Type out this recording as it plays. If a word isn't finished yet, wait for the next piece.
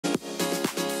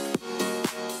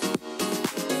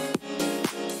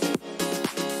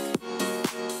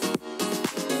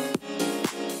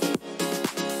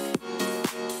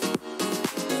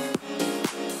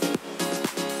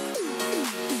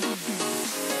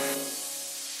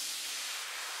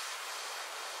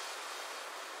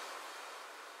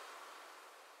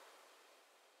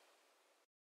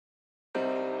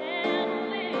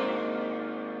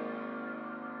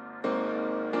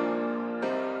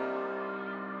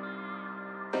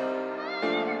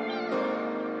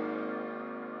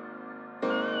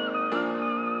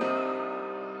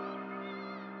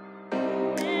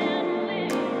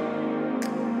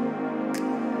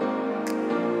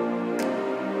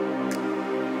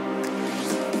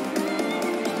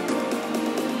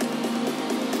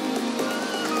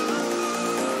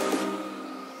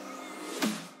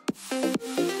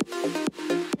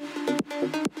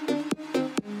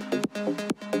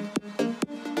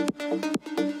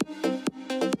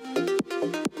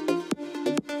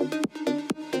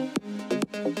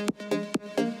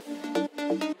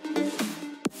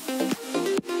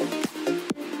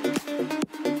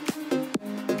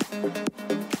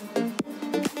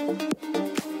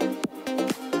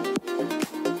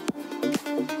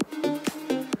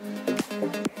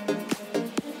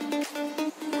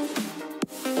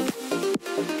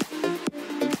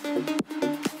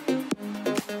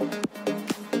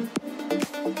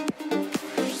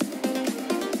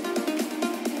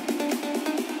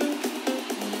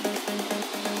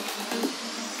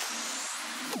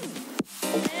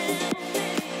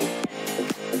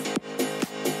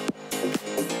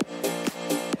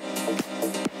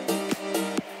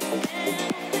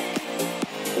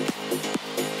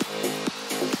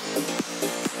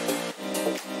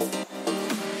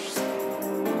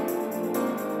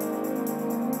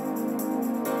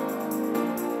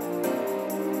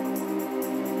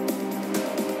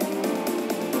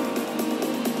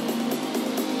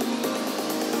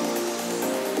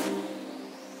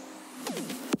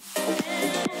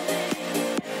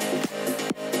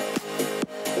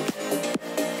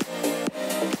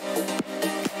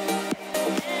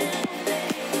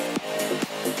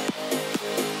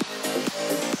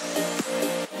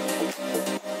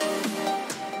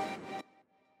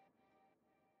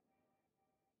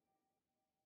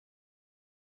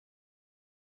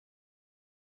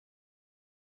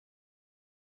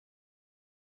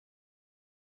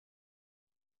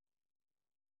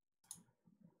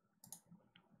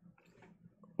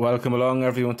Welcome along,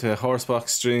 everyone, to HorseBox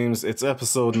Streams. It's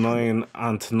episode 9,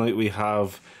 and tonight we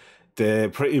have the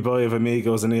pretty boy of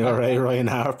Amigos in ERA, Ryan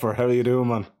Harper. How are you doing,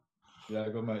 man? Yeah,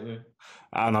 good, mate. You?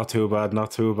 Not too bad, not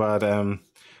too bad.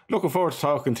 Looking forward to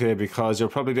talking to you because you're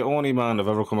probably the only man I've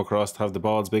ever come across to have the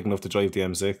balls big enough to drive the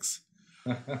M6.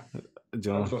 That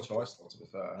was your choice, though, to be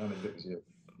fair. I don't think it was you.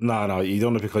 No, you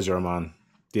done it because you're a man.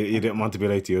 You didn't want to be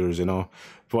like the others, you know.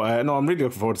 But no, I'm really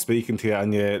looking forward to speaking to you.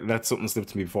 And you let something slip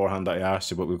to me beforehand that I asked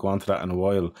you, but we'll go on to that in a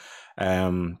while. I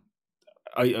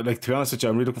like, to be honest with you,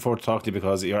 I'm really looking forward to talking to you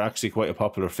because you're actually quite a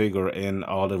popular figure in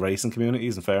all the racing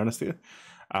communities, in fairness to you.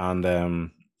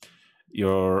 And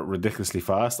you're ridiculously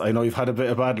fast. I know you've had a bit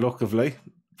of bad luck of late,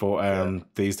 but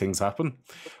these things happen.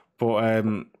 But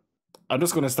I'm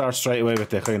just going to start straight away with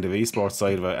the kind of esports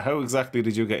side of it. How exactly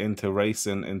did you get into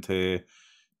racing, into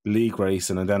league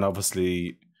racing, and then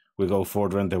obviously we'll go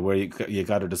further into where you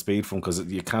gather the speed from, because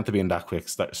you can't be in that quick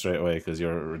straight away because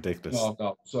you're ridiculous.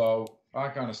 No. So I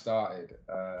kind of started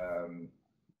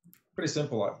pretty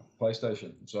simple, like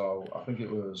PlayStation. So I think it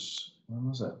was, when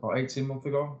was it? About 18 months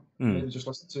ago, maybe just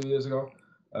less than 2 years ago.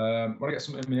 When I get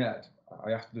something in my head, I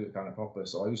have to do it kind of properly.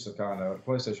 So I used to kind of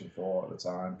PlayStation 4 at the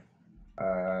time.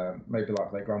 Maybe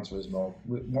like play Gran Turismo.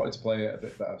 We wanted to play it a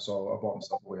bit better, so I bought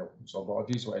myself a wheel. So I bought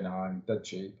a D29, dead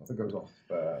cheap. I think it was off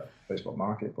Facebook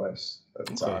Marketplace at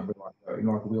the time, with like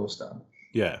like a wheel stand.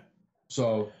 Yeah.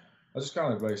 So I just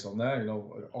kind of raced on there,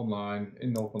 online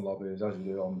in open lobbies as you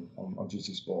do on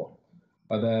GT Sport.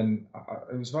 And then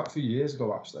it was about a few years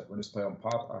ago actually when I used to play on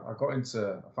pad. I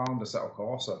found a set of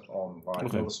Corsa on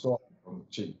the store on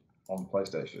cheap on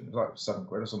PlayStation. It was like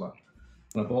 £7 or something.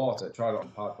 And I bought it, tried it on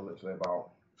pad for literally about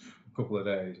a couple of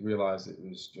days, realised it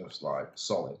was just like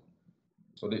solid.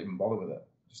 So I didn't even bother with it.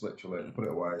 Just literally put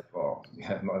it away, thought,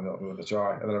 I'm not even going to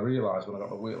try. And then I realised when I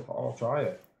got the wheel, I'll try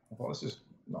it. I thought, this is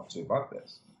not too bad,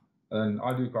 this. And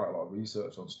I do quite a lot of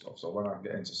research on stuff. So when I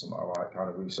get into something, I like kind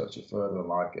of research it further and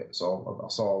like it. So I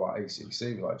saw like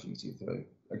ACC with like GT3.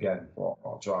 Again, thought,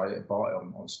 I'll try it, bought it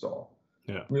on store.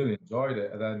 Yeah. Really enjoyed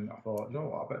it. And then I thought, you know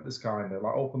what, I bet this kind of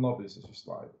like open lobbies is just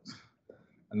like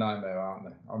a nightmare, aren't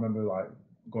they? I remember like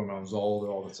going around Zolder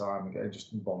all the time and getting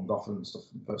just bombed off and stuff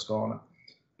in the first corner.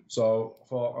 So I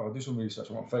thought I'll do some research.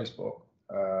 I went on Facebook.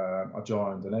 I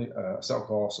joined a Settle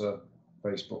Corsa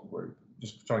Facebook group,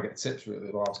 just trying to get tips really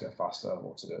about how to get faster,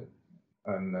 what to do.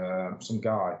 And some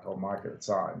guy called Mike at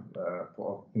the time put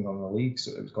a thing on the league.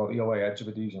 So it was called EOA Edge of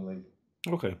Adhesion League.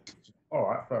 Okay. All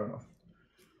right, fair enough.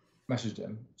 Messaged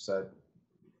him, said,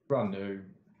 brand new,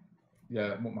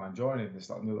 yeah, wouldn't mind joining this,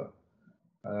 that, and the other.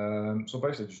 So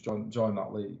basically just joined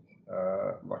that league,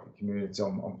 like a community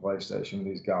on PlayStation with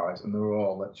these guys, and they were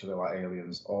all literally like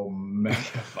aliens, all mega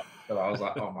fast. And I was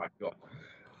like, oh my God,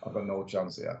 I've got no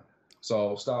chance here.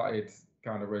 So started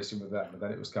kind of racing with them, and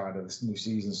then it was kind of this new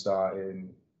season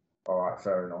starting. All right,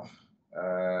 fair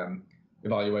enough.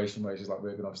 Evaluation races like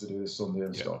we're going to have to do this Sunday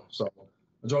and stuff. So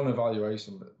I joined an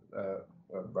evaluation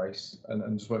race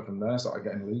and just went from there, started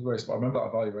getting league race. But I remember that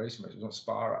evaluation race, it was on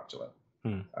Spa actually.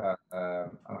 And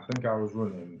I think I was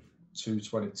running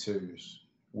 222s,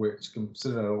 which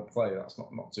considering I don't play, that's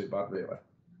not too bad really.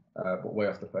 But way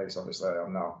off the pace, obviously I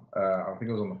am now. I think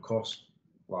I was on the cusp.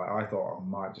 Like I thought I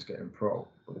might just get in pro,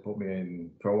 but they put me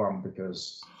in pro-am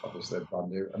because obviously I'm brand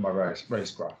new and my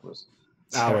racecraft was.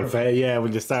 Well, fair, yeah.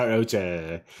 When you start out,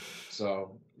 yeah.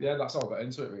 So yeah, that's how I got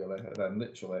into it really. And then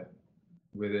literally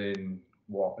within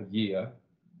a year,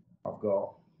 I've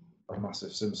got a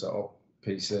massive sim setup.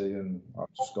 PC, and I've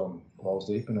just gone balls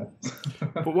deep in it.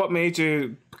 But what made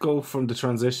you go from the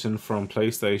transition from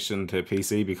PlayStation to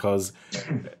PC? Because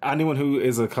anyone who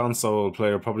is a console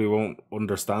player probably won't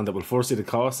understand it. Well, firstly, the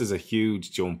cost is a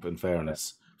huge jump, in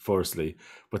fairness, firstly.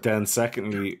 But then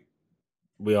secondly,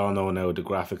 we all know now the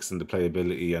graphics and the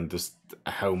playability and just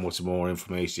how much more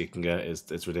information you can get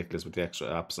it's ridiculous with the extra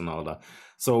apps and all that.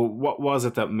 So what was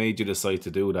it that made you decide to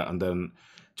do that? And then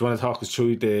do you want to talk us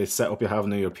through the setup you have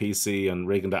on your PC and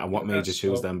rigging that, and what made you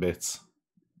choose them bits?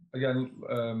 Again,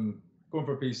 going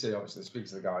for a PC, obviously, speak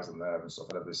to the guys on there and stuff,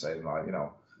 and everybody's saying, like,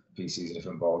 PC's a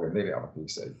different ballgame. They didn't have a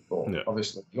PC. But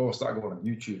obviously, you all start going on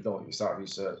YouTube, don't you? You start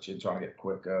researching, trying to get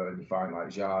quicker, and you find, like,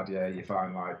 Jardier, you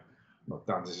find, like,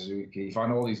 Dan Suzuki, you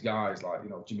find all these guys, like,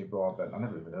 Jimmy Broadbent. I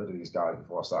never even heard of these guys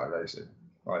before I started racing,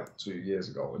 like, 2 years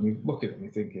ago. And you look at them and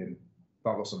you're thinking,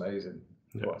 that looks amazing.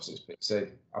 Yeah. But it's PC.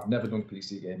 I've never done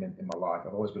PC gaming in my life.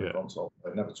 I've always been a console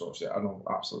player, never touched it. I know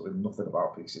absolutely nothing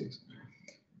about PCs.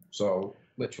 So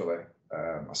literally,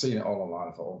 I seen it all online.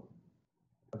 I thought,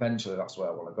 eventually that's where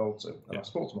I want to go to. And I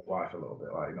spoke to my wife a little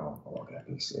bit, like, I want to get a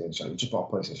PC. And she said, you just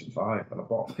bought a PlayStation 5. And I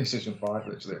bought a PlayStation 5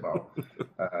 literally about,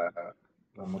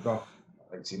 oh my God,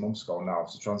 like 18 months ago now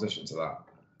to transition to that.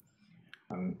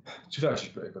 And she's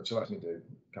actually pretty good. She lets me do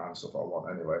kind of stuff I want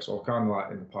anyway. So I'm kind of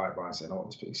like in the pipeline saying, I want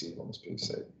this PC, I want this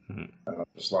PC. And I'm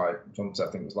just like, jumped, I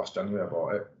think it was last January I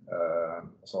bought it. I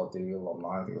saw a deal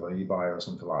online, I think it was on eBay or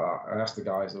something like that. I asked the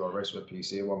guys that were racing with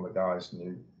PC, one of the guys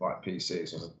knew like PC,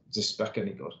 so I was like, is this spec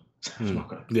any good?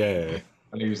 Yeah.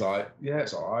 And he was like, yeah,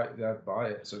 it's all right, yeah, buy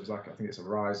it. So it was like, I think it's a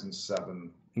Ryzen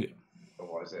 7,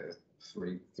 what is it,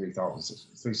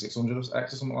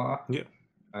 3600X or something like that. Yeah.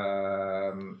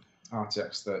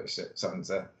 RTX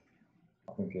 3670.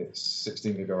 I think it's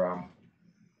 16 gig of RAM.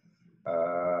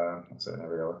 That's it,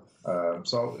 really.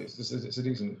 So it's a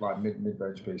decent like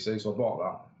mid-range PC. So I bought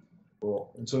that. But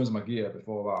in terms of my gear,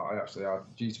 before that, I actually had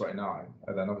G29,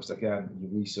 and then obviously again you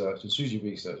research. As soon as you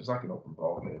research, it's like an open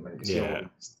ball game. I mean, you see all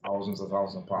these thousands of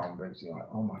pound rigs. You're like,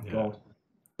 oh my god, it's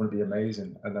going to be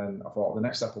amazing. And then I thought the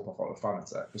next step up, I thought of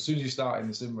Fanatec. As soon as you start in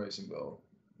the sim racing world,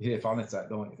 you hear Fanatec,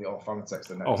 don't you? You think, oh, Fanatec's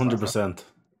the next. 100%.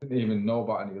 Didn't even know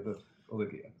about any other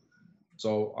gear.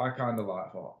 So I kind of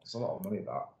like thought it's a lot of money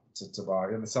that to buy.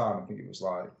 At the time, I think it was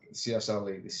like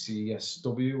CSLE, the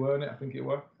CSW, weren't it? I think it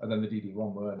were, and then the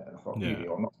DD1, weren't it? And I thought,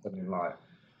 DD1, I'm not spending like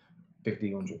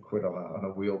 1,500 quid on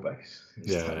a wheelbase.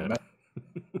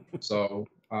 So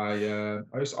I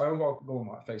always go on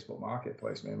like Facebook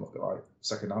Marketplace, and look at like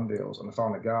second-hand deals, and I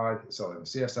found a guy selling a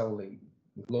CSLE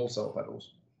with low cell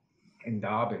pedals in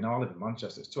Derby. Now I live in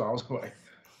Manchester. It's 2 hours away.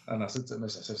 And I said to him, I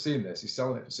said, I've seen this. He's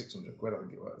selling it for 600 quid, I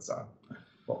think it was at the time.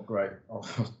 Thought, great. I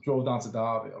drove down to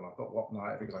Derby on, I thought, what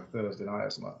night? I think it was like Thursday night or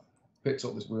something. Picked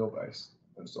up this wheelbase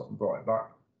and stuff and brought it back.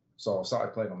 So I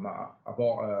started playing on that. I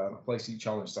bought a Playseat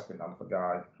Challenge second hand for a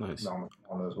guy down the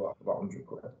corner as well, for about 100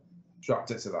 quid.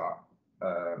 Strapped it to that.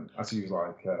 I had to use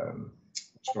like,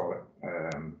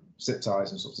 zip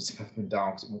ties and stuff to take everything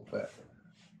down because it won't fit.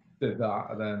 Did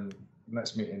that, and then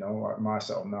next meeting, you know, like my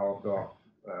setup now, I've got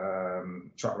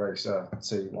Track Racer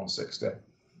T160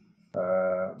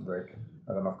 rig,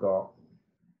 and then I've got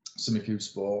Simicube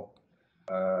Sport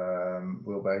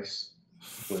wheelbase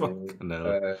with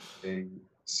the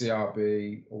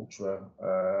CRB Ultra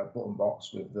button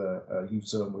box with the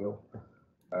U-turn wheel.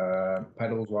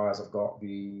 Pedals wise, I've got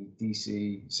the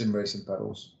DC sim racing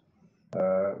pedals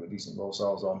with decent roll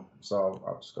cells on, so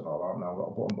I've just got all that now. I've got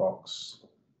a button box,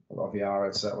 I've got a VR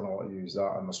headset when I want to use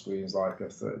that, and my screen's like a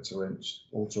 32-inch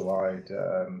ultra-wide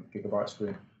gigabyte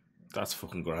screen. That's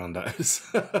fucking grand, that is.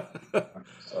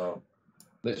 So,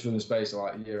 literally in the space of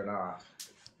like a year and a half,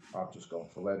 I've just gone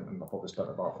full in, and I've probably spent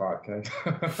about 5k.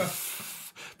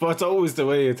 But it's always the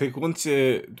way. I think once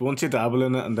you dabble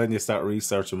in it, and then you start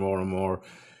researching more and more,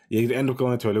 you end up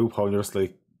going into a loophole, and you're just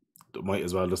like, might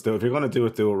as well just do it. If you're going to do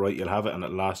it right, you'll have it, and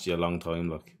it'll last you a long time,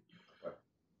 like,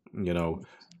 you know.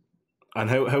 And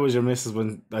how was your missus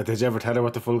when, did you ever tell her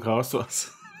what the full cost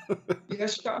was? Yeah,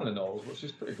 she kind of knows, but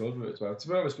she's pretty good with it as well. To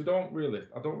be honest, I don't really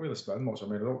spend much. I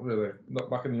mean,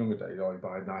 back in the younger days, you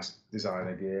buy nice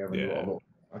designer gear and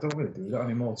I don't really do that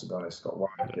anymore, to be honest. Got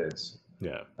wife, kids.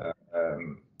 Yeah.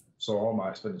 So all my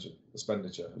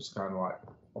expenditure is kind of like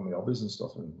on the hobbies and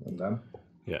stuff and them.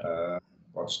 Yeah.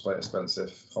 I just play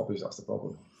expensive hobbies, that's the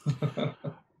problem.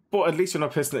 But at least you're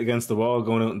not pissing it against the wall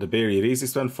going out in the beer. You'd easily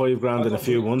spend $5,000 in a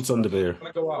few months on the beer. When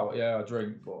I go out, yeah, I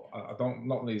drink, but I don't.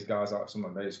 Not these guys out. Some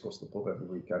of my mates go to the pub every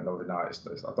weekend, every night.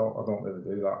 I don't really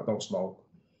do that. I don't smoke.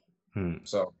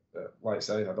 So, like I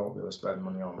say, I don't really spend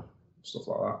money on stuff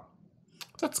like that.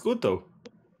 That's good though.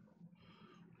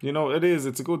 You know, it is.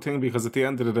 It's a good thing because at the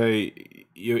end of the day,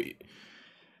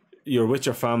 you're with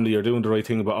your family, you're doing the right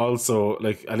thing, but also,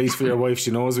 like, at least for your wife,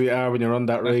 she knows we are when you're on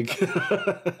that rig.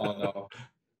 Oh no.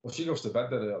 Well, she goes to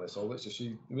bed dead early, so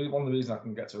literally one of the reasons I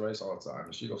can get to race all the time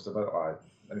is she goes to bed at like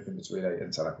anything between 8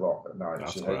 and 10 o'clock at night.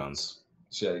 That's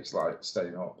she hates like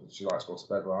staying up. She likes to go to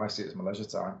bed. Well, I see it as my leisure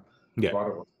time. Yeah. So I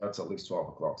don't go to bed till at least 12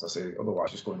 o'clock. So I see, otherwise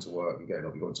she's going to work. You're getting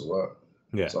up, you're going to work.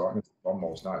 Yeah. So I can on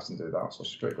most nights and do that. So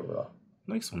she's pretty good with that.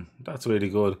 Nice one. That's really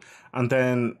good. And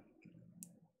then,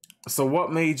 so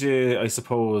what made you, I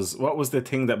suppose, what was the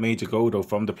thing that made you go though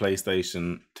from the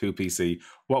PlayStation to PC?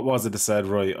 What was it that said,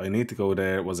 right, I need to go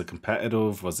there? Was it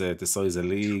competitive? Was it the size of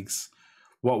leagues?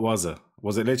 What was it?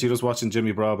 Was it literally just watching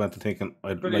Jimmy Broadbent and thinking,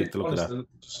 I'd like to look at that?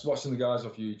 Just watching the guys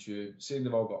off YouTube, seeing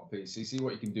they've all got a PC, see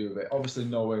what you can do with it. Obviously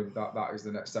knowing that is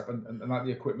the next step. And like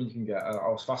the equipment you can get, I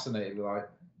was fascinated with like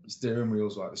the steering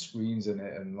wheels, like the screens in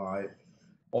it and like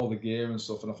all the gear and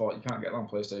stuff, and I thought you can't get that on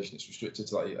PlayStation. It's restricted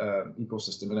to like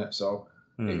ecosystem in it. So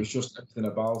it was just everything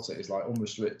about it is like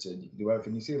unrestricted. You can do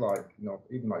everything. You see, like, you know,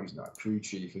 even like using that Crew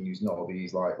Chief and using all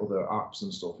these like other apps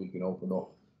and stuff you can open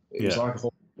up. It was like a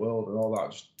whole world, and all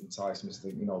that just enticed me to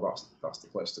think, you know, that's the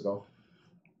place to go.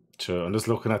 True. I'm just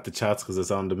looking at the chats because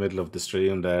it's on the middle of the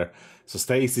stream there. So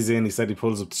Stacey's in. He said he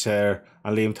pulls up the chair.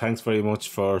 And Liam, thanks very much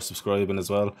for subscribing as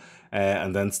well.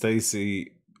 And then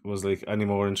Stacey was like, any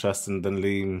more interesting than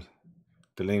Liam?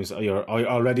 The Liam's, you're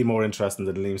already more interesting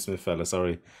than the Liam Smith fella.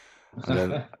 Sorry. And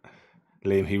then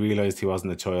Liam, he realised he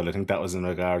wasn't a child. I think that was in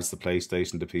regards to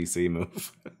PlayStation to PC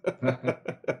move.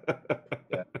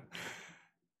 Yeah.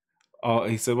 Oh,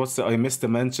 he said, I missed the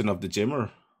mention of the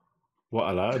Jimmer. What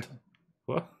a lad.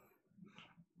 What?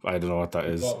 I don't know what that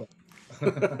is. I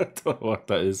don't know what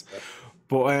that is.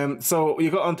 But so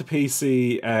you got onto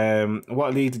PC.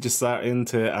 What league did you start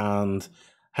into, and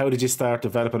how did you start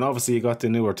developing? Obviously, you got the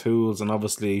newer tools, and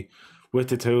obviously, with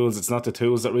the tools, it's not the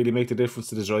tools that really make the difference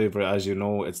to the driver. As you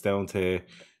know, it's down to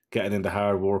getting into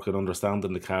hard work and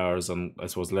understanding the cars, and I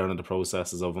suppose learning the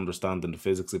processes of understanding the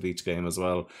physics of each game as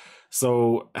well.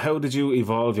 So, how did you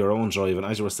evolve your own driving?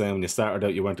 As you were saying, when you started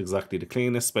out, you weren't exactly the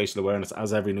cleanest. Spatial awareness,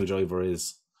 as every new driver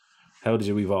is. How did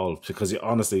you evolve? Because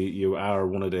honestly, you are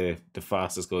one of the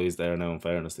fastest guys there now, in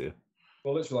fairness to you.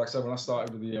 Well, literally, like I said, when I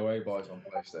started with the EOA boys on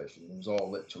PlayStation, it was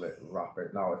all literally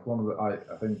rapid. Now, if one of the,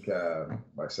 I think,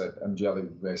 like I said,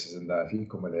 MGL races in there, if he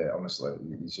come in here, honestly,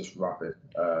 he's just rapid.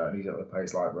 And he's at the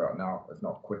pace like right now, if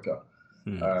not quicker.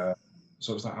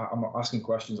 So it's like, I'm asking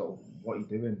questions of what are you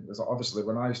doing? Because obviously,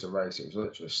 when I used to race, it was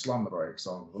literally slam the brakes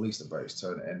on, release the brakes,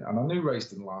 turn it in. And I knew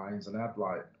racing lines, and I had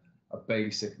like a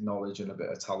basic knowledge and a bit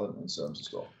of talent in terms of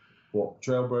stuff. But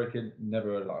trail braking, never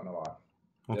heard of that in my life.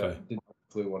 Okay. Yeah, didn't have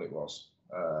a clue what it was.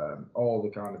 All the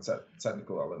kind of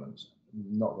technical elements,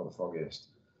 not the foggiest.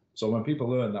 So when people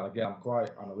learn that, again, I'm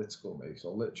quite analytical, me.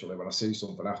 So literally, when I see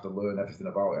something, I have to learn everything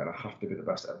about it, and I have to be the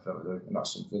best at everything I do. And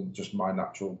that's something, just my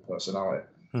natural personality.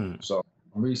 So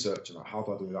I'm researching, like, how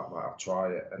do I do that? Like, I'll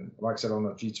try it. And like I said, on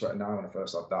the G29, when I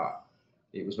first had that,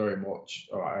 it was very much,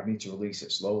 all right, I need to release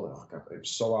it slowly. Like, it was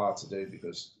so hard to do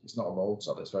because it's not a load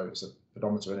cell, it's a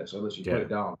pedometer in it. So literally, you put it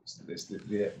down, it's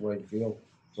the way you feel.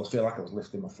 So I feel like I was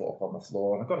lifting my foot up on the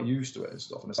floor, and I got used to it and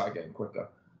stuff, and it started getting quicker.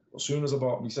 But as soon as I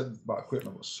bought, you said about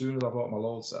equipment, but as soon as I bought my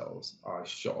load cells, I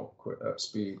shot up at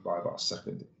speed by about a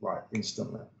second, like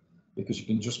instantly, because you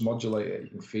can just modulate it, you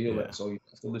can feel it. So you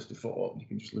have to lift your foot up, you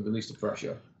can just release the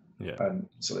pressure, and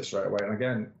so it straight away. And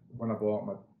again, when I bought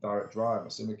my direct drive, my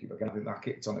SimCube, again, I think that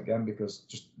kicked on again because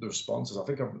just the responses. I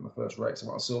think I went my first race, I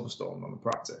went to Silverstone on the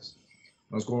practice.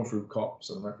 And I was going through cops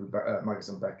and I went through Maggers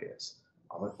and Beckett's.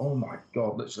 I went, oh my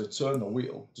God, literally turned the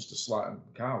wheel just to slide, and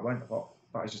the car went. I thought,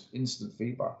 that is just instant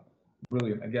feedback.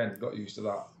 Brilliant. Again, got used to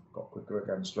that, got quicker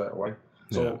again straight away.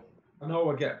 So I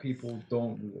know I get people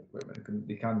don't use equipment,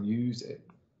 they can use it,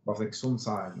 but I think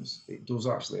sometimes it does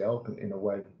actually help in a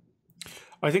way.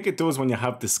 I think it does when you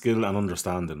have the skill and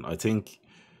understanding. I think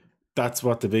that's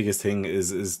what the biggest thing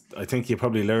is I think you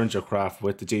probably learned your craft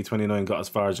with the G29, got as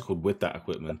far as you could with that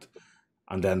equipment.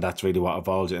 And then that's really what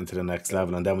evolved you into the next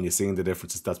level. And then when you're seeing the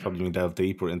differences, that's probably when you delve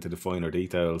deeper into the finer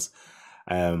details.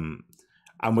 And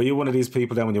were you one of these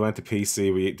people then when you went to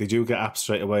PC, did you get apps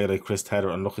straight away like Chris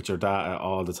Tedder and look at your data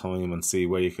all the time and see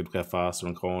where you could get faster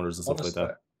in corners and stuff like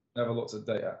that? Never looked at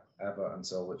data ever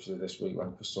until literally this week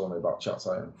when Chris told me about chat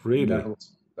time. Really? Never looked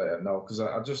at data, no, because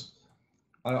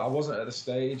I wasn't at the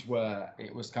stage where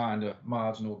it was kind of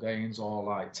marginal gains or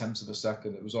like tenths of a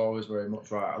second. It was always very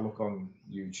much, right, I look on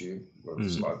YouTube, where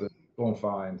it's like, go and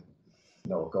find, a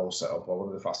goal setup or one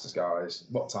of the fastest guys.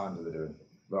 What times are they doing?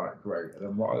 Right, great. And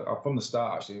then from the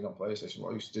start, actually, on PlayStation,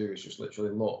 what I used to do is just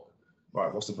literally look,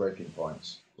 right, what's the braking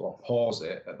points? So I'll pause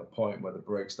it at the point where the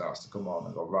brake starts to come on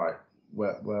and go, right,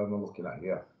 where am I looking at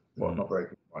here? What's my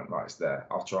braking point? Right, it's there.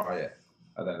 I'll try it.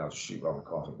 And then I'll just shoot around the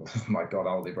corner and go, oh my God,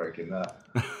 how are they braking there?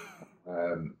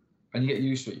 And you get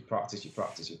used to it. You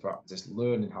practice,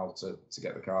 learning how to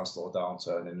get the car slow down,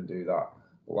 turn in and do that.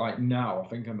 But like now, I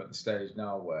think I'm at the stage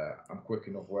now where I'm quick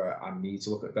enough where I need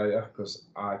to look at data because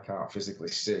I can't physically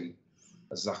see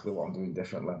exactly what I'm doing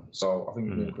differently. So I think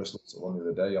me and Chris looked at one the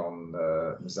other day on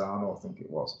Misano, I think it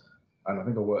was. And I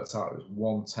think I worked out it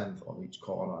was 1/10 on each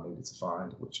corner I needed to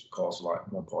find, which caused like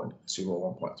 1.2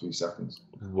 or 1.3 seconds.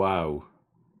 Wow.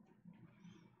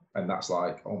 And that's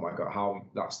like, oh my God,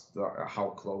 how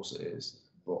close it is,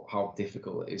 but how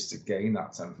difficult it is to gain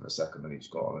that 10th of a second on each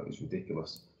corner is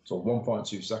ridiculous. So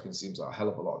 1.2 seconds seems like a hell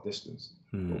of a lot of distance,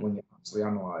 but when you actually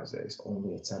analyse it, it's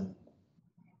only a 10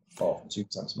 or 2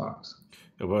 tenths max.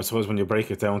 Yeah, well, I suppose when you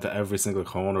break it down to every single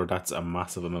corner, that's a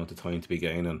massive amount of time to be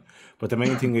gaining. But the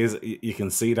main thing is you can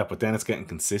see that, but then it's getting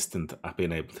consistent at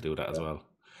being able to do that as well.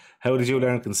 How did you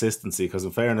learn consistency? Because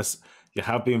in fairness, you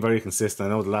have been very consistent. I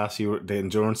know the last year, the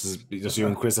endurance is just you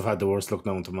and Chris have had the worst luck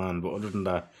known to man. But other than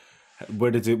that, where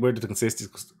did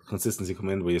the consistency come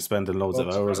in? Were you spending loads of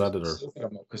hours at it? I think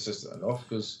I'm not consistent enough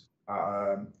because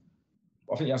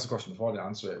I think you asked the question before I didn't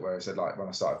answer it, where I said like when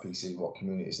I started PC, what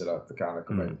communities did I kind of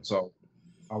come in? So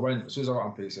I went as soon as I got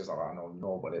on PC, I was like, I know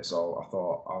nobody. So I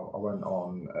thought I went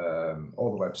on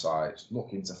all the websites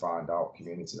looking to find out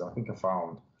communities. I think I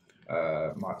found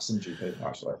my SimGP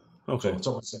actually. Okay. So on the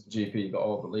top of SimGP, you got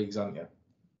all the leagues, haven't you?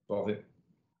 So I think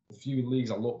the few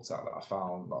leagues I looked at that I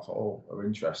found that I thought, oh, are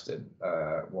interesting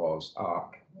was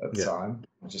ARC at the time,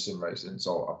 which is sim racing.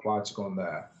 So I applied to go on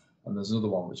there. And there's another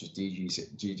one which is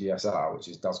DGSR, which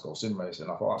is Dad's Go Sim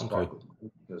Racing. I thought that's quite good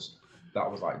because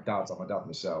that was like Dad's. I'm a dad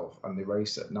myself, and they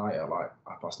race at night at like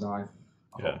 9:30.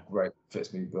 I thought, great,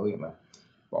 fits me brilliantly.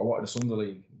 But I wanted a Sunday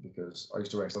league because I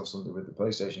used to race on Sunday with the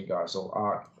PlayStation guy, so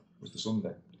ARC was the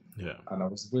Sunday. Yeah. And I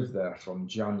was with there from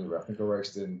January. I think I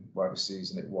raced in whatever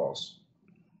season it was.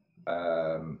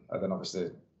 And then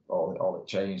obviously all it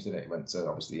changed, and it went to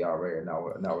obviously the RA, and now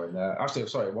we're in there. Actually,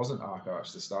 sorry, it wasn't ARC I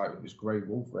actually started. It was Grey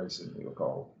Wolf Racing, they were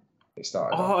called. It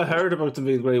started. Oh, I heard about them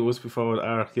being Grey Wolves before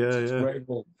ARC. Yeah. Grey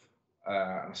Wolf.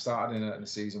 And I started in a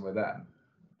season with them,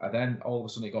 and then all of a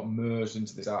sudden it got merged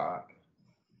into this ARC,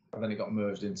 and then it got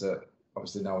merged into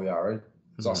obviously now the RA.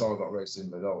 So that's how I got racing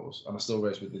with those, and I still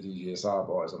race with the DGSR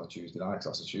boys on a Tuesday night. Cause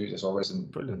that's a Tuesday, so I race in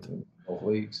both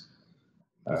leagues.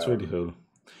 That's really cool.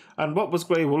 And what was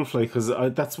Grey Wolf like? Because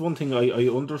that's one thing I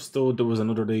understood. There was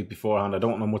another league beforehand. I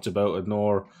don't know much about it,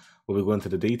 nor will we go into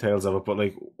the details of it. But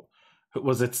like,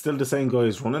 was it still the same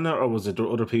guys running it, or was it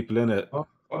other people in it?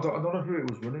 I don't know who it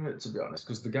was running it, to be honest.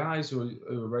 Because the guys who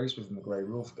were raced with in the Grey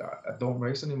Wolf guy don't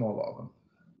race anymore. A lot of them.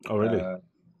 Oh really?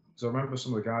 So I remember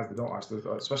some of the guys they don't actually,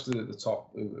 especially at the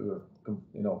top, who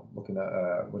are looking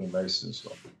at winning races and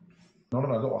stuff. None of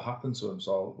them, I don't know what happened to them.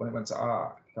 So when it went to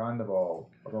ARC, kind of all,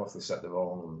 I don't know if they set their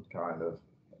own kind of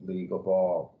league up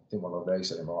or didn't want to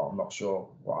race anymore. I'm not sure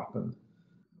what happened.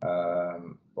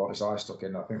 But obviously I stuck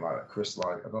in, I think like Chris,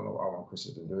 like, I don't know how long Chris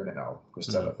has been doing it now, Chris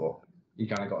Teller, but he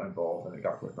kind of got involved and it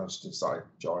got quick and started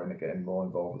joining, getting more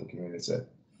involved with the community.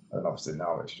 And obviously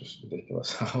now it's just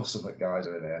ridiculous how some of the guys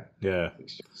are in here. Yeah.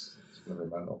 It's going to be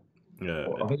mental. Yeah.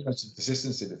 But I think you mentioned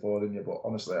consistency before, didn't you? But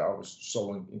honestly, I was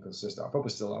so inconsistent. I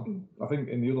probably still am. I think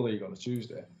in the other league on a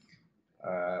Tuesday,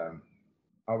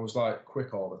 I was like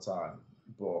quick all the time,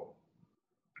 but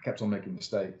I kept on making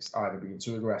mistakes, either being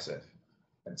too aggressive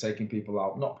and taking people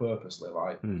out, not purposely,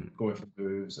 like going for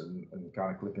moves and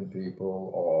kind of clipping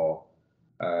people or,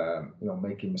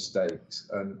 making mistakes.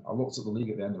 And I looked at the league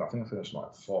at the end of it, I think I finished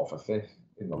like 4th or 5th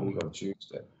in the league on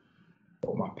Tuesday.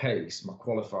 But my pace, my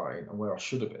qualifying, and where I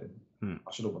should have been,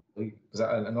 I should have won the league.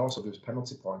 And also there's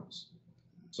penalty points.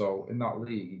 So in that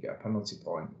league, you get a penalty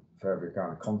point for every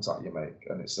kind of contact you make.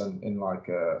 And it's in like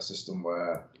a system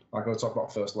where, like I talk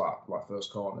about first lap, like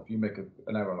first corner, if you make an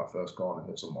error on that first corner and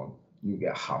hit someone, you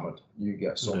get hammered. You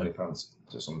get so many penalties,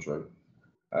 to some truth.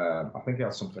 I think it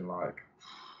had something like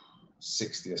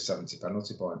 60 or 70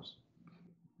 penalty points,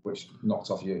 which knocked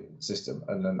off your system.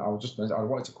 And then I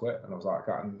wanted to quit, and I was like,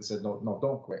 and they said, no,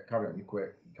 don't quit, carry on, you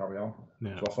quit, carry on.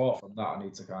 Yeah. So I thought from that, I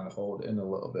need to kind of hold it in a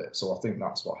little bit. So I think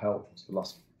that's what helped the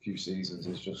last few seasons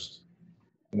is just,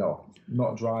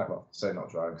 not drive, well, say not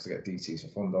driving because I get DTs for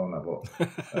fun, don't I?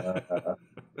 But,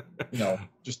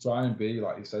 just try and be,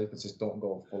 like you say, just don't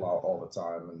go full out all the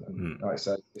time. And like I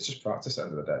said, it's just practice at the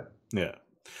end of the day. Yeah.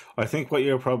 I think what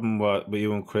your problem was with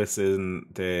you and Chris in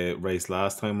the race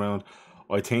last time round,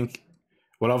 I think,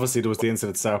 well, obviously there was the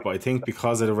incident start, but I think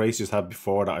because of the race you had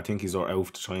before that, I think he's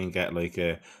out to try and get like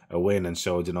a win and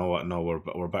showed, you know what, no,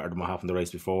 we're better than what happened the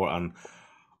race before. And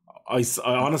I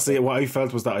honestly, what I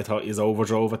felt was that I thought he's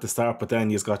overdrove at the start, but then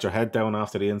you've got your head down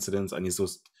after the incident and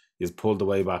he's pulled the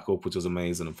way back up, which was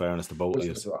amazing, in fairness to both of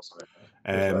you.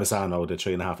 Misano, the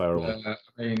 3.5 hour one.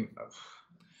 I mean,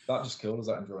 that just killed us,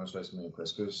 that endurance race, me and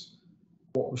Chris, because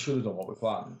what we should have done, what we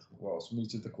planned, was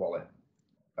meet the quali,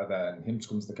 and then him to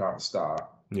come to the car at the start.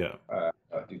 Yeah.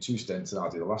 Do 2 stints, and I'll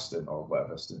do the last stint or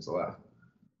whatever stints are left.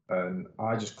 And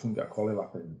I just couldn't get a quali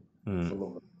lap in for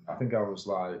London. I think I was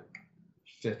like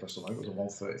 5th or something. It was a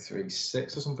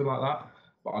 1:33.6 or something like that.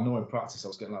 But I know in practice I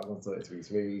was getting like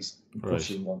 1:33.3s,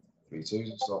 pushing 1:32s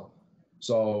and stuff.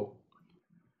 So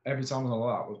every time I was on the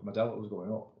lap, my delta was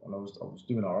going up, and I was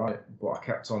doing all right. But I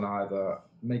kept on either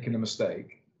making a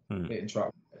mistake, hitting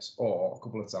track limits, or a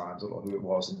couple of times, I don't know who it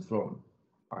was in front,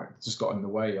 I just got in the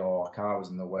way, or a car was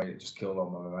in the way. It just killed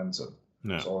all my momentum.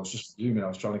 Yeah. So I was just fuming. I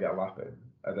was trying to get a lap in,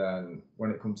 and then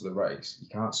when it comes to the race, you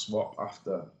can't swap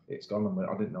after it's gone. And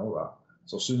I didn't know that.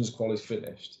 So as soon as quali's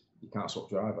finished, you can't swap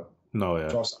driver. No, yeah.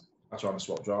 So I tried to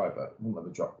swap driver,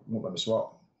 wouldn't let me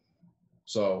swap.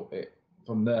 So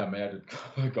from there, my head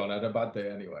had gone. I had a bad day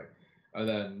anyway. And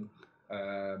then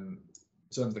in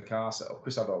terms of the car setup,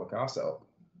 Chris had all the car setup.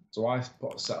 So I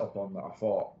put a setup on that I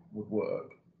thought would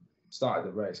work. Started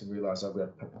the race and realised that we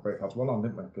had brake pads well on,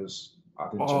 didn't we? Because I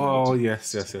didn't change it. Oh,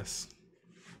 yes.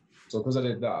 So because I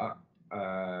did that,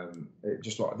 it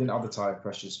just I didn't have the tyre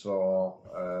pressures for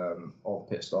all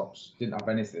the pit stops. Didn't have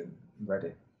anything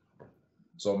ready.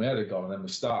 So my head had gone, and then we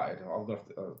started. I'm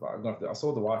gonna have to, I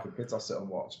saw the wife and kids I sit and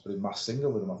watch, but in Mass Singer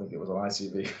with them, I think it was on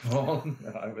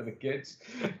ITV1 with the kids,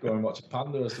 go and watch a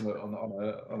panda or something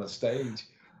on a stage.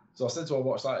 So I said to her,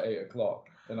 watch that at 8 o'clock,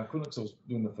 and I couldn't until I was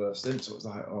doing the first stint. So it was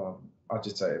like, oh,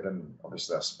 agitated, and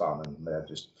obviously I span, and my head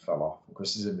just fell off. And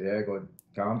Chris is in the air going,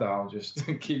 calm down, just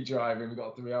keep driving. We've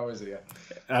got 3 hours here.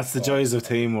 That's the joys of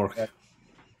teamwork.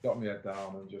 Got my head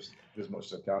down and just as much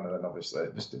as I can, and then obviously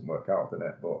it just didn't work out, didn't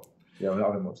it? But yeah, we're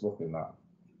not having much luck in that.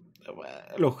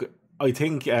 Look, I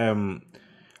think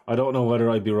I don't know whether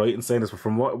I'd be right in saying this, but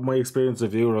from what my experience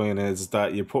of you, Ryan, is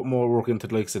that you put more work into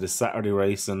the likes of the Saturday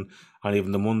racing and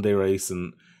even the Monday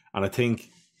racing, and I think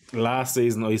last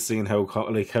season I seen how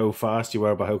fast you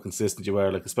were, but how consistent you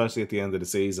were, like especially at the end of the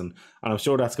season, and I'm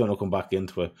sure that's going to come back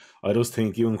into it. I just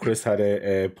think you and Chris had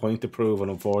a point to prove, and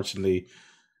unfortunately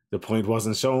the point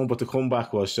wasn't shown, but the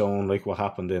comeback was shown, like what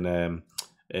happened in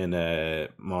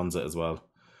Monza as well,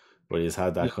 where he's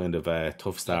had that kind of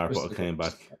tough start, but it came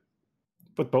back.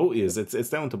 But both is it's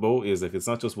down to both is, like it's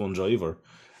not just one driver,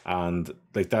 and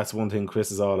like that's one thing Chris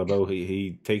is all about.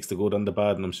 He takes the good and the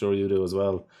bad, and I'm sure you do as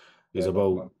well. He's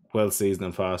about well seasoned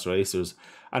and fast racers.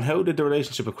 And how did the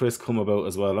relationship with Chris come about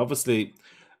as well? Obviously,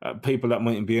 people that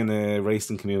mightn't be in a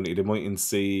racing community, they mightn't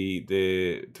see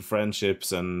the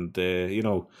friendships and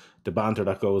the banter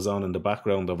that goes on in the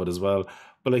background of it as well.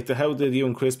 But like, how did you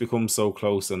and Chris become so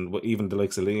close, and even the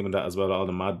likes of Liam and that as well, all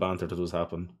the mad banter that was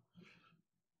happening?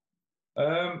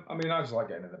 I mean, I just like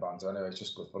getting in the banter anyway. It's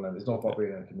just good fun, and there's no point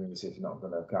being in a community if you're not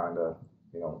going to kind of,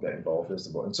 get involved, is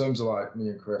there? But in terms of like me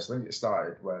and Chris, I think it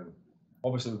started when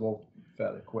obviously we're both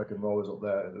fairly quick and rollers up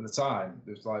there. At the time,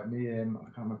 there was like me and him, I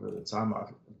can't remember at the time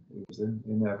he was in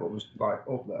there, but it was like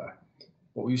up there.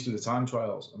 But we used to do the time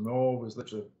trials, and we're always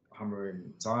literally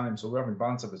hammering time. So we're having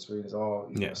banter between us. Oh,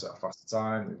 you're going to set a faster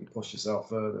time, and you push yourself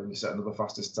further, and you set another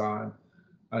fastest time.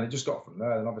 And it just got from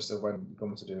there. And obviously, when you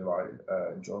come to do like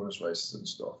endurance races and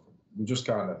stuff, we just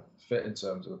kind of fit in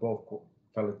terms of we're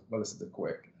both relatively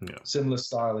quick. Yeah. Similar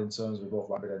style in terms of we both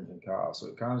like mid-engine cars, so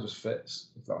it kind of just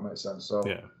fits, if that makes sense. So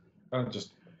yeah, kind of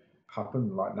just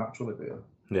happened like naturally, really.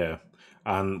 Yeah.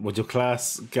 And would you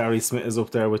class Gary Smith is up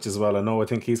there, which as well? I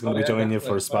think he's going to be joining you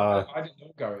for a Spa. I didn't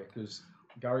know Gary because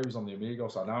Gary was on the Amigo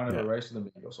side. Now I never raced with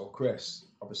the Amigo, so Chris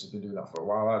obviously been doing that for a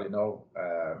while. I didn't know,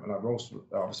 and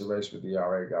I obviously raced with the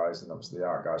ERA guys and obviously the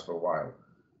art guys for a while.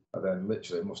 And then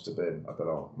literally it must have been, I don't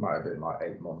know, might have been like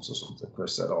 8 months or something.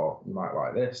 Chris said, "Oh, you might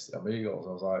like this, the Amigos."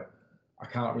 I was like, I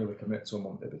can't really commit to a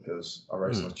Monday because I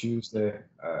race on a Tuesday.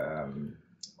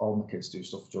 All my kids do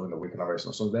stuff during the week, and I race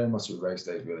on a Sunday. Unless we race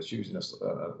days, we have a Tuesday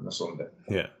and a Sunday.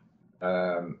 Yeah.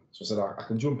 So I said I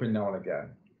can jump in now and again.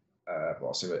 But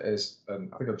I'll see what it is.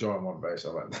 And I think I joined one race.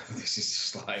 I went, this is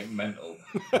just like mental.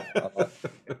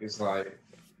 It's like,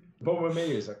 the problem with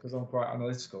me is that because I'm quite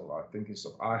analytical, like thinking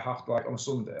stuff, I have to, like on a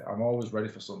Sunday, I'm always ready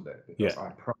for Sunday because I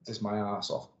practice my ass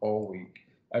off all week.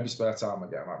 Every spare time I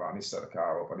get, I'm like, I need to set the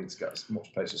car up. I need to get as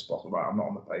much pace as possible. Right, I'm not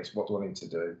on the pace. What do I need to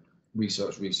do?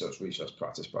 Research,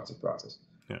 practice.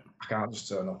 Yeah. I can't just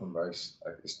turn up and race.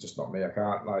 It's just not me. I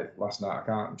can't, like last night, I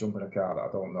can't jump in a car that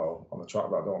I don't know, on a track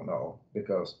that I don't know,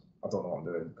 because I don't know what I'm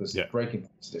doing. Because braking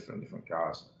is different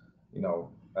cars.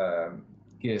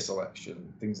 Gear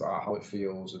selection, things like that, how it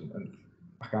feels, and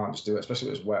I can't just do it, especially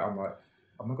if it's wet. I'm like,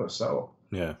 I'm not going to settle.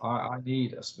 Yeah. I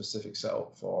need a specific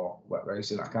setup for wet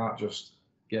racing. I can't just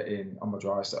get in on my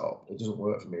dry setup. It doesn't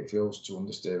work for me. It feels too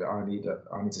understeer. I need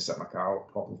to set my car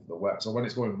up properly for the wet. So when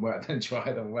it's going wet, then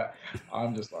dry, then wet,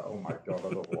 I'm just like, oh my god, I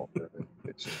don't know what I'm doing.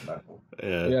 It's just mental.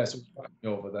 Yeah. So we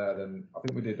over there. Then I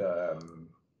think we did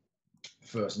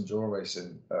first enduro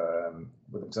racing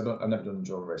with it, because I've never done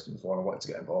enduro racing before, and I wanted to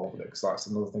get involved with it because that's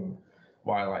another thing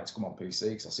why I like to come on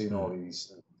PC, because I've seen all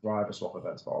these driver swap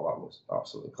events, but all that was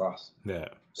absolutely class. Yeah.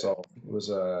 So it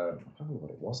was I don't know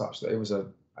what it was actually. It was a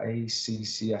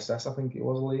ACCSS, I think it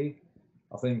was a league.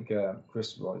 I think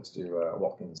Chris wanted to do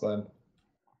Watkins Glen.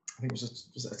 I think it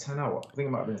was it a 10 hour? I think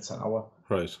it might have been a 10 hour.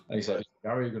 Right. And he said,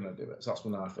 Gary, you're going to do it. So that's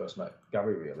when I first met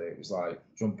Gary, really. It was like,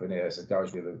 jump in here. So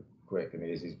Gary's really quick, and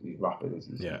he's rapid. He's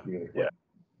really quick.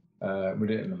 We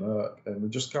did it in the Merc, and we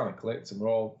just kind of clicked, and we're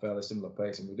all fairly similar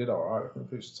pace, and we did all right. I think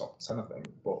we finished top 10, I think,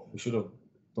 but we should have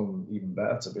done even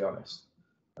better, to be honest.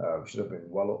 We should have been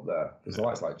well up there, because the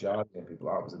likes like Jardy and people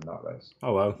out was in that race.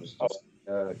 Oh, wow. It was just,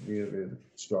 really, really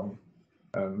strong.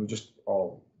 We just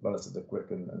all relatively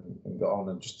quick and got on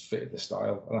and just fitted the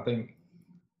style. And I think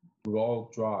we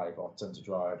all drive or tend to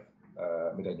drive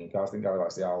mid-engine cars. I think Gary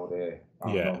likes the Audi.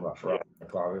 I don't know that for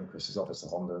McLaren. Chris is obviously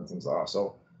Honda and things like that.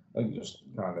 So I think it just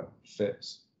kind of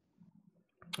fits.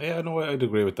 Yeah, no, I'd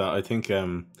agree with that. I think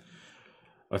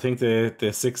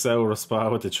the 6 hour spa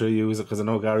with the 3 user, because I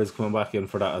know Gary's coming back in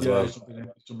for that as well. Yeah,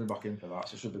 should be back in for that,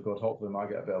 so it should be good. Hopefully, I might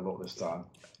get a bit of luck this time.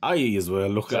 I as well.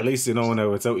 Look, at least you know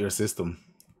now it's out your system.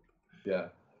 Yeah,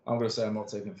 I'm going to say I'm not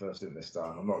taking first in this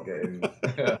time. I'm not getting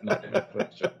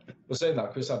But saying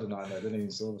that, Chris had a nightmare, didn't he, in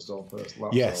Silverstone first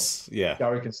lap? Yes, so yeah.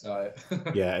 Gary can start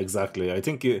it. Yeah, exactly. I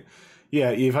think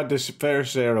you've had this fair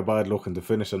share of bad luck, and to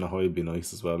finish on a high would be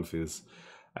nice as well, feels.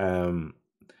 And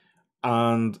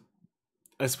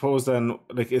I suppose then,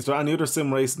 like, is there any other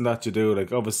sim racing that you do?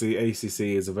 Like, obviously ACC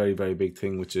is a very, very big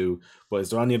thing with you, but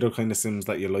is there any other kind of sims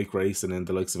that you like racing in,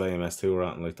 the likes of AMS2 or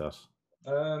anything like that?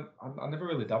 I never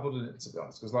really dabbled in it, to be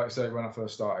honest, because like I say, when I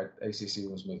first started, ACC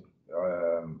was my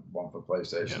one for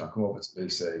PlayStation. Yeah. I come over to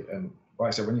PC, and like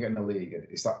I said, when you get in the league,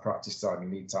 it's that practice time. You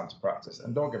need time to practice.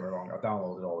 And don't get me wrong, I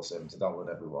downloaded all the sims. I downloaded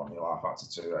everyone. Factor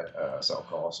 2, Assetto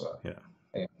Corsa,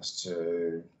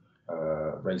 AMS2,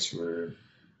 Race Room.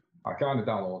 I kind of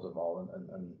downloaded them all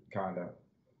and kind of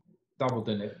dabbled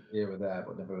in it here or there,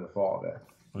 but never really thought of it.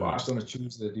 But actually on a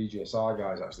Tuesday, the DJSR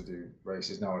guys actually do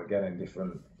races now and again in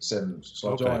different sims.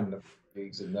 So I joined the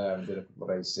leagues in there and did a couple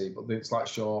of AC, but it's like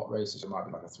short races. It might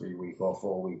be like a 3-week or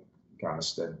 4-week kind of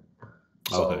stint.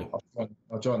 So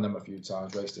I joined them a few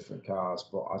times, raced different cars,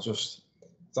 but it's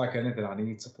like anything, I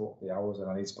need to put the hours in,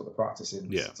 I need to put the practice in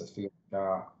to feel the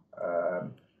car.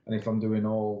 And if I'm doing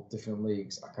all different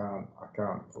leagues, I can't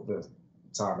put the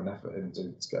time and effort in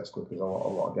to get as quick as I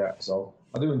want to get. So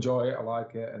I do enjoy it, I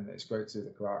like it, and it's great to do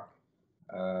the crack.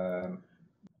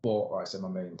 But like I said, my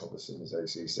main publicity is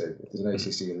ACC. If there's an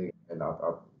ACC league, then I'd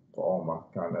put all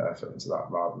my kind of effort into that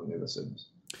rather than the other sims.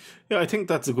 Yeah, I think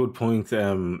that's a good point.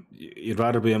 You'd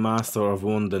rather be a master of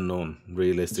one than none,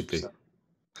 realistically. 100%.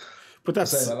 But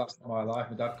that's not my life.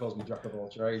 My dad calls me jack of all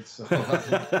trades. So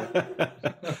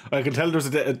I can tell there's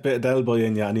a bit of Del Boy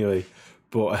in you anyway.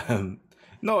 But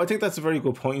no, I think that's a very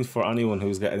good point for anyone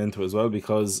who's getting into it as well,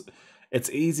 because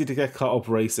it's easy to get caught up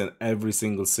racing every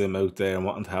single sim out there and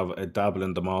wanting to have a dabble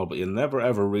in them all, but you'll never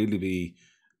ever really be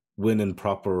winning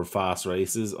proper fast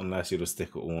races unless you just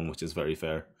stick with one, which is very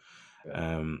fair.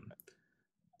 Yeah.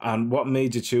 And what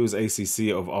made you choose ACC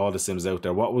of all the sims out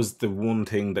there? What was the one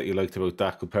thing that you liked about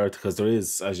that compared to, because there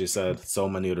is, as you said, so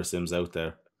many other sims out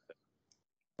there?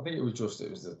 I think it was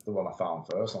the one I found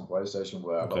first on PlayStation,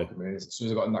 where I got a community. As soon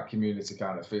as I got in that community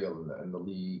kind of feel and the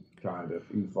league kind of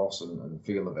ethos and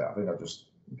feel of it, I think I just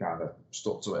kind of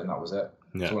stuck to it, and that was it.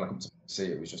 Yeah. So when I come to see,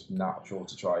 it was just natural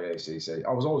to try ACC.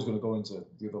 I was always going to go into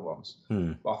the other ones,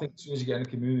 but I think as soon as you get in a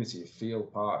community, you feel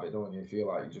part of it, don't you? You feel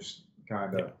like you just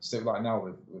kind of stick like now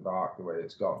with Arc the way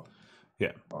it's gone.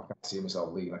 Yeah, I can't see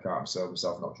myself leaving. I can't see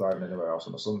myself not driving anywhere else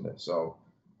on a Sunday. So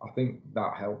I think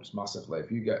that helps massively.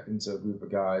 If you get into a group of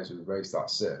guys who race that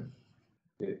sim,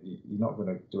 you're not going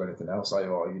to do anything else, are you?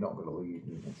 Or you're not going to leave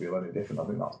and feel any different. I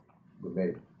think that's with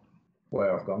me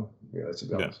where I've gone, really, to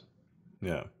be honest.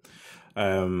 Yeah.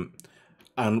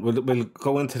 And we'll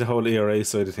go into the whole ERA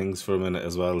side of things for a minute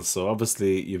as well. So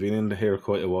obviously you've been in here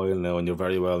quite a while now, and you're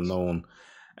very well known.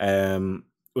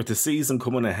 With the season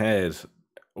coming ahead,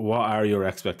 what are your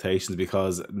expectations?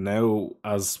 Because now,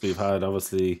 as we've had,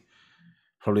 obviously,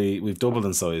 probably we've doubled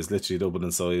in size, literally doubled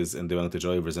in size in the amount of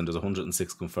drivers, and there's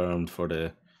 106 confirmed for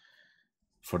the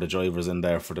drivers in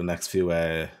there for the next few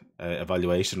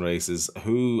evaluation races.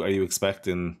 Who are you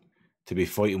expecting to be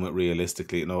fighting with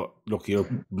realistically? You know, look, you're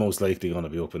most likely going to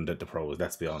be up in the pros,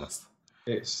 let's be honest.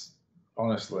 It's a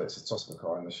toss of a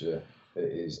coin this year. It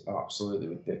is absolutely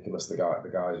ridiculous, the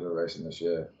guys who are racing this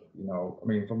year. You know, I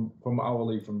mean, from our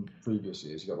league from previous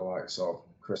years, you've got the likes of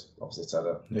Chris, obviously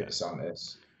Tedder, Nick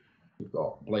DeSantis. You've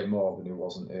got Blake Morgan, who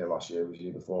wasn't here last year, was the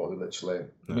year before, who literally...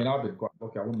 I mean, I've been quite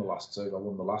lucky. I won the last two. I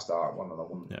won the last Art one, and I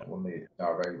won the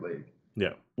RA League.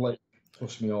 Yeah. Blake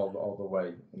pushed me all the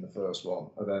way in the first one.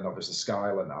 And then, obviously,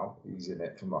 Skyler now, he's in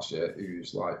it from last year,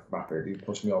 who's, like, rapid. He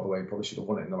pushed me all the way. He probably should have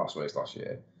won it in the last race last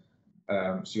year.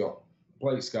 So you got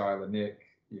Blake, Skyler, Nick,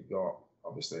 you've got,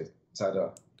 obviously,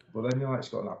 Tedder. But then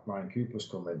you've got like Ryan Cooper's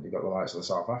coming. You've got the likes of the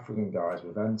South African guys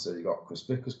with Venter. You've got Chris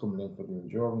Vickers coming in for the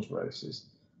endurance races.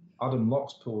 Adam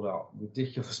Locke's pulled out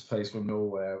ridiculous pace from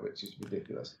nowhere, which is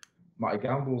ridiculous. Matty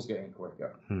Gamble's getting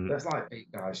quicker. There's like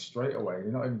 8 guys straight away.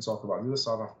 You're not even talking about the other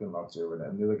South African lads doing it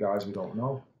and the other guys we don't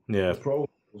know. Yeah. The pro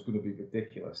is going to be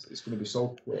ridiculous. It's going to be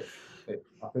so quick.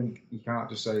 I think you can't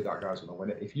just say that guy's going to win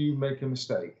it. If you make a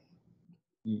mistake,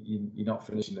 you're not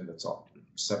finishing in the top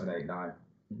 7, 8, 9.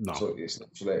 No. So it's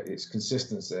literally it's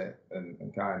consistency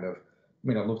and kind of. I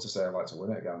mean, I'd love to say I'd like to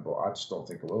win it again, but I just don't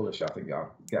think I will this year. I think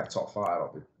I'll get a top 5.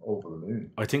 I'll be over the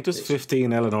moon. I think there's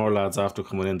 15 Eleanor lads after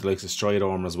coming in, the likes of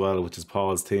Stridearm as well, which is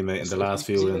Paul's teammate in the last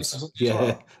few rounds.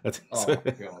 Yeah, I think so. Oh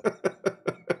my God.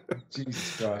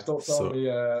 Jesus Christ! Don't tell me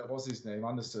what's his name?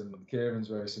 Anderson,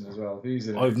 Kieran's racing as well. If he's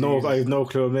in, I have no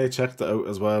clue. I may check that out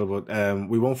as well, but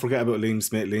we won't forget about Liam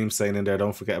Smith. Liam's saying in there,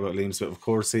 don't forget about Liam Smith. Of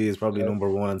course, he is probably number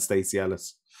 1, and Stacey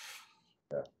Ellis.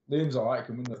 Yeah, Liam's alright.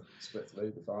 Can win the split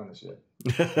league, the fine this year.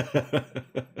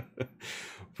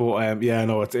 But yeah,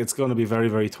 no, it's going to be very,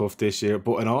 very tough this year.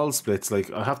 But in all splits,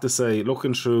 like I have to say,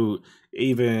 looking through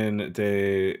even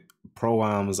the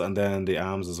pro-ams and then the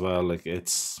AMs as well, like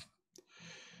it's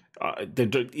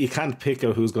you can't pick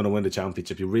out who's going to win the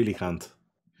championship. You really can't.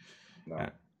 No.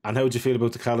 And how do you feel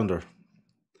about the calendar?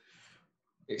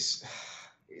 It's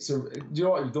do you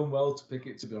know what, you've done well to pick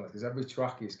it, to be honest, because every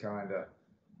track is kind of,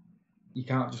 you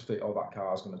can't just think, oh, that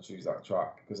car's going to choose that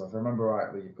track, because if I remember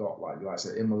rightly, you've got like I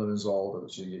said, Imola and Zolder,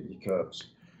 which are your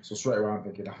curbs. So straight away I'm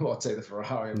thinking, I want to take the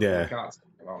Ferrari. Yeah. I can't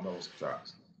think about those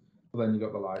tracks. But then you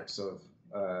got the likes of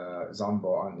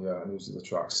Zandvoort and who's the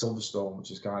track, Silverstone,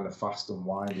 which is kind of fast and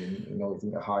winding. You know, you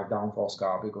think a high downforce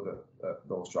car will be good at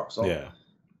those tracks. So yeah,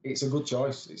 it's a good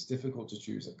choice. It's difficult to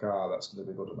choose a car that's going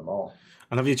to be good at them all.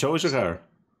 And have you chose your car?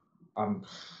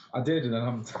 I did, and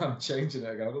then I'm changing it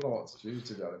again. I don't know what to choose,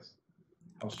 to be honest.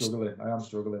 I'm struggling. I am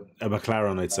struggling. A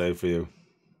McLaren, I'd say, for you.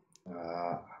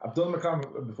 I've done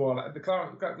McLaren before. The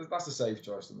McLaren, that's a safe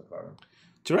choice, the McLaren.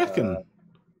 Do you reckon?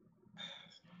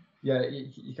 Yeah,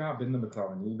 you can't bin the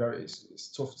McLaren. It's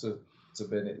tough to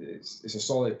bin it. It's a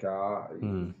solid car.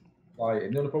 Like,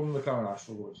 the only problem with McLaren I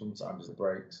struggle with sometimes is the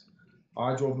brakes.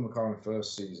 I drove the McLaren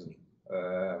first season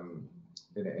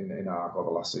in our the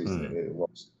last season it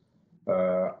was.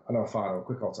 I know I found a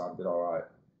quick old time, did all right,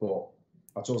 but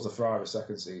I chose the Ferrari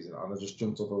second season and I just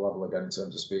jumped up a level again in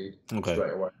terms of speed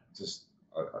straight away. Just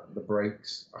the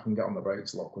brakes, I can get on the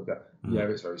brakes a lot quicker. Yeah,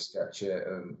 it's very sketchy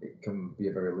and it can be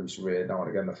a very loose rear now and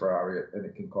again, the Ferrari, and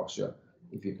it can cost you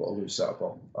if you put a loose setup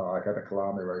on. I had a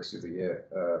Kalami race through the year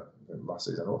last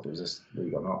season. I don't know if it was this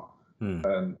league or not.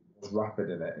 And I was rapid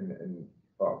in it in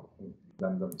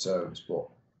them terms, but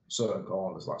certain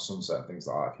corners like Sunset and things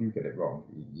like that, if you get it wrong,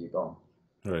 you're gone.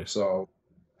 Right. So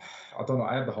I don't know.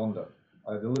 I had the Honda.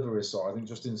 The livery I think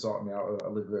Justin sorted me out a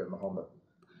livery in the Honda.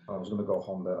 I was going to go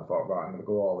Honda, and I thought, right, I'm going to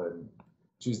go all in,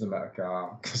 choose the Meta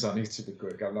car because I need to be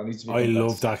quick. I need to be. I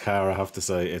love that car. I have to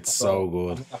say, it's so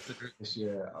good. I have to do it this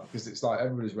year because it's like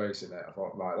everybody's racing it. I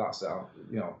thought, right, that's it.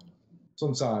 You know,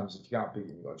 sometimes if you can't beat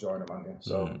them, you got to join them, haven't you?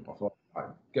 So I thought, right,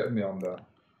 get me on the.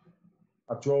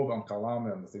 I drove on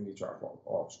Kalami on the thingy track. I thought,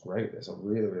 oh, it's great. This I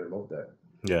really, really loved it.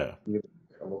 Yeah, really,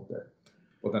 I loved it.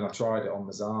 But then I tried it on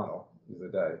Mazzano the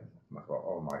other day. And I thought,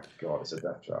 oh my God, it's a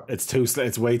death trap.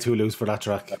 It's way too loose for that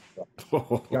track.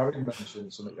 Gary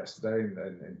mentioned something yesterday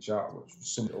in chat, which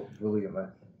summed it up brilliantly.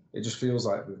 It just feels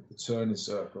like the turning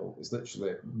circle is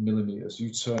literally millimeters. You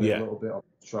turn it a little bit on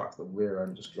the track, the rear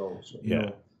end just goes. You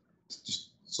know, it's just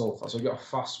so fast. So you got a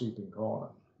fast sweeping corner.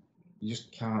 You just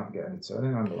can't get any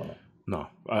turning angle on it. No,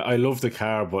 I love the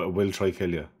car, but it will try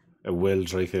kill you. It will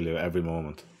try kill you every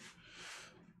moment.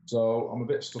 So I'm a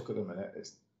bit stuck at the minute.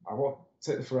 I want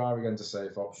to take the Ferrari again to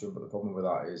safe option, but the problem with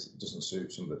that is it doesn't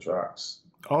suit some of the tracks.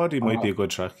 Audi might be a good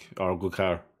track or a good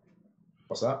car.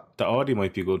 What's that? The Audi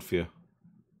might be good for you.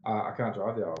 I can't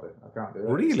drive the Audi. I can't do it.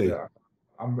 Really?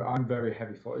 I'm very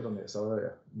heavy-footed on the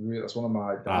accelerator. Really, that's one of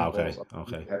my downfalls.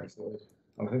 Okay. Heavy-footed.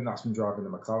 And I think that's from driving the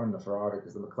McLaren and the Ferrari,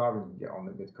 because the McLaren you can get on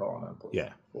the mid-corner and put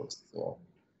it towards the floor.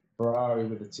 Ferrari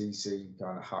with the TC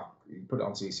kind of hack, you put it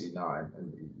on TC9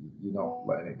 and you're not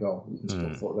letting it go. You can just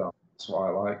put foot down. That's what I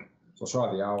like. So I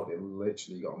tried the Audi,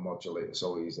 literally got a modulator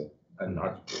so easy. And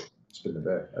I just spin the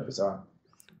bit every time.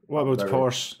 What about the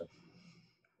Porsche?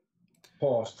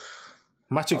 Porsche.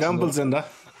 Matthew Gamble's in that.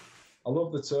 I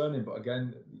love the turning, but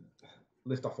again,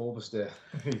 lift off oversteer.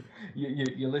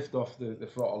 you lift off the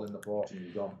throttle in the Porsche and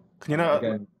you're gone. Can you not?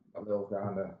 Again, a little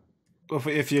kind of.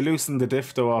 If you loosen the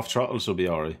diff though off throttle, she'll be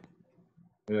alright.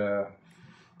 Yeah,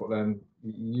 but then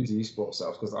you use the esports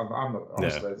sales because I'm not,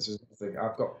 honestly, this is the thing.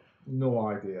 I've got no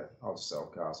idea how to sell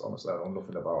cars. Honestly, I know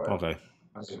nothing about it. Okay.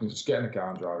 And so you can just get in a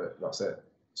car and drive it. That's it.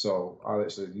 So I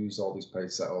literally use all these paid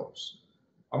setups.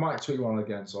 I might tweak one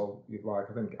again. So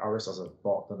I think Aris has a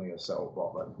bot, doesn't he, a setup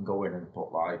bot that you can go in and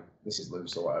put like this is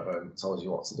loose or whatever, and it tells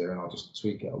you what to do, and I'll just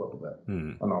tweak it a little bit,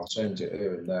 and I'll change it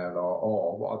here and there,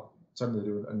 or what I tend to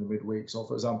do in the midweek. So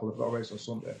for example, if I've got a race on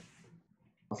Sunday,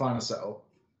 I find a setup,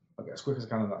 I get as quick as I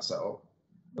can in that setup,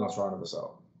 then I'll try another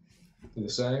setup. Do the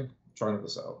same, try another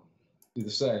setup. do the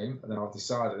same, and then I'll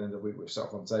decide at the end of the week which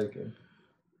setup I'm taking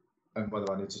and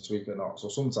whether I need to tweak or not. So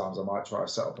sometimes I might try a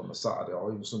setup on the Saturday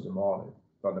or even Sunday morning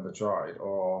that I've never tried,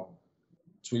 or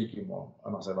tweaking one,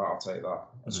 and I say, right, I'll take that.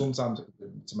 And sometimes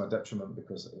to my detriment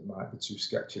because it might be too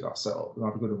sketchy, that setup. It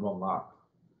might be good in one lap,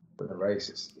 but in a race,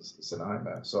 it's a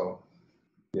nightmare. So,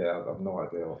 yeah, I've no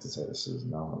idea what to take this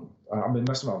season now. I've been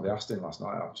messing around with the Aston last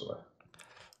night, actually.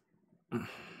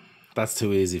 That's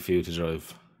too easy for you to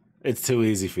drive. It's too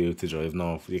easy for you to drive.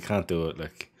 No, you can't do it.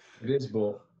 Like it is,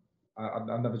 but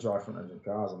I never drive front engine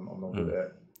cars. I'm not good at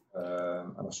it,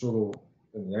 and I struggle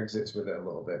in the exits with it a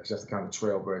little bit because you have to kind of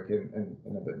trail brake in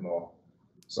a bit more.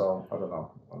 So I don't know.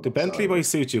 The Bentley might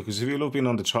suit you because if you love being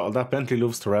on the throttle, that Bentley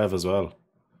loves to rev as well.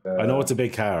 I know it's a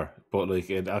big car, but like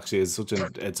it actually is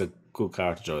it's a good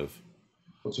car to drive.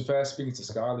 But to be fair, speaking to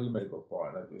Skyler, you made a good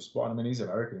point. I mean, he's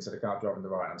American. He said he can't drive on the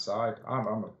right hand side.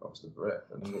 I'm obviously Brit,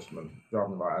 an Englishman,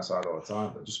 driving on the right hand side all the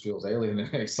time, but it just feels alien in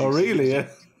it. Oh, really? Yeah.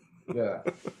 Yeah.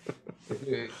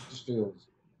 It just feels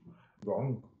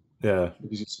wrong. Yeah.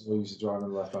 Because you're so used to driving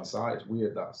on the left hand side. It's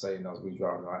weird that saying as we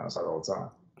drive on the right hand side all the time.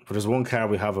 But there's one car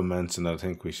we haven't mentioned that I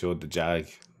think we should, the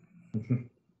Jag.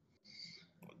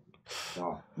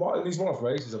 No. Well, in these one-off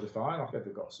races, I'll be fine. I think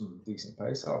they've got some decent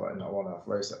pace out of it in that one-off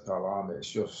race at Carlisle. It's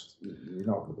just, you're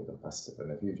not going to be competitive. And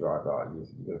if you drive that, you're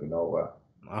going to be nowhere.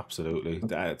 Absolutely.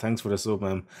 Thanks for the sub,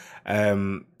 man.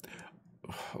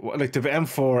 Like the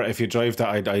M4, if you drive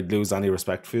that, I'd lose any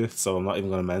respect for you. So I'm not even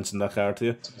going to mention that car to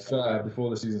you. To be fair, before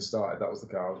the season started, that was the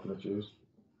car I was going to choose.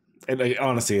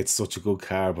 Honestly, it's such a good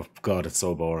car, but God, it's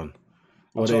so boring.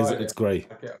 What is it? It's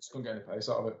great. I just couldn't get any pace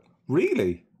out of it.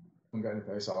 Really? Couldn't get any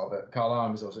pace out of it.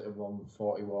 Carlisle was at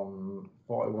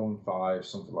 141.5,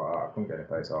 something like that. I couldn't get any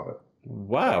pace out of it.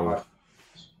 Wow.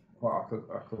 I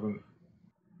couldn't.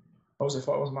 What was it?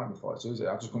 It might be 42.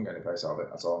 I just couldn't get any pace out of it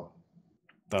at all.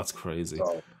 That's crazy.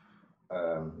 So,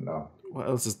 no. What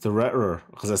else is the Retro?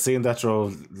 Because I seen that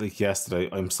drove like yesterday.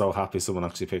 I'm so happy someone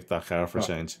actually picked that car for a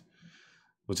change.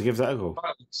 Would you give that a go?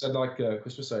 I said, like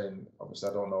Chris was saying, obviously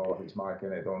I don't know if he's Mike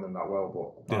in it, don't know him that well,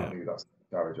 but apparently that's the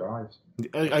car he drives.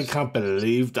 I can't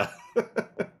believe that.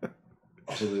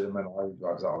 Absolutely, the mental how he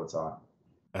drives that all the time.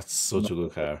 That's such a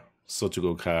good car. Such a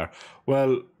good car.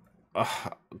 Well,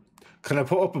 can I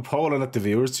put up a poll and let the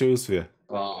viewers choose for you?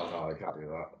 Oh, no, I can't do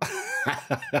that.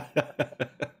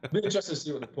 It'd be interesting to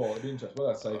see what the poll. It'd be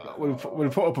interesting. Well, we'll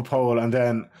put up a poll and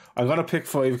then I'm going to pick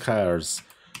 5 cars.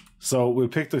 So we'll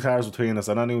pick the cars between us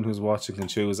and anyone who's watching can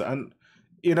choose. And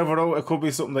you never know, it could be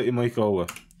something that you might go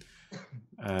with.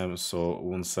 So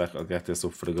 1 sec, I'll get this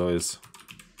up for the guys.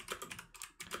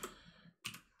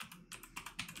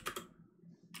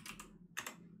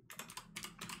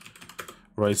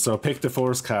 Right, so pick the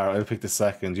first car, I'll pick the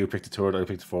second, you pick the third, I'll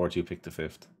pick the fourth, you pick the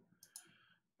fifth.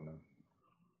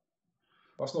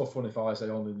 That's not fun if I say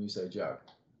only and you say Jag.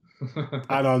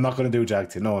 I know, I'm not going to do Jag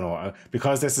too. No.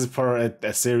 Because this is for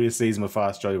a serious season with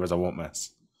fast drivers, I won't mess.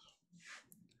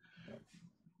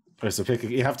 Right, so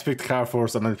you have to pick the car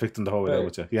first and then pick them the whole way out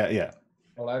with you. Yeah.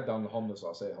 Well, I had down the Honda, so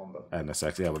I'll say Honda. And a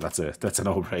sec, yeah, well, that's a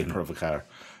no-brainer of a car.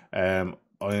 I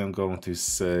am going to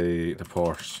say the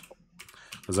Porsche.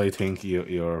 Because I think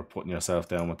you're putting yourself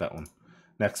down with that one.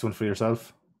 Next one for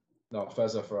yourself? No,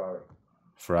 Ferrari.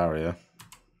 Ferrari, yeah.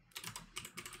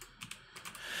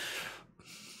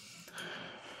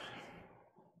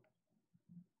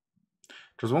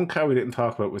 There's one car we didn't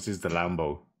talk about, which is the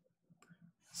Lambo.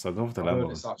 So I'll go with the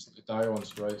Lambo. It's absolutely dire on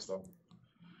straights, though.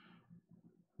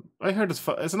 I heard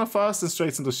it's not fast and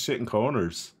straights and does shit in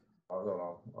corners. I don't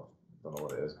know. I don't know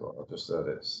what it is, but I just heard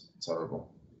it's terrible.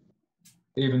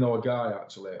 Even though a guy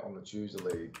actually on the Tuesday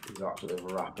League is actually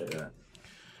rapid in it.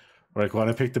 Right, go on,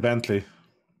 I picked the Bentley.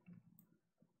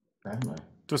 Bentley?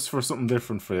 Just for something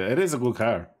different for you. It is a good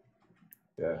car.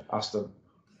 Yeah, Aston,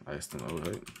 all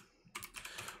right.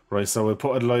 Right, so we'll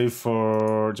put it live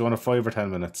for, do you want 5 or 10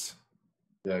 minutes?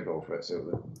 Yeah, go for it. See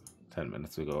what 10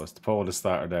 minutes we go. It's the poll has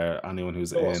started there. Anyone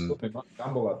who's in.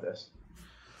 Gamble at this.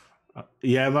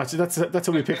 Yeah, that's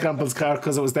how we pick Campbell's car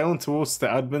because it was down to us, the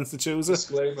admins, to choose it.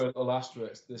 Disclaimer: the last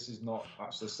race. This is not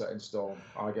actually set in stone.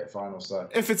 I get final say.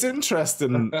 If it's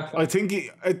interesting, I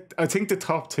think the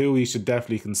top 2 you should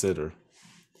definitely consider.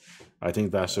 I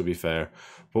think that should be fair.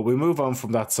 But we move on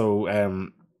from that. So,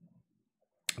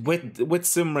 with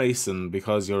sim racing,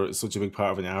 because you're such a big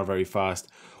part of it and you are very fast,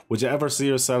 would you ever see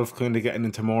yourself kind of getting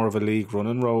into more of a league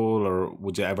running role, or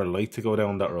would you ever like to go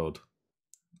down that road?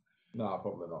 No,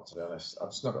 probably not, to be honest.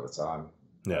 I've just not got the time.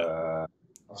 Yeah.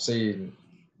 I've seen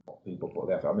what people put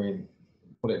there. I mean,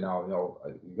 put it now,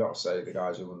 you've got to say the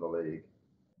guys who won the league,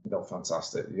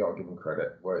 fantastic. You've got to give them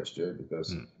credit where it's due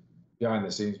because behind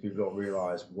the scenes, people don't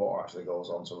realise what actually goes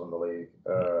on to run the league.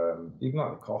 Even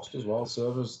like the cost as well.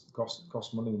 Servers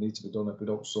cost money. They need to be done. If we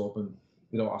don't sub and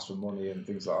they don't ask for money and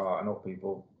things like that. I know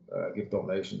people give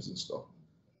donations and stuff,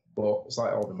 but it's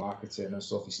like all the marketing and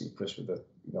stuff. You see Chris with the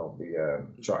the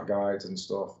track guides and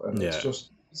stuff, and it's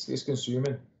just it's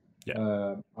consuming.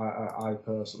 Yeah. I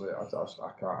personally, I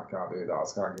can't do that. I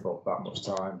can't give up that much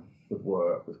time with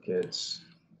work, with kids,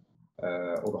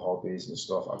 other hobbies and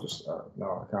stuff.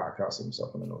 No, I can't see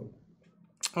myself in another.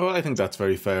 Well, I think that's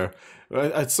very fair.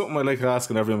 It's something I like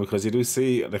asking everyone because you do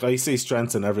see, like, I see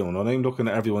strengths in everyone. When I'm looking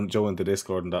at everyone joining the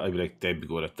Discord and that, I'd be like, they'd be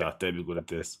good at that, they'd be good at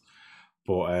this.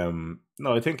 But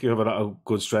no, I think you have a lot of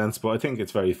good strengths. But I think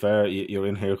it's very fair. You're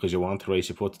in here because you want to race.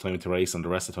 You put the time to race, and the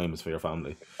rest of the time is for your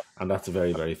family, and that's a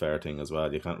very, very fair thing as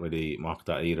well. You can't really mock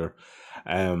that either.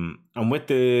 And with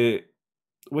the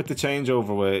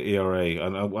changeover with ERA,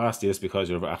 and I'll ask you this because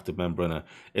you're an active member in it,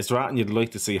 is there anything you'd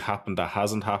like to see happen that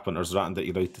hasn't happened, or is there anything that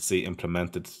you'd like to see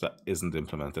implemented that isn't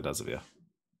implemented as of yet?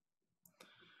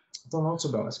 I don't know, to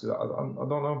be honest, because I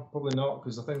don't know, probably not,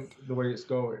 because I think the way it's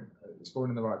going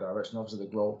in the right direction. Obviously,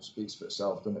 the growth speaks for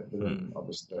itself, doesn't it?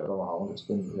 Obviously, I don't know how long it's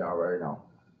been the ERA now,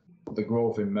 but the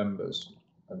growth in members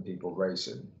and people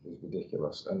racing is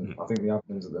ridiculous. And I think the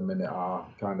admins at the minute are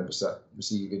kind of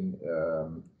receiving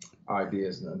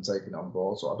ideas and taking it on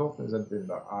board. So I don't think there's anything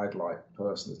that I'd like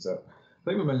personally to. I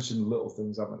think we mentioned little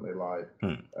things, haven't we? Like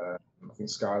I think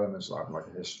Skylar mentioned having like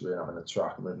a history and having a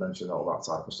track, and we've mentioned all that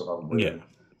type of stuff, haven't we? Yeah.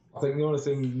 I think the only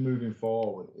thing moving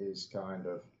forward is kind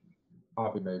of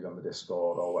having maybe on the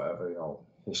Discord or whatever,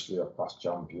 history of past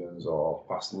champions or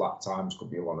past lap times could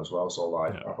be one as well. So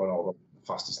like I've got all the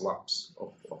fastest laps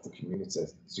of the community, so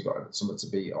you've got something to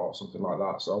beat or something like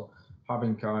that. So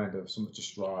having kind of something to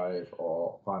strive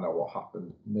or find out what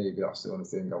happened, maybe that's the only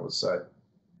thing I would say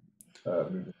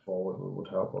moving forward would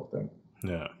help, I think.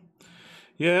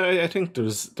 Yeah, I think there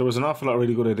was an awful lot of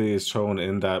really good ideas thrown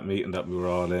in that meeting that we were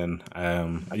all in.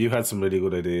 You had some really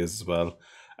good ideas as well.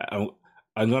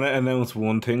 I'm going to announce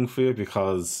one thing for you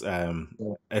because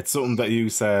it's something that you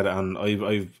said, and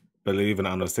I believe in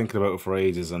it, and I was thinking about it for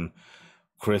ages. And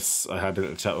Chris, I had a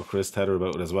little chat with Chris Tedder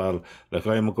about it as well. Like,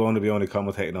 I'm going to be only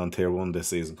commentating on Tier 1 this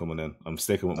season coming in. I'm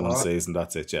sticking with one season,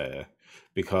 that's it, yeah.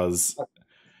 Because...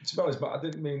 To be honest, but I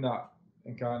didn't mean that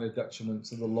in kind of detriment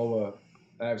to the lower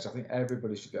areas. I think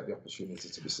everybody should get the opportunity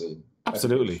to be seen.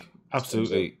 Absolutely.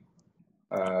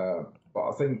 But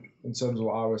I think in terms of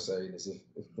what I was saying is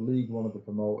if the league want to be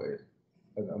promoted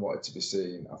and wanted to be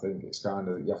seen, I think it's kind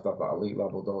of, you have to have that elite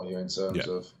level, don't you, in terms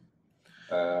of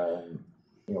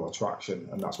attraction,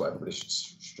 and that's what everybody should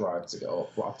strive to get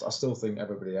up. But I still think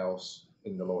everybody else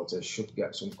in the lower tier should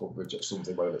get some coverage at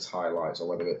something, whether it's highlights or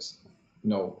whether it's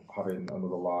having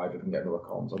another live and get another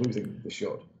comms. I do think they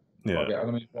should. Yeah. I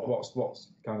mean, what's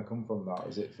kind of come from that?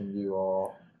 Is it from you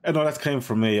or? No, that came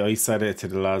from me. I said it to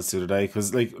the lads the other day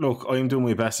because, like, look, I'm doing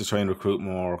my best to try and recruit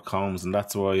more comms, and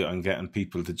that's why I'm getting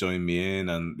people to join me in.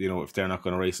 And if they're not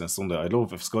going to race on a Sunday, I'd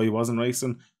love if Sky wasn't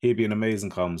racing, he'd be an amazing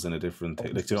comms in a different.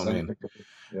 Like, do you know what I mean?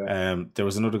 Yeah. There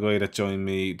was another guy that joined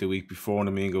me the week before,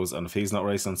 and he goes, and if he's not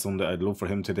racing on Sunday, I'd love for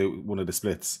him to do one of the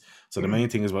splits. So the main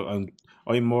thing is,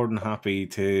 I'm more than happy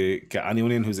to get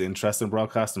anyone in who's interested in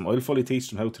broadcasting. I'll fully teach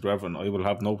them how to do everything. I will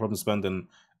have no problem spending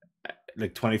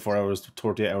like 24 hours,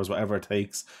 38 hours, whatever it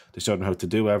takes to show them how to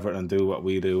do everything and do what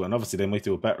we do. And obviously they might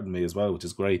do it better than me as well, which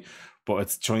is great. But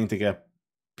it's trying to get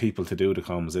people to do the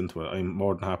comms into it. I'm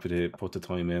more than happy to put the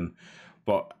time in.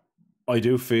 But I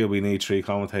do feel we need 3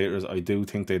 commentators. I do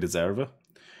think they deserve it.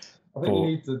 I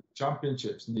think the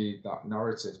championships need that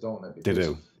narrative, don't they? They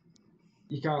do.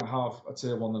 You can't have a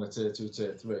tier 1 and a tier 2,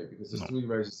 tier 3 because there's 3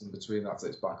 races in between that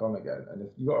it's back on again. And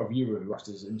if you've got a viewer who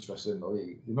actually is interested in the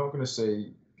league, you're not going to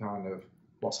see kind of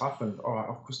what's happened. All right,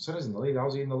 because Tedder's in the lead.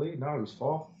 How's he in the lead now? He was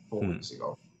 4 weeks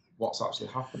ago. What's actually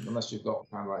happened? Unless you've got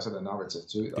kind of, like I said, a narrative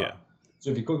to that. Yeah.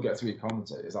 So if you could get 3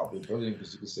 commentators, that would be brilliant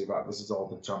because you can see that this is all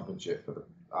the championship for the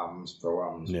AMs,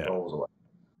 pro-AMs, pros, or whatever.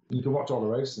 You can watch all the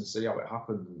races and see how it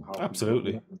happened and how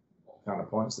what kind of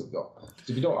points they've got. So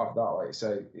if you don't have that, like you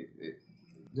say, it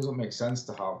doesn't make sense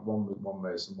to have one week one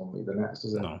race and 1 week the next,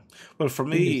 does it? No. Well, for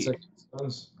me,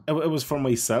 it was for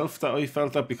myself that I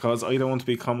felt that because I don't want to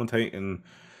be commentating.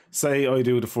 Say I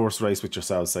do the first race with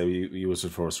yourselves. Say you was the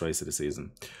first race of the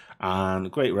season, and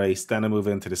great race. Then I move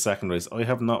into the second race. I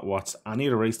have not watched any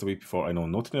of the race the week before. I know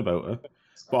nothing about it,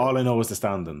 but all I know is the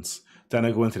standings. Then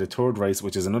I go into the third race,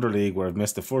 which is another league where I've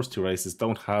missed the first 2 races.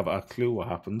 Don't have a clue what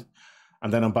happened.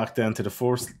 And then I'm back down to the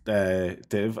fourth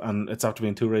div, and it's after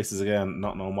being 2 races again,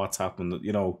 not knowing what's happened.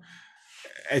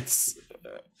 It's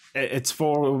It's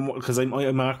for, because I'm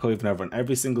archiving everything.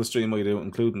 Every single stream I do,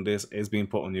 including this, is being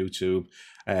put on YouTube.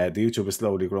 The YouTube is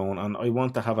slowly growing, and I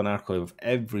want to have an archive of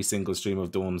every single stream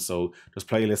I've done. So there's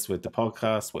playlists with the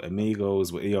podcast, with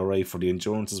Amigos, with ERA for the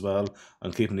endurance as well.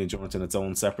 I'm keeping the endurance in its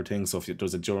own separate thing. So if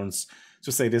there's endurance,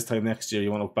 just say this time next year, you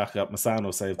want to look back at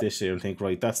Misano save this year and think,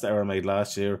 right, that's the error I made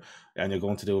last year, and you're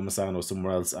going to do a Misano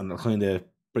somewhere else, and it'll kind of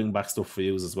bring back stuff for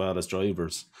you as well as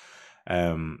drivers.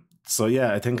 So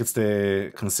yeah, I think it's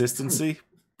the consistency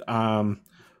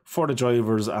for the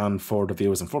drivers and for the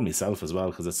viewers and for myself as well,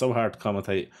 because it's so hard to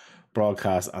commentate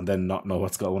broadcast and then not know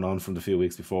what's going on from the few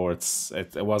weeks before.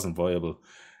 It wasn't viable.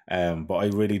 But I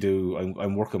really do.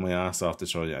 I'm working my ass off to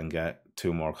try and get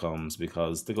 2 more comms,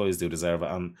 because the guys do deserve it.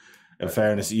 And in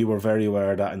fairness, you were very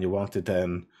aware of that, and you wanted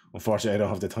then. Unfortunately, I don't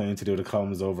have the time to do the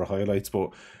comms over highlights,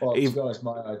 but to be honest,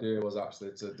 my idea was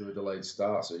actually to do a delayed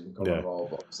start so you can cover them all,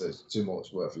 but it's too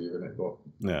much work for you, isn't it? But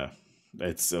yeah,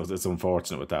 it's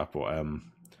unfortunate with that, but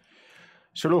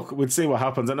sure, look, we'll see what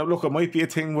happens. And look, it might be a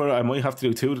thing where I might have to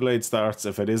do 2 delayed starts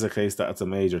if it is a case that it's a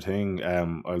major thing.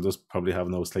 I'll just probably have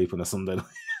no sleep on a Sunday night.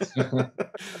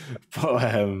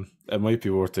 But it might be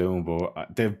worth doing.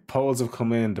 But the polls have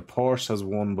come in. The Porsche has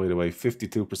won, by the way,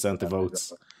 52% of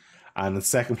votes. And in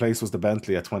second place was the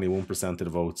Bentley at 21% of the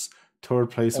votes. Third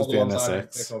place was the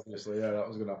NSX. Obviously, yeah, that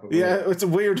was going to happen. Yeah, it's a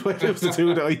weird way. It was the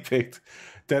 2 that I picked.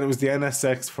 Then it was the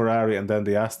NSX, Ferrari, and then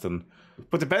the Aston.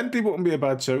 But the Bentley wouldn't be a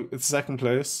bad shout. It's second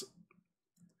place.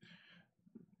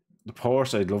 The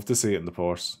Porsche, I'd love to see it in the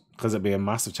Porsche, because it'd be a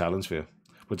massive challenge for you.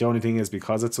 But the only thing is,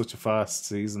 because it's such a fast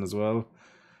season as well,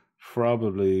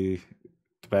 probably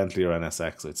the Bentley or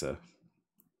NSX, I'd say.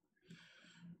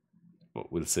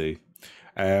 But we'll see.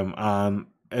 And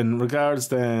in regards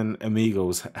then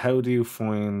Amigos, how do you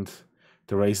find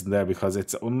the racing there? Because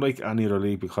it's unlike any other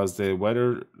league, because the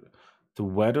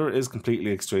weather is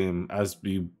completely extreme, as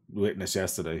we witnessed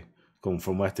yesterday, going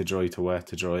from wet to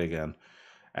dry again.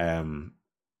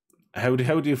 How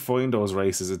do you find those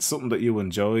races? It's something that you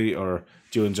enjoy, or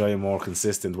do you enjoy a more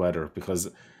consistent weather?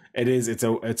 Because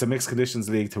it's a mixed conditions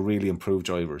league to really improve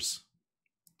drivers.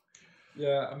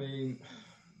 Yeah, I mean,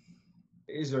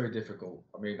 it is very difficult.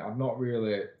 I mean, I'm not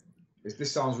really.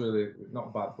 This sounds really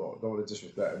not bad, but I don't want to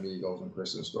disrespect Amigos and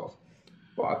Chris and stuff.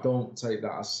 But I don't take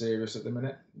that as serious at the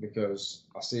minute, because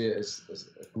I see it as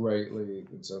a great league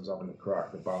in terms of having the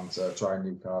crack, the banter, trying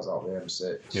new cars out of the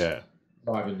M6,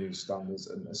 driving new standards,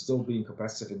 and still being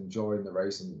competitive and enjoying the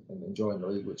race and enjoying the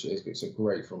league, which it is. It's a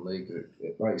great fun league.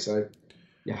 Like you say,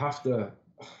 you have to.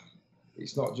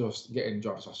 It's not just getting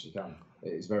jobs as fast as you can.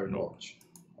 It is very much.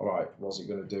 All right, what's he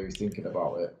going to do? He's thinking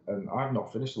about it. And I've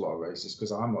not finished a lot of races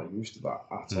because I'm not used to that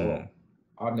at all.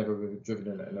 I've never been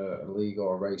driven in a league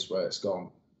or a race where it's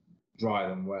gone dry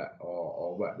than wet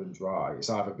or wet than dry. It's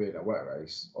either been a wet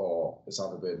race, or it's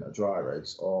either been a dry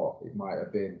race, or it might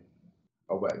have been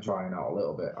a wet drying out a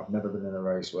little bit. I've never been in a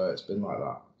race where it's been like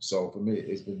that. So for me,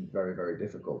 it's been very, very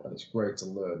difficult, and it's great to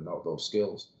learn those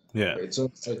skills. Yeah, but it's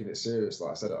taking it serious.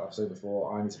 Like I've said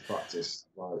before, I need to practice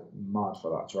like mad for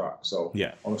that track. So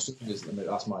on a Sunday,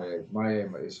 that's my aim. My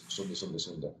aim is Sunday.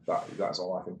 That's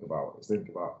all I think about. Is think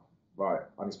about, right,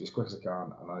 I need to be as quick as I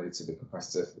can, and I need to be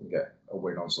competitive and get a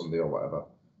win on Sunday or whatever.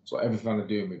 So everything I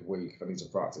do midweek, if I need to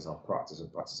practice, I'll practice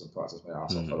my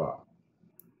ass off for that.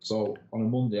 So on a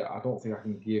Monday, I don't think I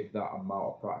can give that amount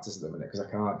of practice at the minute, because I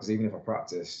can't. Because even if I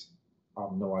practice, I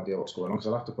have no idea what's going on, because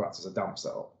I'll have to practice a damp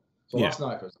setup. So last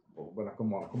night, for example, when I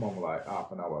come on with like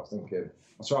half an hour, I was thinking,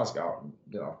 I'll try to get out and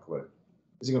didn't have a clue.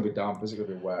 Is it going to be damp? Is it going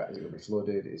to be wet? Is it going to be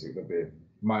flooded? Is it going to be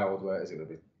mild wet? Is it going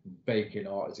to be baking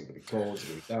hot? Is it going to be cold? Is it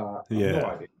going to be dark? I have no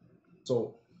idea.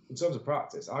 So in terms of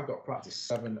practice, I've got to practice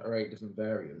 7 or 8 different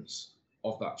variants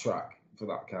of that track for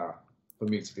that car for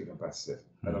me to be competitive.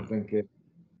 And I'm thinking,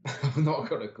 I've not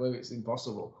got a clue. It's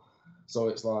impossible. So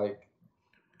it's like,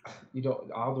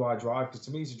 how do I drive? Because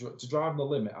to me, to drive the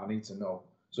limit, I need to know.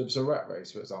 So if it's a wet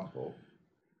race, for example,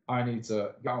 I need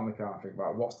to get on the car and think,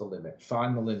 right, what's the limit?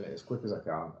 Find the limit as quick as I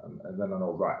can, and then I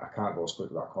know, right, I can't go as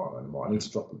quick as that corner anymore. I need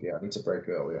to drop the gear. I need to brake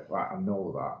earlier. Right, I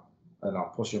know that. And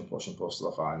I'll push and push and push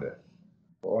till I find it.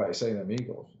 But like you're saying,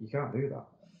 Amigos, you can't do that.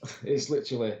 It's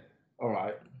literally, all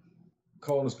right,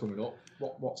 corner's coming up.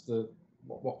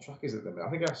 What track is it then? I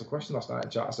think I asked a question last night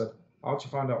in chat. I said, how'd you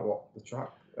find out what the track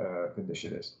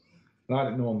condition is? And I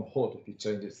didn't know on the HUD, if you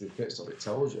change it to the pit stop, it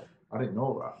tells you. I didn't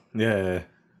know that. Yeah.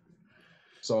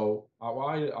 So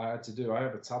what I had to do, I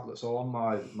have a tablet. So on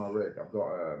my rig, I've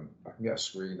got I can get a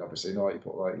screen, obviously. You know, like you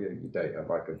put like your data,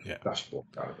 like a dashboard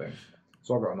kind of thing.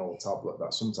 So I've got an old tablet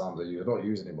that sometimes I use. I don't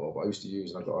use anymore, but I used to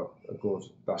use, and I've got a good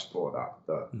dashboard app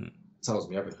that tells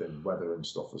me everything, weather and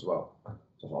stuff as well.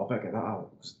 So like, I better get that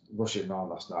out. Rushing around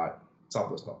last night,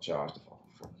 tablet's not charged. I thought,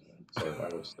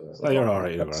 fuck. Sorry, Oh, you're all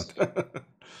right, you're right.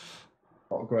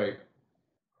 Oh, great.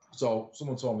 So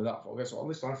someone told me that. I thought, okay, so at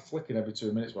least I'm flicking every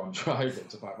 2 minutes while I'm driving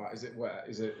to find out, is it wet?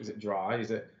 Is it dry?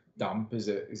 Is it damp? Is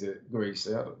it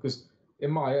greasy? Because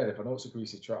in my head, if I know it's a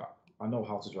greasy track, I know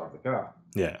how to drive the car.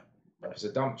 Yeah. If it's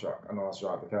a damp track, I know how to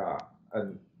drive the car.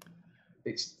 And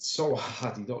it's so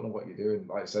hard, you don't know what you're doing.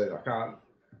 Like I said, I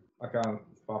can't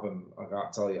fathom, I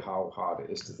can't tell you how hard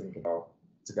it is to think about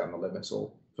to get on the limit.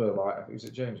 So for like, was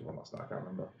it James won last night? I can't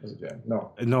remember. Was it James?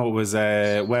 No, it was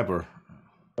Weber.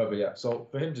 But yeah, so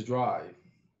for him to drive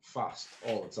fast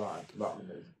all the time, that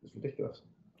limit is ridiculous.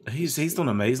 He's done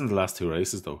amazing the last 2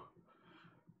 races though.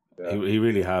 Yeah. He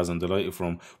really has. I'm delighted for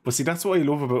him. But see, that's what I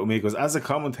love about me, because as a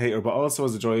commentator, but also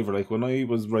as a driver, like when I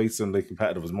was racing like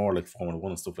competitive, it was more like Formula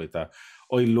 1 and stuff like that.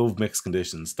 I love mixed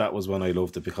conditions. That was when I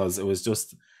loved it, because it was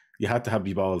just, you had to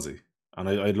be ballsy. And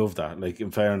I love that. Like, in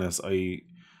fairness, I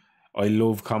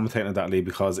love commentating in that league,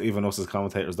 because even us as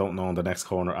commentators don't know in the next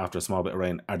corner after a small bit of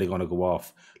rain, are they going to go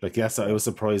off? Like, yes, I was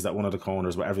surprised at one of the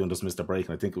corners where everyone just missed a break,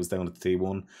 and I think it was down at the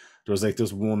T1. There was like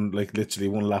just one, like literally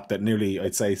one lap that nearly,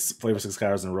 I'd say 5 or 6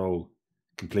 cars in a row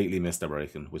completely missed their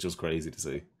braking, which was crazy to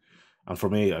see. And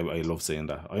for me, I love seeing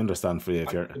that. I understand for you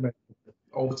if you're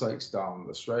overtakes down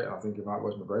the straight, and I think it might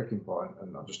where's my braking point,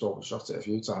 and I just overshot it a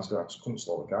few times because I just couldn't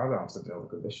slow the car down to the other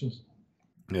conditions.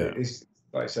 Yeah, it's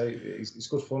like I say, it's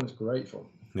good fun. It's great fun.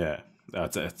 Yeah,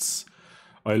 it's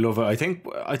I love it. I think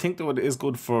that what is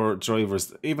good for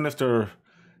drivers, even if they're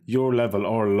your level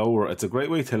or lower, it's a great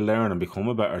way to learn and become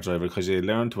a better driver, because you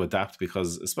learn to adapt.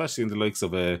 Because especially in the likes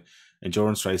of a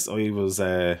endurance race, I was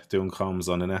doing comms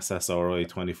on an SSRI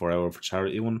 24-hour for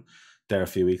charity one there a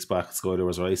few weeks back. Skyler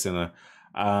was racing it,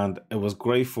 and it was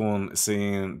great fun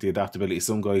seeing the adaptability.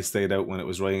 Some guys stayed out when it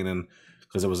was raining,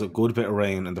 because there was a good bit of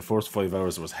rain. In the first 5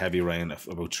 hours, there was heavy rain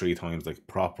about 3 times, like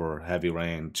proper heavy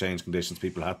rain, change conditions,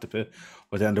 people had to pit.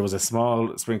 But then there was a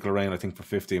small sprinkle of rain, I think, for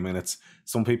 15 minutes.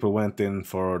 Some people went in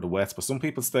for the wets, but some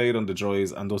people stayed on the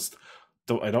dries, and just,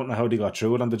 I don't know how they got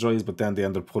through it on the dries, but then they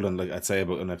ended up pulling, like, I'd say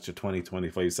about an extra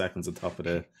 20-25 seconds on top of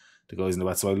the guys in the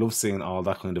wet. So I love seeing all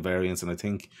that kind of variance, and I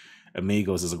think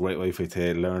Amigos is a great way for you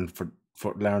to learn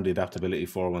learn the adaptability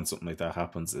for when something like that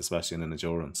happens, especially in an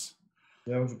endurance.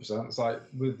 Yeah, 100%. It's like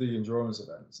with the endurance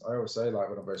events, I always say, like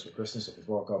when I'm racing for Christmas stuff as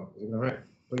well, is it going to rain?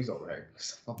 Please don't rain.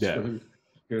 I'm screwed.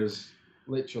 Because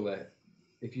literally,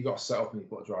 if you got a setup and you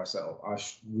put a dry setup, I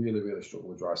really, really struggle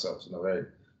with dry setups in the rain.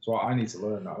 So I need to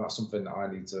learn that. That's something that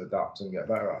I need to adapt and get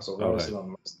better at. So racing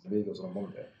on Amigos on a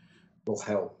Monday will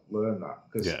help learn that.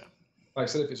 Because, like I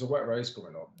said, if it's a wet race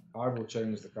coming up, I will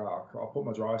change the car. I'll put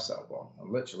my dry setup on, and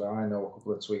literally, I know a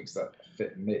couple of tweaks that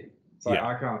fit me. It's like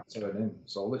I can't turn in,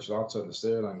 so literally I'll turn the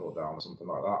steering angle down or something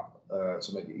like that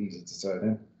to make it easy to turn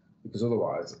in, because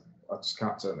otherwise I just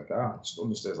can't turn the car. It just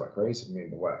understeers like crazy for me in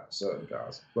the wet, certain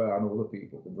cars. Where I know other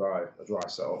people can drive a dry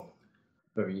setup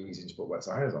very easy, just put wet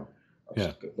tyres on. I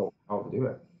just don't know how to do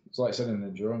it. It's like I said in an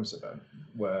endurance event,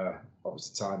 where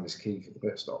obviously time is key for the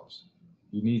pit stops.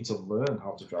 You need to learn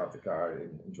how to drive the car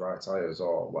in dry tyres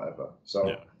or whatever.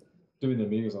 So doing the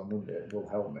Amigos on Monday will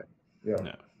help me.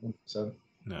 Yeah, 100%.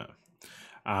 Yeah.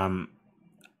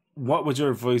 What would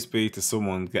your advice be to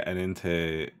someone getting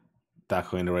into that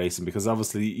kind of racing? Because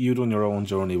obviously you've done your own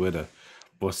journey with it,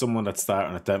 but someone that's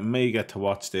starting it that may get to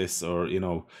watch this, or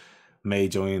may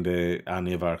join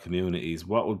any of our communities,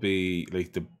 what would be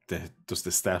like just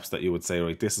the steps that you would say,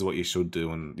 right, this is what you should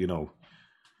do, and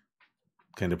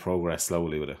kind of progress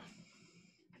slowly with it?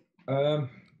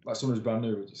 Like someone who's brand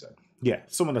new, would you say? Yeah,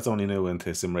 someone that's only new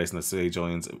into sim racing that say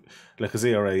joins, like a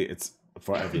ZRA, it's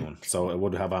for everyone. So it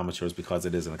would have amateurs because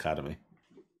it is an academy.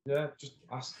 Yeah, just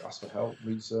ask for help,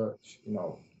 research.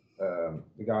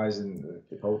 The guys in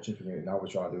the coaching community now, we're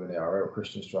trying to do an ARA.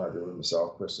 Christian's trying to do it,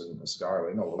 myself, Chris, and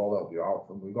Skylar. We'll all help you out.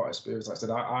 And we've got experience. Like I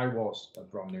said, I was a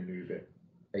brand new newbie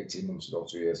 18 months ago,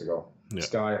 2 years ago. Yeah.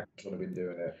 Sky has only been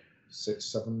doing it 6,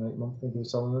 7, 8 months, I think he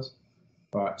was telling us.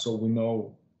 Right, so we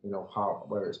know,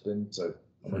 where it's been to,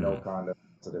 and we know kind of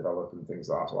to develop and things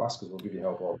like that. So ask us, we'll give you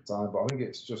help all the time. But I think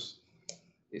it's just,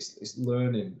 it's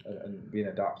learning and being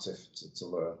adaptive to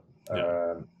learn.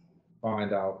 Yeah.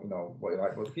 Find out, what you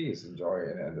like. But the key is enjoy it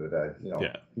at the end of the day. If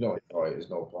you don't enjoy it,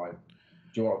 there's no point.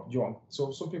 Do you want?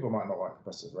 So some people might not like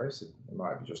competitive racing. It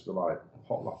might be just like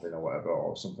hot lapping or whatever,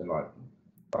 or something like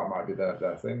that might be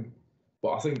their thing.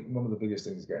 But I think one of the biggest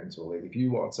things is getting into a league. If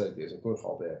you want to take it as a good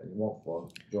hobby and you want fun,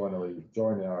 join a league,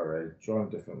 join the IRA, join a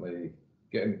different league,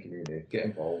 get in the community, get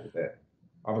involved with it,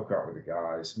 have a crack with the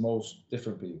guys. Most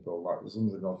different people, like there's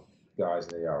 100 guys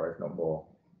in the IRA, if not more.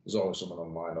 There's always someone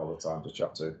online all the time to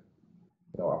chat to.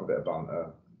 you know, have a bit of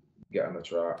banter, get on the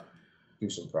track, do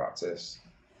some practice.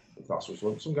 If that's what's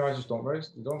fun. Some guys just don't race.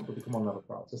 They don't, but they come on and have a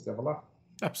practice. They have a laugh.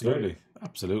 Absolutely,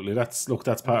 absolutely. That's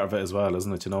part of it as well,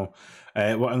 isn't it? You know,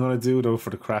 what I'm going to do though for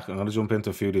the crack, I'm going to jump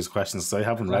into a few of these questions because I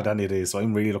haven't read any of these, so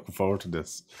I'm really looking forward to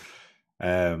this.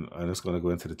 I'm just going to go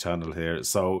into the channel here.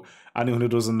 So anyone who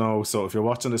doesn't know, so if you're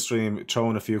watching the stream, throw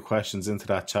in a few questions into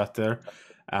that chat there,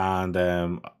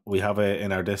 and we have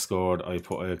in our Discord. I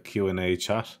put a Q&A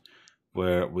chat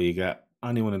where we get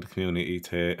anyone in the community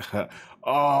to.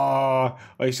 Oh,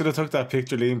 I should have took that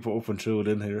picture Liam put up and threw it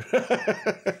in here.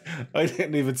 I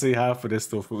didn't even see half of this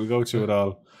stuff, but we go through it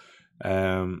all.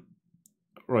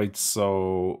 Right,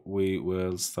 so we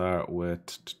will start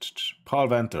with Paul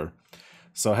Venter.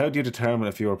 So how do you determine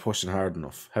if you are pushing hard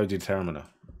enough? How do you determine it?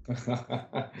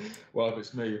 Well, if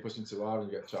it's me, you're pushing too hard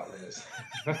and you get track limits.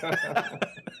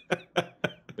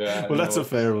 Yeah. Well, that's a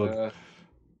fair one.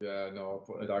 Yeah, no, I'll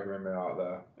put a dagger in me out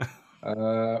there.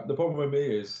 The problem with me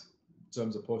is, in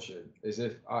terms of pushing, is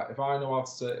if I know how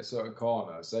to take a certain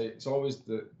corner, say it's always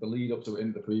the lead up to it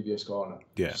into the previous corner.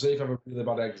 Yeah. So say if I have a really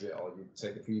bad exit or you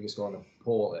take the previous corner,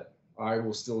 pull it, I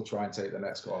will still try and take the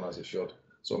next corner as it should.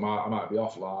 So I might be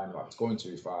offline, like it's going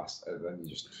too fast, and then you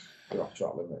just go off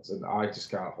track limits, and I just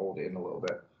can't hold it in a little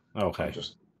bit. Okay. I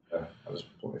just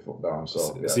put my foot down.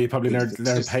 So you probably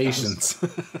learn patience.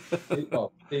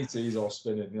 Well, DTs or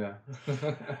spinning, yeah.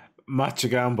 Match a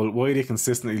gamble. Why do you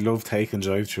consistently love taking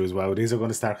drive through as well? These are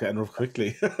going to start getting rough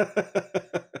quickly.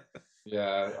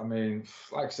 Yeah, I mean,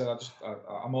 like I said,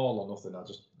 I'm all or nothing. I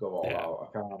just go all out.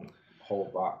 I can't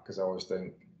hold back because I always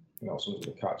think, you know, someone's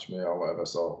going to catch me or whatever.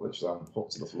 So literally, I'm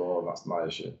hooked to the floor, and that's my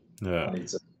issue. Yeah.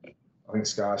 I think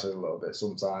Sky said a little bit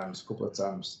sometimes, a couple of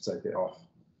attempts to take it off,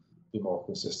 be more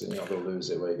consistent. You're not going to lose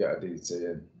it where you get a DT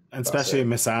in. And especially in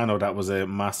Misano, that was a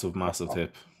massive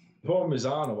tip. The problem with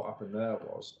Misano, what happened there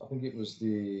was, I think it was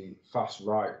the fast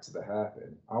right to the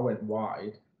hairpin. I went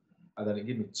wide, and then it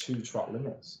gave me 2 track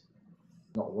limits,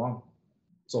 not 1.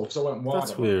 So because I went wide,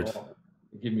 that's weird.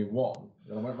 It gave me 1.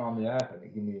 Then I went round the hairpin,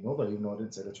 it gave me another, even though I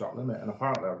didn't take the track limit. And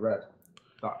apparently, I read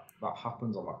that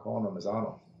happens on that corner,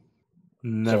 Misano.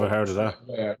 Never heard of that.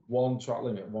 Yeah, 1 track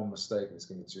limit, 1 mistake, and it's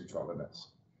giving me 2 track limits.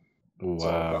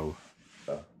 Wow.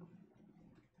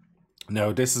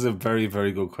 No, this is a very,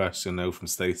 very good question now from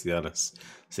Stacey Ellis.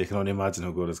 So you can only imagine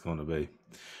how good it's going to be.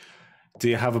 Do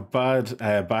you have a bad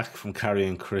back from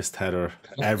carrying Chris Tedder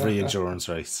every endurance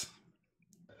race?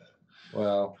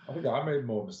 Well, I think I made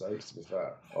more mistakes, to be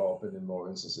fair, or been in more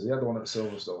instances. He had the one at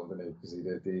Silverstone, didn't he? Because he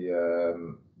did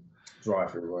the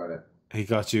drive-through, weren't it? He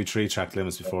got you 3 track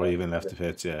limits before he even left the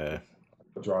pit, yeah.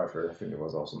 Drive-through, I think it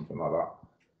was, or something like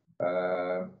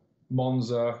that.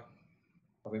 Monza,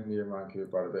 I think me and Ryan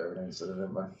Cooper had a bit of an incident,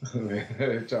 didn't we?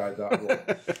 We tried that one.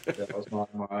 Yeah, that was my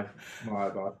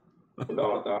bad. But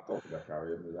no, I don't think I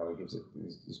carry him. He gives it.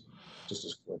 He's just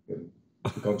as quick and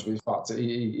contributes. In fact,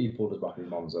 he pulled us back in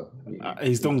Monza.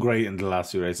 He's done great in the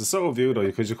last few races. So have you, though,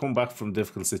 because you come back from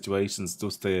difficult situations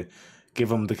just to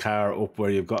give him the car up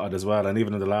where you've got it as well. And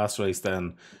even in the last race,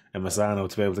 then in Misano,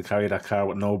 to be able to carry that car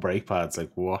with no brake pads,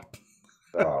 like what?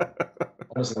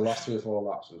 Honestly, the last 3 or 4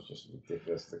 laps was just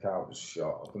ridiculous. The car was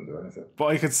shot. I couldn't do anything. But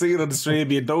I could see it on the stream.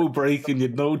 You had no braking, you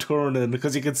had no turning,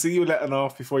 because you could see you letting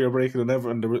off before you're braking and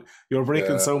everything. You were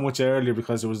braking so much earlier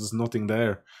because there was just nothing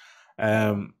there.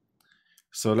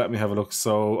 So let me have a look.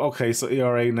 So, okay, so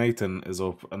ERA Nathan is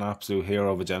up. An absolute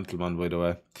hero of a gentleman, by the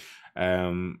way.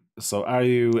 So are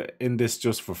you in this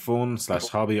just for fun /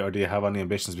 hobby, or do you have any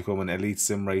ambitions to become an elite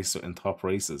sim racer in top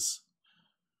races?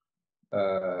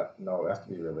 No, we have to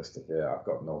be realistic here. I've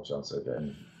got no chance of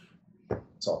getting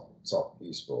top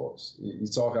esports. I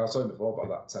was talking before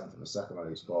about that 10th and the second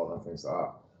on each corner and things like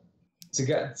that. To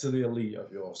get to the elite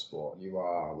of your sport, you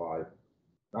are like,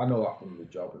 I know that from your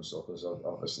job and stuff, because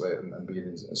obviously, and being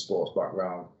in a sports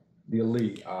background, the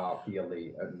elite are the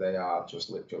elite, and they are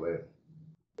just literally,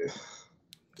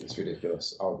 it's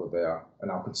ridiculous how good they are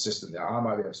and how consistent they are. I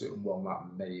might be able to run that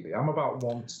maybe. I'm about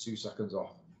 1 to 2 seconds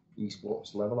off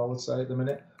esports level, I would say, at the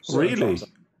minute. Really?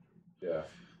 Yeah.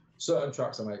 Certain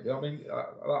tracks I make. I mean,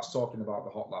 that's talking about the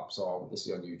hot laps or this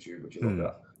is on YouTube, which you look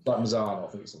at. Like Misano,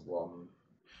 I think it's the one.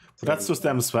 But that's just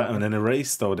them sweating. In a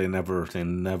race, though, they never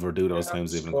do those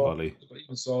times, even in quali. But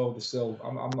even so, they still.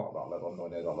 I'm not that level. I'm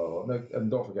not near that level. And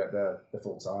don't forget, they're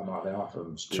full time, aren't they? After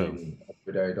them streaming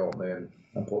every day, don't they?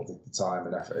 And put the time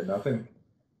and effort in. I think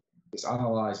it's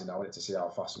analysing now to see how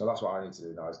fast. That's what I need to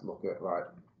do now. Is look at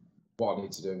what I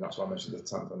need to do, and that's why I mentioned the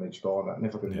 10th on each corner. And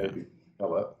if I can maybe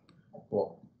tell it,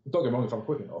 but don't get me wrong, if I'm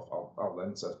quick enough, I'll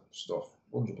enter stuff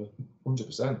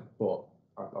 100%. But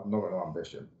I've not got no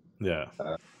ambition. Yeah.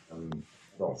 I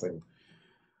don't think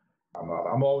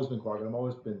I'm always been quite good. I've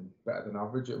always been better than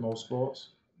average at most sports,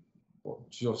 but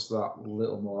just that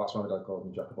little more. That's why my dad called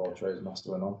me Jack of all trades,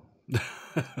 master of none.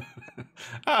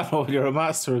 I know you're a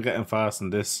master of getting fast in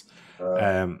this.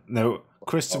 Now,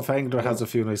 Christian Fengler has a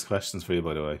few nice questions for you,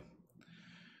 by the way.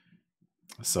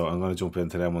 So I'm going to jump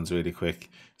into them ones really quick.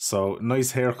 So,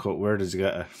 nice haircut. Where did you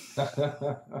get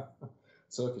it?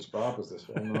 Turkish barbers, this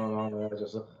one. No.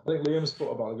 I think Liam's put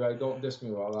about the guy. Don't diss me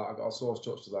about that. I got a source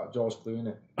touch to that. George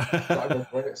Clooney. I go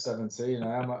great at 17.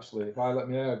 I am actually. If I let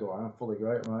my hair go, I'm fully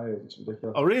great at my age. It's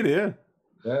ridiculous. Oh, really? Yeah.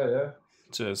 Yeah.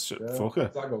 Just fuck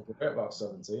it. I go great about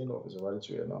 17. Look, it's a right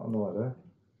tree or not. No idea.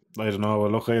 I don't know.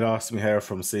 Look, I lost my hair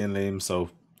from seeing Liam, so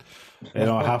it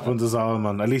happens as all,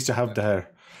 man. At least you have the hair.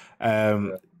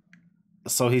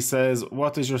 So he says,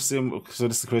 what does your sim... So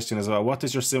this is the question as well. What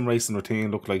does your sim racing routine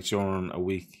look like during a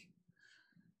week?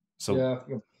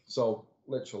 So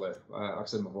literally, like I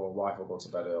said before, wife will go to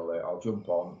bed early. I'll jump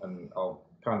on and I'll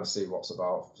kind of see what's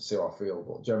about, see how I feel.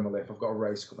 But generally, if I've got a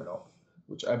race coming up,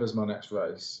 whichever's my next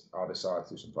race, I'll decide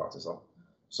to do some practice on.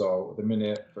 So at the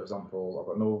minute, for example, I've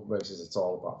got no races at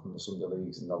all apart from the Sunday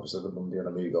leagues and obviously the Monday and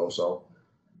Amigo. So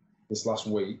this last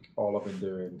week, all I've been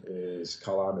doing is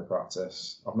Kalani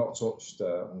practice. I've not touched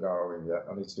Hungaroring yet.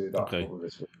 I need to do that probably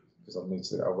this week because I need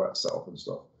to get a wet setup and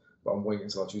stuff. But I'm waiting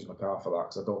until I choose my car for that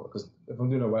because if I'm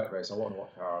doing a wet race, I want to know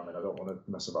what car I'm in. I don't want to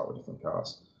mess about with different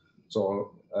cars.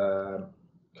 So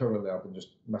currently, I've been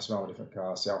just messing around with different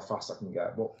cars, see how fast I can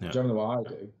get. But generally, what I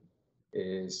do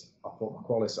is I put my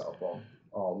quali setup on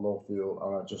or low fuel,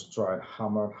 and I just try and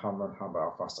hammer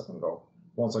how fast I can go.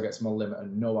 Once I get to my limit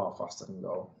and know how fast I can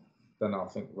go, then I'll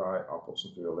think, right, I'll put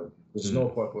some fuel in. There's no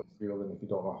point putting fuel in if you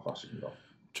don't know how fast you can go.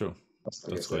 True.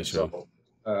 That's quite true.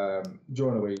 So,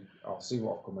 during the week, I'll see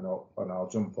what's coming up and I'll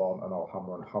jump on and I'll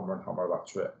hammer that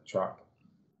track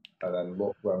and then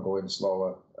look where I'm going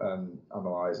slower and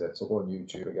analyse it. So go on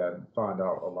YouTube again, find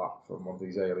out a lap from one of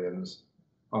these aliens,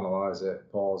 analyse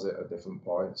it, pause it at different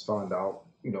points, find out,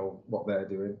 what they're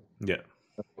doing. Yeah.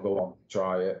 Go on,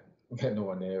 try it. Get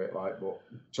nowhere near it, but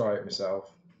try it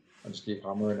myself. And just keep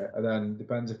hammering it. And then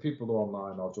depends if people are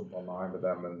online, I'll jump online with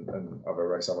them and have a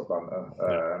race, have a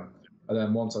banter. And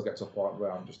then once I get to a point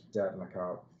where I'm just dead and I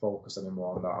can't focus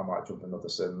anymore on that, I might jump in other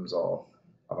sims or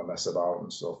have a mess about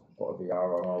and stuff, put a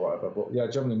VR on or whatever. But yeah,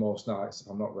 generally most nights, if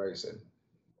I'm not racing,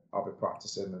 I'll be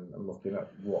practicing and looking at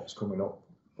what's coming up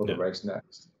for the race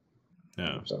next.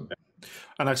 Yeah. 100%.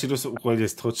 And actually, just while you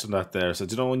touched on that there, so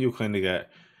do you know when you kind of get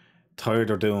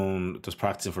tired of doing just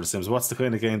practicing for the sims, what's the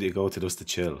kind of game that you go to just to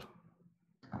chill?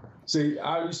 See,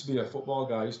 I used to be a football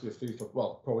guy. I used to be a FIFA.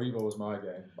 Well, Pro Evo was my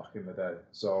game back in the day.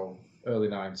 So early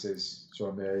 90s,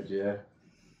 showing my age,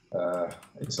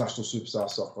 International Superstar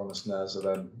Soccer on the SNES, and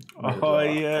then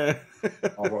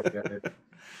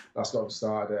that's got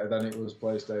started it. And then it was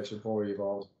PlayStation 4 Evo. I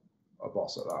was a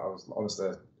boss at that.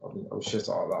 I was shit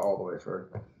out of that all the way through.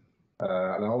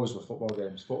 And I always were football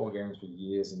games for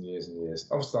years and years and years.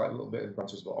 I was starting a little bit in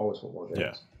branches, but always football games.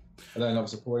 Yeah. And then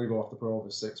obviously Pro Evo after Pro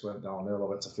Evo 6 went downhill. I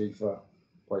went to FIFA,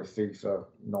 played FIFA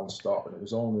non-stop, and it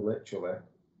was only literally,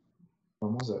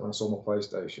 when was it? When I saw my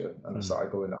PlayStation and I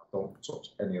started going, I don't touch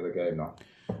any other game now.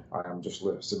 I am just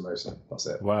sim racing. That's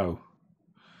it. Wow.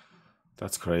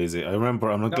 That's crazy. I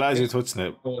remember, I'm glad you touched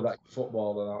it. Like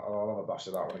football, and I'll have a bash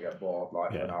of that when I get bored, for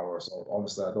an hour or so.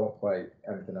 Honestly, I don't play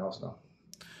anything else now.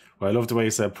 Well, I love the way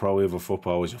you said Pro Evo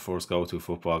football was your first go-to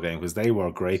football game, because they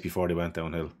were great before they went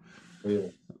downhill.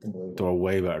 Really? They were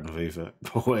way better than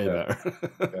FIFA. Way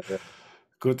better.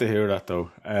 Good to hear that, though.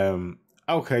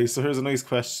 Okay, so here's a nice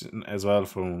question as well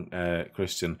from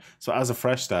Christian. So as a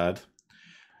fresh dad,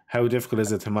 how difficult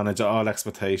is it to manage all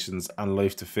expectations and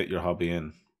life to fit your hobby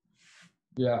in?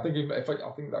 Yeah, I think I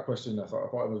think that question, I thought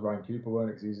it was Ryan Cooper,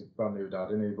 wasn't it? Because he's a brand new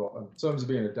dad, isn't he? But in terms of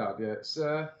being a dad, it's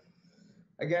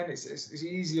again, it's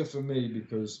easier for me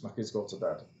because my kids go to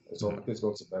bed. So my kids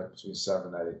go to bed between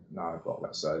 7, 8, 9 o'clock,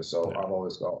 let's say. So I've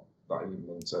always got that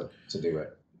evening to do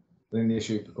it. Then the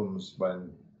issue becomes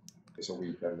when it's a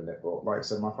weekend, isn't it? But like I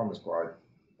said, my family's quite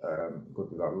good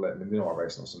with that. Letting them, I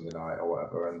race on Sunday night or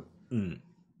whatever, and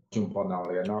jump on now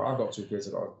and again. Now I've got 2 kids.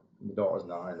 My daughter's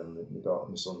 9 and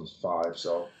my son's 5.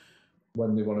 So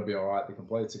when they want to be all right, they can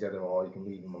play together, or you can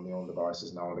leave them on their own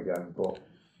devices now and again. But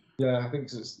yeah, I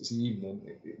think it's the evening.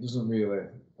 It doesn't really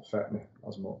affect me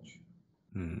as much.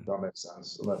 If that makes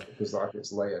sense. Because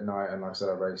it's late at night, and like I said,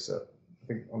 I race at, I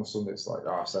think on a Sunday it's like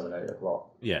 7, 8 o'clock.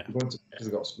 Yeah. You're going to, because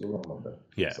I've got school on Monday.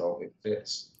 Yeah. So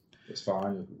it's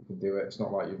fine. You can do it. It's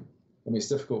not like you. I mean, it's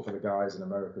difficult for the guys in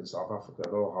America and South Africa.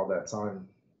 I don't know how their time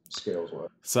scales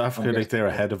work. South Africa, they're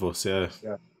ahead of us. Yeah.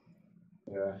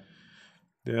 Yeah.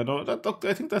 Yeah, no, look,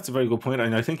 I think that's a very good point,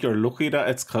 and I think you're lucky that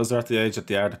it's because they're at the age that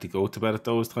they are that they go to bed at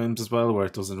those times as well, where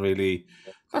it doesn't really,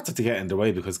 not that they get in the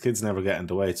way because kids never get in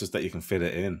the way. It's just that you can fit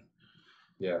it in.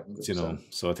 Yeah, You know,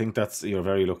 100%. so I think that's you're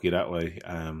very lucky that way.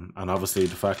 And obviously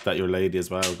the fact that your lady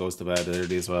as well goes to bed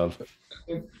early as well.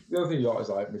 The other thing you got is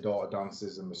like my daughter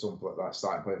dances and my son like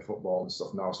starting playing football and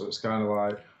stuff now. So it's kind of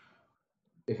like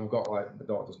if I've got like my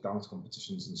daughter does dance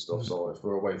competitions and stuff. So if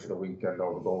we're away for the weekend, I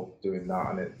would go doing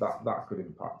that, and that could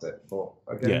impact it. But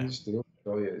again, Yeah, you still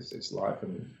enjoy it. It's life,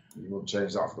 and you wouldn't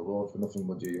change that for the world for nothing,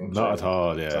 would you? You wouldn't not change at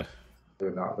all. it. Yeah,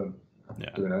 Doing that than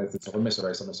yeah, doing anything. So if I miss a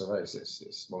race, I miss a race.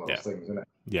 It's one of yeah. those things, isn't it?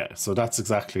 Yeah, so that's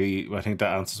exactly. I think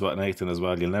that answers what Nathan as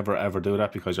well. You'll never ever do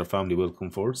that because your family will come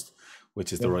first,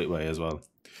 which is the right way as well.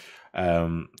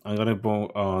 I'm gonna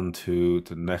go on to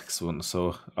the next one.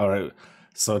 So, all right.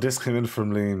 So this came in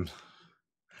from Liam,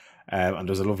 and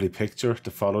there's a lovely picture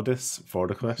to follow this for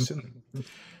the question.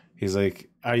 He's like,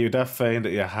 "Are you that vain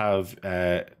that you have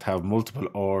to have multiple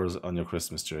oars on your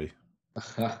Christmas tree?"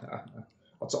 I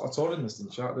told him this in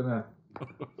chat, didn't I?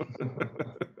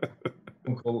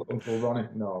 Uncle Ronnie.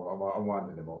 No, I'm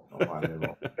winding him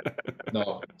up.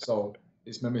 No, so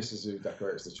it's my missus who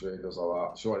decorates the tree, does all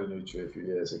that. She wanted a new tree a few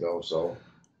years ago, so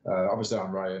obviously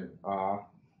I'm Ryan R.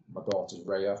 My daughter's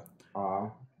Rhea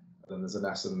R. And then there's an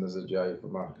S and there's a J for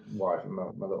my wife and my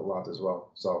little lad as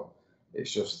well. So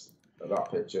it's just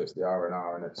that picture. It's the R and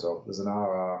R in it. So there's an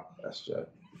RRSJ.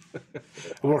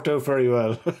 It worked out very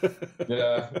well.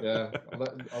 Yeah. I'll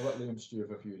let Liam stew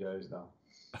for a few days now.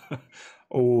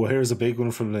 Oh, here's a big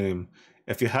one from Liam.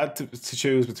 If you had to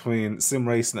choose between sim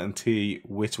racing and tea,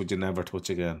 which would you never touch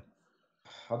again?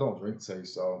 I don't drink tea,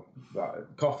 so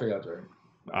coffee I drink.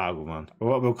 Ah, good man. Well,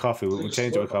 what about coffee? We'll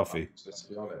change it with coffee. To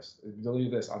be honest, if you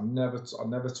believe this, I've never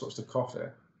touched a coffee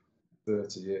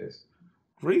 30 years.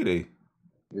 Really?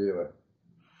 Really.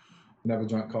 Never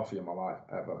drank coffee in my life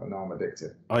ever, and now I'm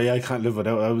addicted. Oh yeah, I can't live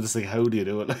without it. I was just like, how do you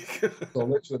do it? Like, So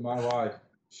literally, my wife,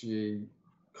 she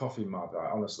coffee mad.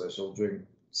 Right? Honestly, she'll drink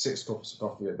 6 cups of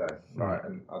coffee a day, right?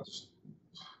 And I just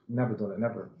never done it.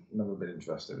 Never been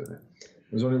interested in it.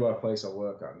 There's only a place I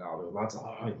work at now. The lads are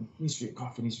like, oh, you need to drink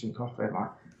coffee. I'm like,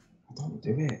 I don't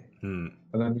do it. And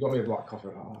then they got me a black coffee.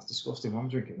 I'm like, oh, that's disgusting. I'm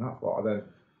drinking that. But then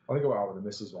I think I went out with the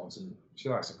missus once, and she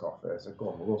likes a coffee. I said, go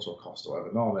on, we'll go to a Costa or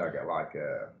whatever. Normally I get like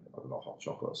I don't know, hot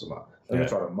chocolate or something. Then I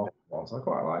tried a mocha once. I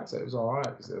quite liked it. It was all right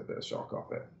because it had a bit of short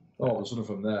coffee. All of a sudden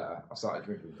from there, I started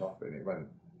drinking coffee, and it went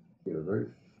through the roof.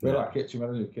 We had that kitchen. We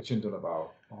had a new kitchen done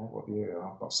about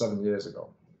 7 years ago.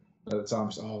 At the time, I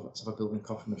said, let's have a built-in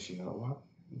coffee machine. I thought, what?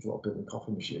 You've got a built-in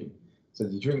coffee machine. So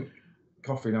you drink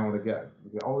coffee now and again. You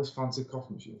get all this fancy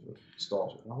coffee machines for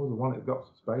stores. I would have wanted it, got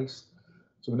space.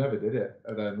 So we never did it.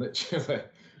 And then literally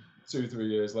 2-3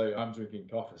 years later, I'm drinking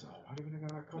coffee. I said, why do we get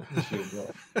that coffee machine?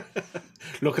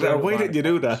 Look at that. Why didn't you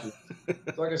do that?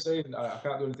 Like I say, I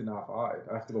can't do anything half-hearted.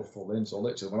 I have to go full in. So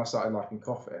literally, when I started liking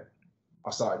coffee, I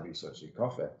started researching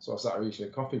coffee. So I started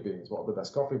researching coffee beans. What are the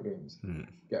best coffee beans?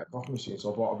 Get a coffee machine.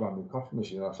 So I bought a brand new coffee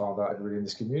machine, and I found out everybody in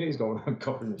this community is going on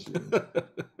coffee machines.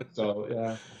 So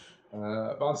yeah.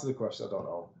 But answer the question, I don't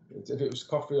know. If it was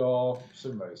coffee or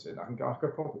sim racing, I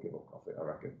could probably give up coffee, I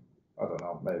reckon. I don't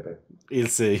know, maybe. You'll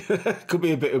see. Could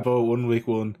be a bit of both, 1 week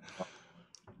one.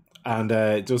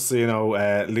 And just so you know,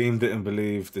 Liam didn't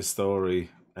believe the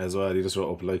story as well. He just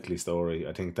wrote up likely story.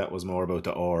 I think that was more about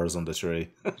the oars on the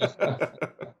tree.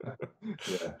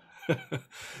 Yeah.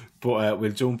 But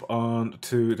we'll jump on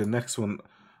to the next one.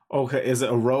 Okay, is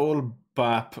it a roll,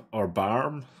 bap, or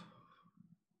barm?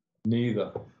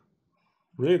 Neither.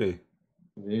 Really?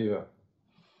 Neither.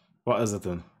 What is it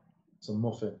then? It's a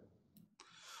muffin.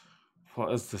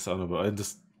 What is this on about? I'm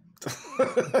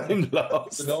lost.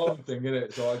 It's an northern thing, isn't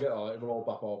it? So I get like roll,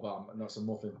 bap, or bam, and that's a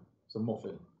muffin. It's a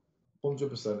muffin.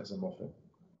 100% it's a muffin.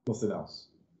 Nothing else.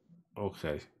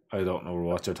 Okay. I don't know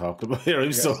what you're talking about here.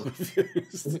 I'm so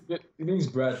confused. It means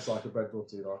bread. It's like a bread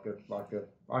roti,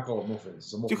 I call it muffins.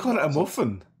 It's a muffin. Do you call it a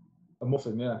muffin? A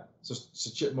muffin, yeah. It's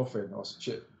a chip muffin or it's a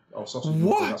chip or sausage.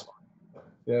 What? Muffin,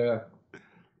 yeah.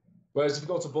 Whereas if you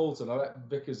go to Bolton, I bet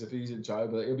Vickers, if he's in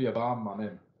charge, but he'll be a barn man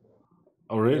in.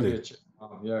 Oh really? He'll be a chip man,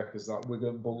 yeah, because that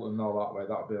Wigan, Bolton, and all that way,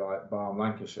 that'd be like Barn,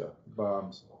 Lancashire,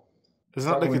 Barns. It's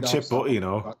not like a chip butty, you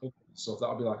know. So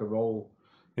that'd be like a roll.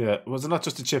 Yeah, was it not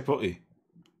just a chip butty?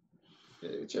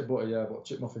 Yeah, chip butter, yeah, but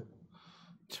chip muffin.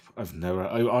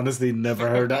 I honestly never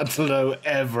heard that until now,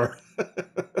 ever.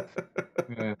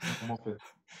 Yeah, muffin.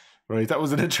 Right, that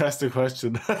was an interesting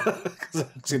question because I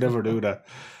actually never do that.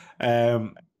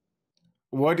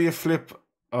 Why do you flip,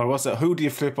 or who do you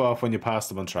flip off when you pass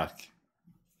them on track?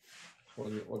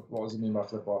 What does it mean by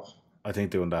flip off? I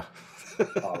think doing that.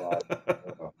 All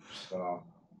right.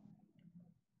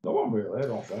 No one really, I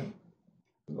don't think.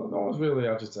 No one's really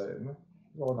agitated me.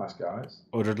 They're all nice guys.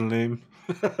 Other than Liam.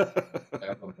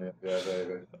 Yeah,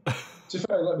 baby. To be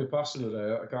fair, let me pass the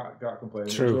day. I can't complain.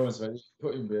 True.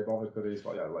 Put him be bothered because he's,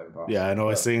 but yeah, let him pass. Yeah, I know.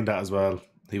 I've seen that as well.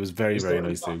 He was very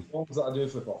nice too. Ones that I do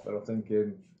flip off, and I'm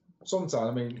thinking sometimes.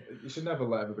 I mean, you should never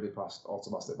let everybody pass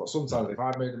automatic. But sometimes, if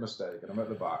I've made a mistake and I'm at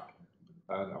the back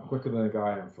and I'm quicker than the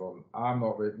guy in front,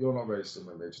 you're not racing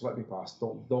with me. Just let me pass.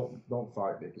 Don't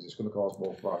fight me because it's going to cause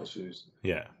more fight issues.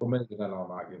 Yeah. But maybe then I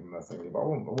might give him a thing. But I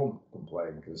won't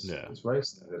complain because it's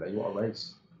racing today. You want to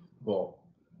race, but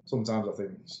sometimes I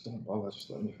think, just don't bother, just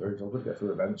let me through. I'm going to get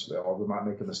through eventually, or we might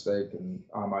make a mistake and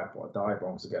I might put a dive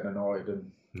on to get annoyed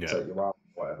and take you out,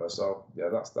 whatever. So, yeah,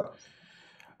 that's that.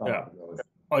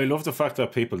 I love the fact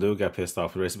that people do get pissed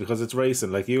off with racing because it's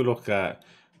racing. Like, you look at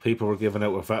people were giving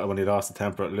out with Vettel when he lost the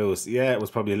temper at Lewis. Yeah, it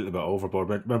was probably a little bit overboard.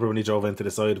 Remember when he drove into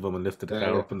the side of him and lifted the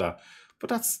car up and that? But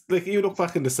that's, like, you look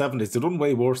back in the 70s, they done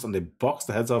way worse and they boxed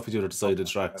the heads off each other at the side of the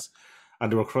tracks.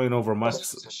 And they were crying over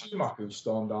Max. Schumacher who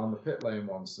stormed down the pit lane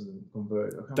once and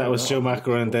converted. That was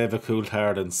Schumacher and David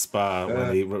Coulthard in Spa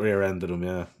when he rear-ended him,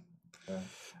 yeah.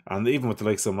 And even with the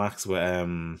likes of Max with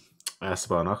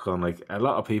Esteban Ocon, like, a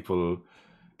lot of people,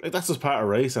 like, that's just part of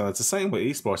racing. It's the same with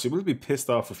esports. You will be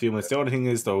pissed off a few minutes. The only thing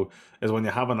is, though, is when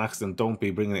you have an accident, don't be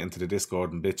bringing it into the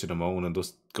Discord and bitching and moaning and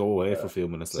just go away for a few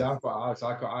minutes. See, I've quite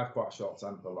a short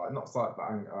temper, like, not like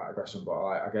that aggression, but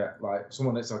like, I get, like,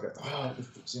 someone hits, I get,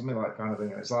 see me, like, kind of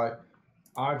thing. And it's like,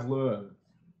 I've learned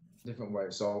different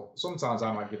ways. So sometimes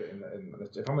I might give it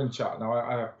if I'm in chat, now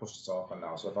I have push to talk on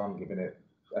now, so if I'm giving it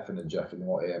effing and Jeff and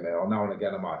what hear me, or now and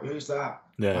again I'm like, who's that?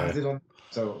 Yeah.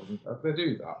 So they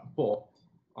do that, but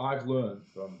I've learned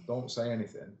from don't say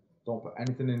anything, don't put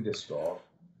anything in Discord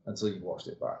until you've watched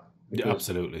it back. Yeah,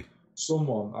 absolutely.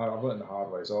 I've learned the hard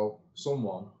way. So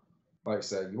someone, like I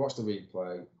say, you watch the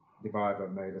replay, they've either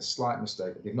made a slight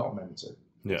mistake that they've not meant to.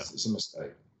 Yeah. It's a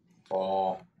mistake.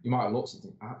 Or you might have looked and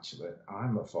think, actually,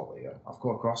 I'm at fault here. I've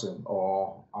got across him,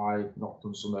 or I've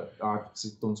done something that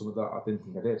I didn't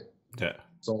think I did. Yeah.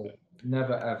 So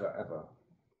never, ever, ever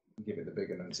give it the big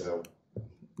one until.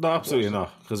 No, absolutely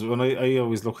not. Because when I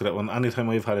always look at it, anytime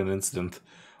I've had an incident,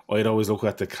 I'd always look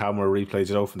at the camera replays,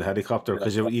 from the helicopter,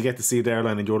 because you get to see their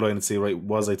line and your line and see, right,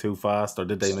 was I too fast or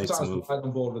did they make some move? I'm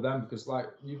on board with them because, like,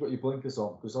 you've got your blinkers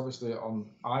on, because obviously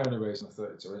I only race on a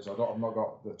 32 inch, so I've not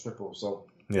got the triple. So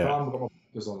if I've got my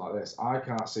blinkers on like this, I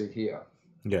can't see here.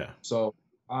 Yeah. So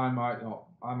I might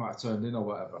have turned in or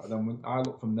whatever. And then when I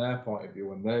look from their point of view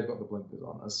when they've got the blinkers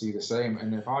on, I see the same.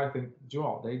 And if I think, do you know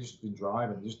what, they just been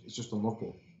driving, it's just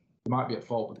unlucky. They might be at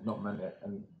fault, but they've not meant it.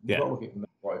 And you've got to look at it from their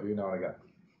point of view now and again.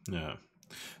 Yeah.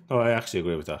 No, I actually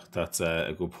agree with that. That's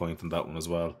a good point on that one as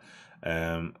well.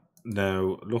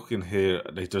 Now, looking here,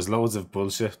 like, there's loads of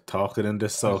bullshit talking in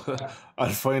this, so I'll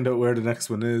find out where the next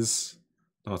one is.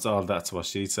 No, it's all that's what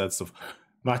she said stuff.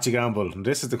 Matchy Gamble, and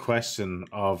this is the question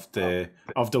of the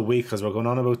week, because we're going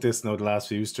on about this now the last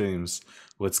few streams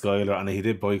with Skylar, and he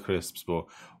did buy crisps, but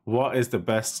what is the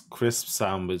best crisp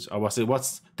sandwich, or what's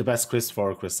the best crisp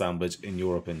for a crisp sandwich in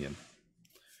your opinion?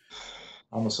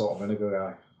 I'm a salt and vinegar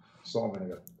guy. Salt and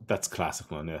vinegar. That's a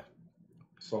classic one, yeah.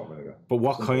 Salt and vinegar. But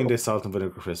what kind of salt and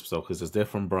vinegar crisps though? Because there's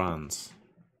different brands.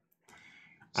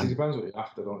 See, it depends what you're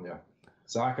after, don't you?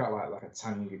 So I can't like a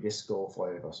tangy disco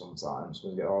flavour sometimes.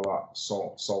 When you get all that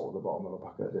salt at the bottom of the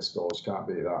packet of discos, you can't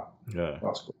beat that. Yeah.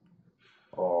 That's good.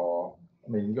 Or, I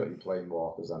mean, you got your plain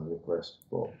Walkers and your crisp,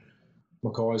 but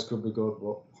McCoy's could be good,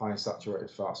 but high in saturated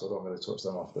fat, so I don't really touch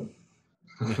them often.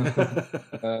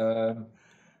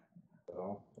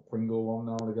 A Pringle one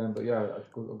now and again, but yeah,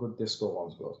 a good disco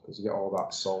one's good because you get all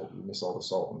that salt, you miss all the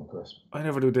salt on the crisp. I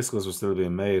never knew discos were still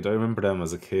being made. I remember them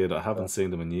as a kid. I haven't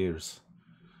seen them in years.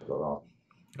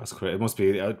 That's great. It must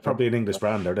be probably an English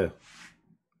brand, are they?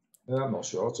 Yeah, I'm not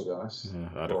sure, to be honest.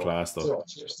 Yeah, out of class though.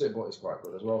 Chipstick, but it's quite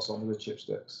good as well. Some of the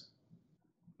chipsticks.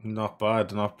 Not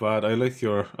bad. I like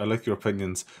your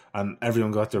opinions, and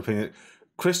everyone got their opinion.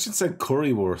 Christian said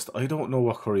currywurst. I don't know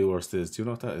what currywurst is. Do you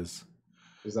know what that is?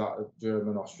 Is that a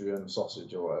German, Austrian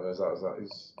sausage or whatever? Is that?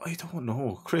 I don't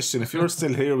know. Christian, if you're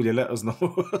still here, will you let us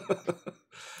know?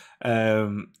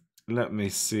 Let me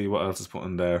see what else is put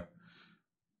in there.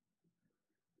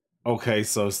 Okay,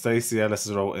 so Stacey Ellis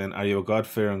has wrote in, are you a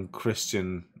God-fearing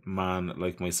Christian man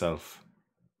like myself?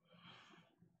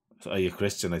 So are you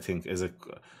Christian, I think? Is it?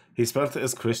 He spelled it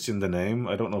as Christian, the name.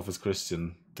 I don't know if it's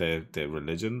Christian, the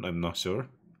religion. I'm not sure.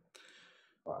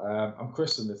 I'm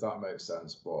Christian, if that makes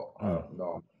sense, but no, I'm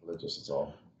not religious at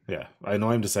all. Yeah, I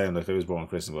know I'm the same. Like, I was born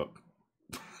Christian, but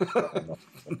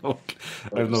No,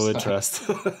 I have no interest.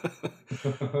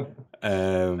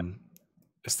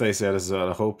 Stacey said as well,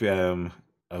 I hope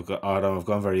I've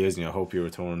gone very easy. I hope you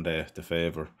return the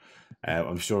favour.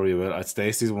 I'm sure you will. At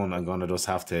Stacey's one, I'm gonna just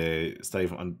have to stay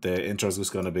on. The intro's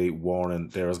just gonna be warning.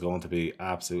 There is going to be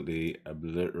absolutely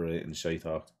obliterating shite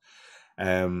talk.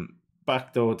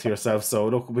 Back though to yourself. So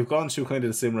look, we've gone through kind of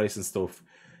the sim racing stuff.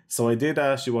 So I did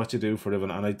ask you what you do for a living,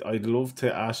 and I'd love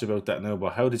to ask you about that now.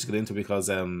 But how did you get into it? Because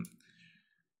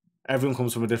everyone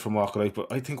comes from a different walk of life,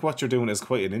 but I think what you're doing is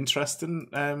quite an interesting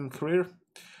career.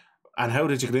 And how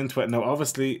did you get into it? Now,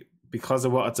 obviously, because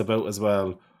of what it's about as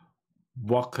well,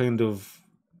 what kind of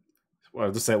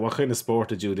sport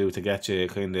did you do to get you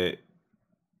kind of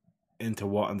into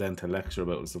what and then to lecture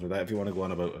about and stuff like that, if you want to go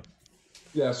on about it?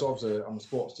 Yeah, so obviously I'm a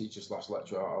sports teacher /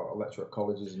 lecturer. I lecture at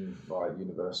colleges and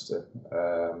university.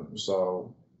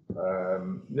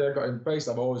 Yeah, got in based.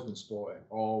 I've always been sporty,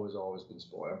 always been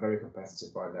sporty. I'm very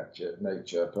competitive by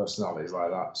nature, personalities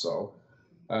like that. So,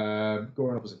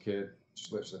 growing up as a kid,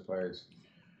 just literally played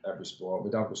every sport.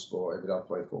 My dad was sporty. My dad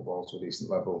played football to a decent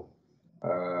level.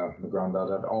 My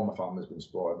granddad, all my family's been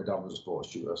sporty. My dad was a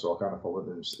sports tutor, so I kind of followed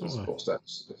his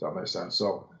footsteps, if that makes sense.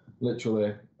 So,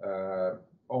 literally,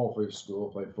 all through school,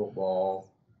 played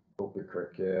football, rugby,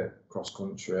 cricket, cross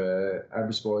country,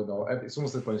 every sport. Someone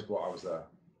still playing sport, I was there.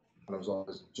 And I was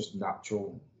always just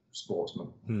natural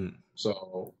sportsman.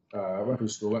 So I went through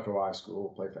school, went through high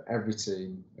school, played for every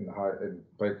team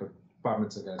played for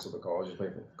badminton against other colleges,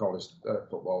 played for college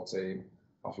football team,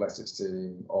 athletics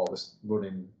team, all this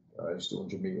running, used to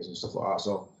 100 meters and stuff like that.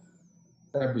 So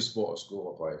every sport at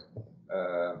school I played.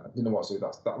 I didn't know what to do.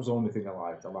 That was the only thing I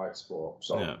liked. I liked sport.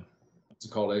 So to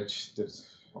college, did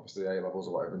obviously A levels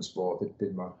or whatever in sport.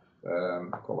 Did my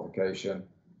qualification.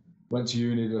 Went to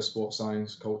uni, did a sports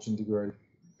science coaching degree,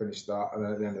 finished that, and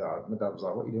then at the end of that, my dad was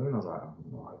like, "What are you doing?" I was like, "I have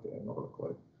no idea, not got a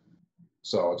clue."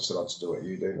 So I just said, "I'll just do what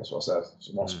you do." That's what I said.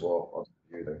 So what sport, I'll do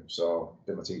what you do. So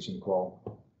did my teaching qual,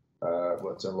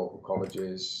 worked in local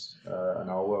colleges, and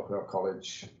now I work at a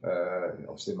college,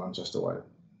 obviously in Manchester way.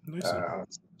 Nice. And I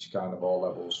teach kind of all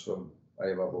levels from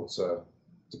A level to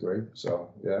degree. So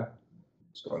yeah,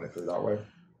 just going it through that way,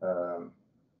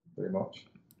 pretty much.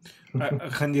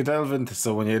 Can you delve into,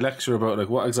 so when you lecture about, like,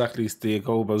 what exactly do you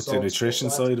go about the nutrition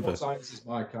side of it? Science is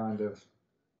my kind of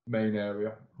main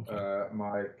area.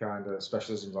 My kind of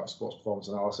specialism is like sports performance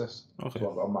analysis. So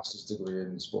I've got a master's degree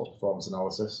in sports performance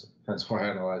analysis, hence why I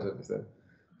analyse everything.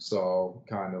 So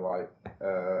kind of like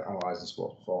analysing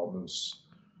sports performance,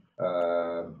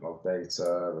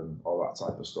 data and all that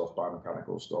type of stuff,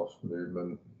 biomechanical stuff,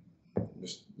 movement,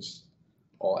 just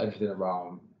everything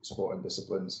around sporting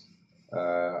disciplines.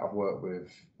 I've worked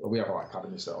we have like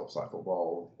academy setups like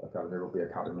football academy, rugby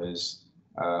academies.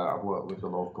 I've worked with the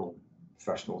local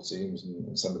professional teams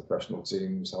and semi-professional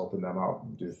teams, helping them out,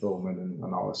 do filming and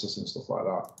analysis and stuff like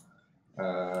that.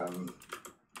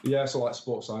 So like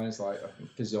sports science, like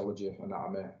physiology,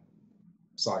 anatomy,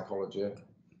 psychology,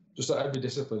 just like every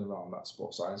discipline around that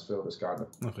sports science field is kind of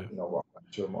what I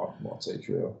lecture and what I teach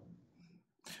really.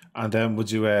 And then would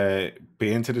you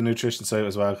be into the nutrition side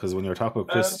as well? Because when you're talking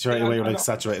about Chris, straight away you're like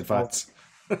saturated fats.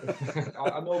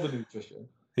 I know the nutrition.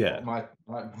 Yeah. My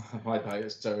diet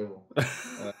is terrible.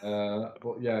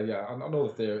 But yeah, I know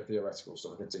the theoretical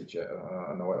stuff. I can teach it.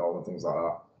 I know it all and things like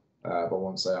that. But I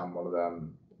won't say I'm one of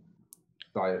them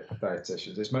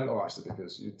dietitians. It's mental actually,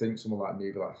 because you'd think someone like me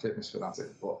would be like a fitness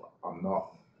fanatic, but I'm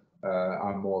not.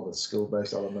 I'm more the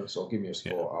skill-based element. So give me a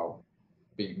sport, I'll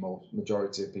beat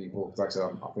majority of people. Because like I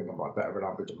said, I think I'm like better than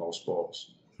average at most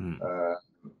sports.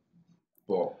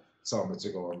 But tell me to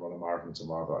go and run a marathon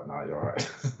tomorrow, but nah, you're all right.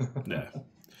 Yeah.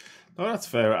 No, that's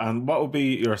fair. And what would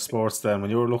be your sports then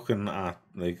when you're looking at,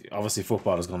 like, obviously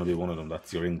football is going to be one of them.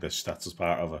 That's your English. That's just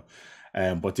part of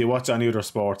it. But do you watch any other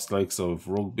sports, like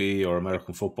rugby or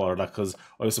American football or that? Because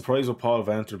I was surprised with Paul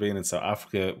Venter being in South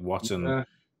Africa watching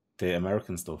the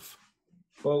American stuff.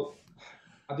 Well,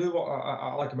 I do.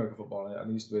 I like American football, and I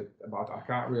used to be. But I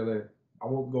can't really. I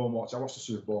won't go and watch. I watch the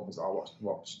Super Bowl because I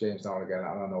watch games now and again,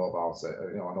 and I know about it.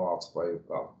 I know how to play.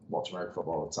 I watch American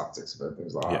football, the tactics of it,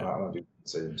 things like that. And I don't do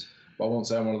teams. But I won't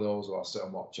say I'm one of those who I'll sit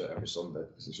and watch it every Sunday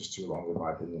because it's just too long, in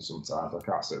my opinion. Sometimes I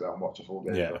can't sit there and watch a full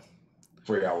game for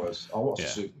 3 hours. I'll watch the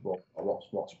Super Bowl. I'll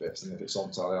watch bits, and if it's on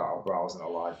telly, I'll browse and I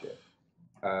like it.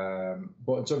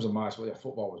 But in terms of my sport,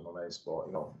 football was my main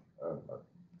sport. I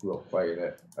grew up playing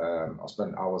it. I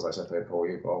spent hours, like I said, playing pro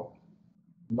football.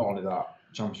 Not only that,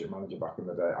 Championship manager back in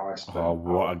the day. I spent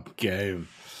what a game!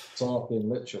 Talking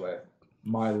literally,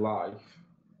 my life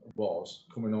was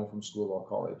coming home from school or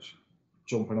college,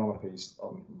 jumping on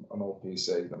an old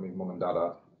PC that my mum and dad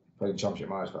had, playing Championship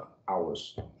Manager for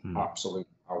hours, absolute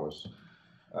hours.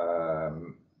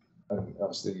 And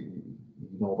obviously,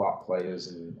 you know about players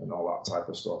and all that type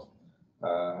of stuff.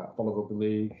 Follow Rugby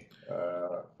League,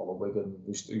 follow Wigan.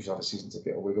 We used to have a season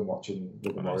ticket at Wigan watching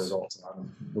Wigan Warriors all the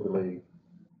time, Rugby League.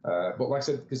 But like I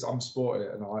said, because I'm sporty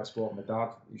and I like sport, my dad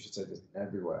used to take us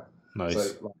everywhere. Nice.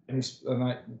 So,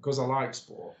 because I like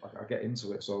sport, I get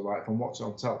into it. So, like, if I'm watching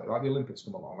on telly, like the Olympics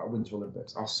come along, like Winter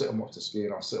Olympics, I'll sit and watch the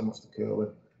skiing, I'll sit and watch the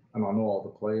curling, and I know all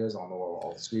the players, I know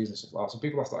all the skis and stuff like that. So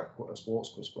people ask like a sports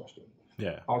quiz question.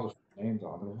 Yeah. I'll just put names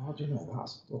on and go, how do you know that?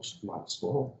 I just like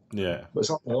sport. Yeah. But it's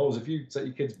like those, if you take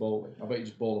your kids bowling, I bet you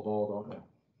just bowl the ball, don't you?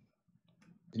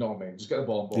 You know what I mean? Just get the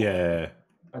ball and bowl. Yeah.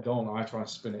 I don't. I try and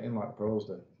spin it in like the pros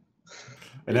do.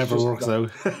 It never works out.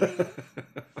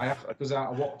 I have, because I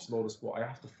watch a lot of sport, I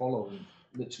have to follow and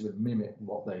literally mimic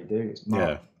what they do. It's mad.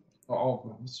 Yeah. Oh,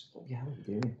 what the hell are you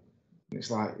doing? And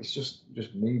it's like, it's just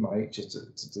me, my nature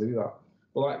to do that.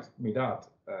 But like my dad,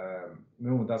 my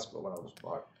mum and dad split when I was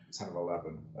like 10 or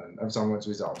 11, and every time I went to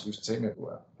his house, he used to take me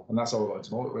everywhere. And that's how I got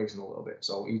into motor racing a little bit.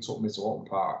 So he took me to Alton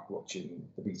Park watching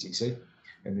the BTC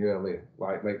in the early,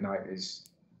 like late 90s.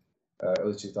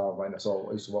 Early 2000s, so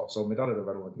I used to watch. So my dad had a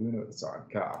red Laguna at the time,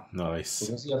 car. Nice.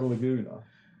 Because he had a Laguna,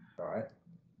 right?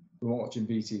 We were watching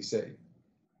BTC,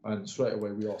 and straight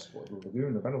away we all supported the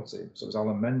Laguna, the medal team. So it was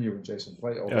Alan Menu and Jason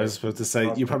Plato. Yeah, I was supposed to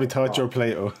say, you probably taught your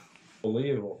Plato.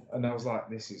 Unbelievable. And I was like,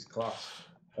 this is class.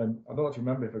 And I don't know if you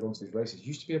remember, if I go to these races, you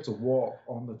used to be able to walk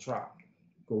on the track,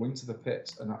 go into the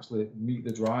pits, and actually meet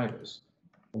the drivers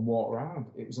and walk around.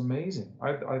 It was amazing. I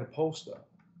had a poster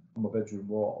on my bedroom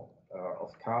wall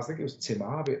of cars. I think it was Tim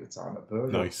Harvey at the time at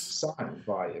Burger. Nice. Signed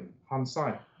by him, hand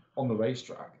signed on the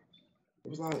racetrack. It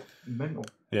was like mental.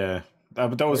 Yeah,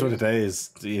 but those were the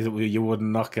days. You would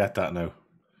not get that now.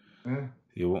 Yeah.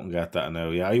 You wouldn't get that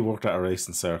now. Yeah, I worked at a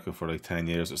racing circuit for like 10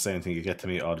 years. The same thing. You get to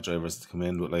meet all the drivers that come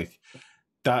in, but like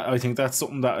that, I think that's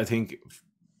something that I think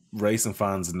racing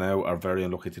fans now are very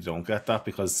unlucky to don't get that,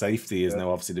 because safety is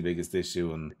now obviously the biggest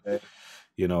issue, and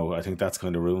you know, I think that's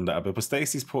kind of ruined that a bit. But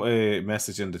Stacey's put a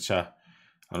message in the chat.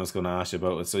 I was going to ask you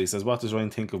about it. So he says, what does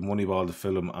Ryan think of Moneyball, the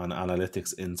film, and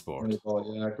analytics in sport?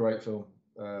 Moneyball, yeah, great film.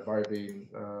 Barry Bean,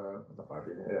 not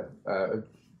Barry Bean, yeah,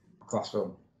 class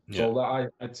film. Yeah. So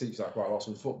that I teach that quite a lot.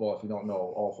 So in football, if you don't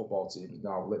know, all football teams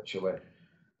now literally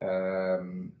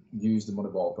use the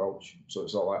Moneyball approach. So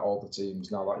it's all like all the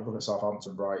teams now, like you look at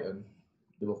Southampton, Brighton,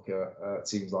 you look at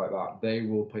teams like that, they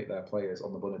will pick their players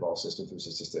on the Moneyball system through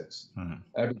statistics. Mm-hmm.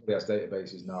 Everybody has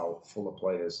databases now full of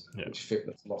players which fit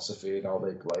the philosophy and how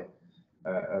they play.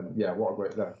 And yeah, what a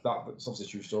great that's obviously a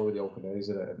true story. The Open A's,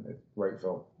 isn't it? And great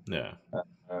film. Yeah.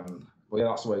 But yeah,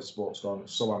 that's the way sports gone.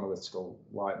 It's so analytical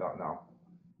like that now.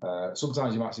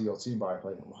 Sometimes you might see your team buy a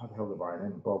player. Why the hell are they buying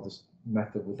him? Well, there's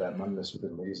method with their madness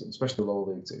within reason, especially the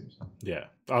lower league teams. Yeah.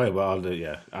 Oh, well,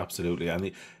 yeah, absolutely.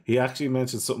 And he actually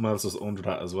mentioned something else was under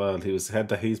that as well. He said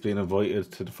that he's been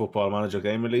invited to the Football Manager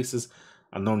game releases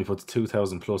and normally puts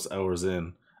 2,000 plus hours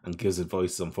in and gives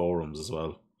advice on forums as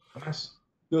well. Nice.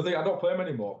 The other thing, I don't play them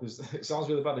anymore because it sounds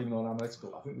really bad even though I'm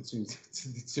analytical. I think they're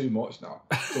too much now.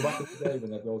 So back in the day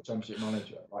when they'd go Championship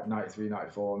Manager, like 93,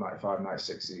 94, 95,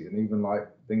 96 season, even like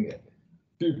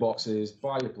few boxes,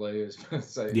 buy your players,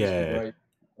 say it's great. And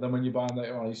then when you buy them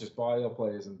later on, you just buy your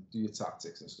players and do your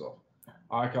tactics and stuff.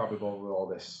 I can't be bothered with all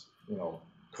this,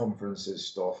 conferences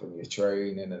stuff and your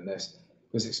training and this,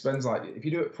 because it spends like, if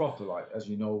you do it properly, like as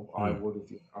you know, I would if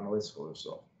you're analytical and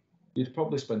stuff, you'd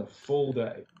probably spend a full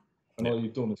day. And all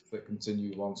you've done is click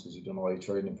continue once because you've done all your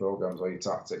training programs, all your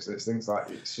tactics. It's things like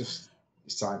it's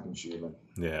time consuming.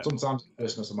 Yeah. Sometimes at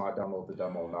Christmas I might download the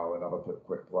demo now and have a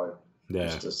quick play. Yeah.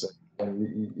 Just to say, and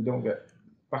you don't get.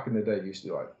 Back in the day, you used to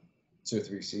do like 2 or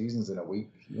 3 seasons in a week.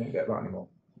 You don't get that anymore.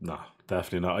 No,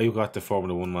 definitely not. I got the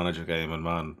Formula 1 Manager game, and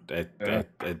man,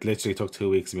 it literally took 2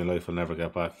 weeks of my life. I'll never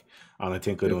get back. And I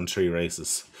think I done 3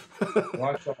 races. Well,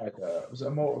 I tried. Was it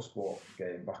a motorsport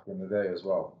game back in the day as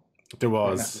well? There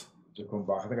was. To come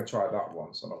back, I think I tried that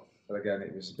once, but again,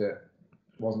 it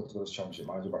wasn't as good as Championship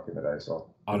Manager back in the day. So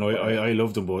I know I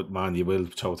loved them, but man, you will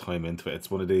throw time into it.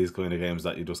 It's one of these kind of games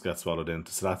that you just get swallowed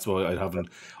into. So that's why I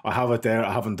have it there.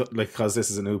 I haven't because this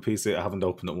is a new PC. I haven't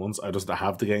opened it once. I just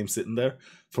have the game sitting there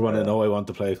for when I know I want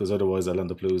to play, because otherwise I'll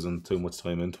end up losing too much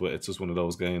time into it. It's just one of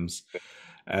those games.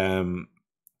 I'm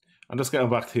just getting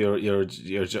back to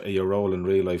your role in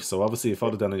real life. So obviously you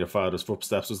followed down in your father's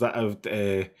footsteps. Was that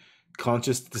a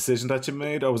conscious decision that you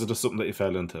made, or was it just something that you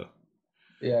fell into?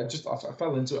 Yeah, I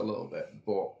fell into it a little bit,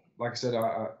 but like I said,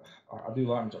 I do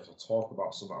like to talk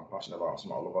about something I'm passionate about,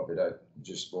 something I love every day,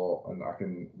 just sport, and I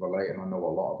can relate, and I know a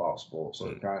lot about sport, so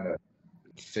it kind of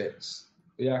fits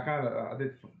yeah, I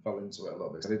did fell into it a little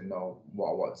bit. I didn't know what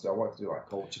I wanted to do. I wanted to do like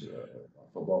coaching,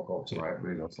 football coaching, like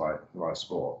everybody does, like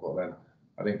sport. But then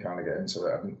I didn't kind of get into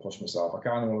it. I didn't push myself. I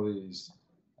kind of one of these,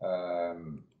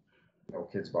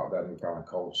 kids back then who kind of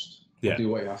coast. Yeah. Do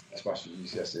what you have to to pass your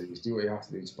GCSEs. Do what you have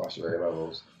to do to pass your A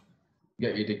levels.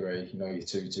 Get your degree. Your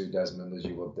 2-2 Desmond as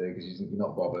you would do because you're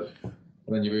not bothered. And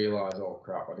then you realise, oh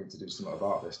crap, I need to do something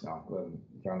about this now. Then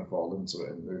you kind of fall into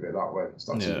it and move it that way.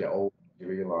 So as you get older, you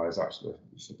realise actually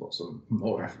you should put some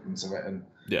more effort into it and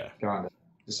kind of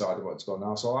decide what to go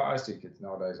now. So I see kids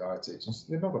nowadays, I teach,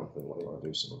 they're not going to think what they want to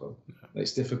do, some of them.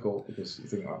 It's difficult because you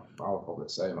think, I'll probably the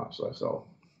same actually. So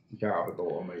you can't have a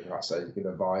go on me. You can't say you can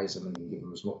advise them and give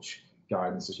them as much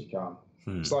guidance as you can.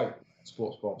 It's like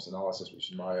sports performance analysis,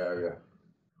 which is my area.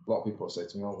 A lot of people say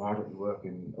to me, why don't you work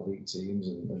in elite teams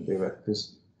and do it?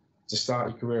 Because to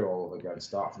start your career all over again,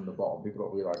 start from the bottom, people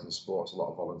don't realise in sports a lot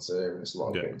of volunteering, it's a lot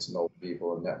of getting to know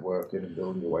people and networking and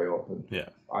building your way up. And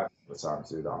I have the time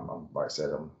to do that. I'm like I said,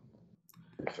 I'm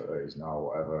 30s now,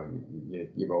 whatever.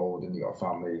 You're old and you've got a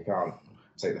family, you can't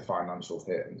take the financial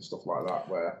hit and stuff like that,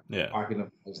 where I can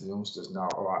advise the youngsters now,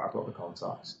 all right, I've got the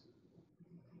contacts.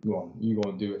 Go on, you go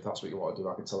and do it if that's what you want to do.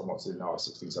 I can tell them what to do now at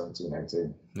 16, 17,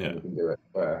 18. And you can do it.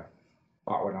 Where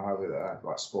back when I was there,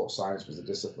 like sports science was a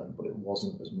discipline, but it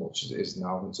wasn't as much as it is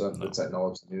now in terms of the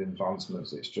technology and the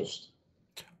advancements. It's just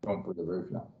gone through the roof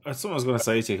now. That's what I was going to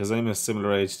say to you, because I'm a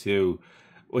similar age to you.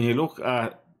 When you look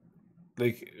at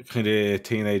like kind of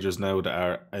teenagers now that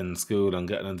are in school and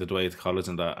getting into the way to college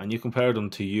and that, and you compare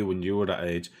them to you when you were that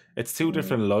age, it's two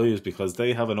different lives because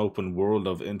they have an open world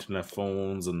of internet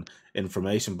phones and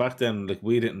information. Back then, like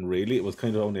we didn't really. It was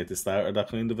kind of only at the start of that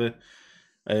kind of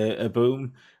a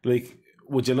boom. Like,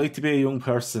 would you like to be a young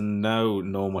person now,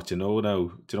 knowing what you know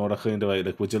now? Do you know that kind of way?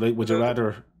 Like, would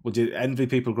you envy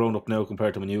people growing up now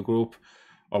compared to when you grew up,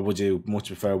 or would you much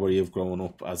prefer where you've grown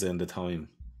up, as in the time?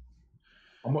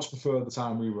 I much prefer the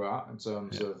time we were at in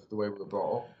terms of the way we were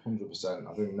brought up, 100%.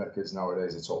 I think that kids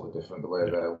nowadays are totally different, the way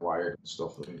they're wired and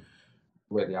stuff, and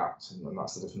the way they act, and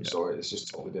that's the different story. It's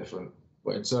just totally different.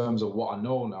 But in terms of what I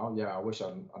know now, I wish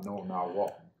I know now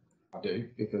what I do,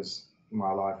 because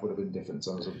my life would have been different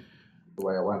in terms of the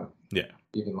way I went. Yeah.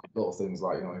 Even like little things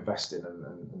like, investing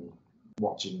and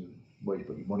watching where you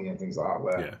put your money and things like that,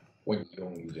 where when you're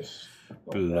young, you just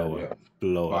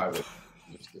blow up.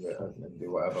 Just do it and do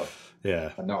whatever.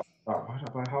 Yeah. And now, why did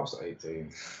I buy a house at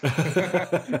 18?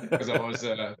 Because I was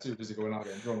too busy going out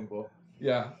getting drunk. But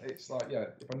it's like,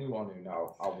 if I knew what I knew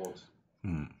now, I would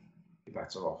be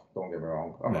better off. Don't get me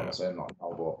wrong. I'm not saying not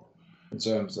now, but in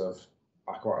terms of,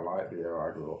 I quite like the era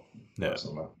I grew up.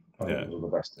 Personally. I think it was one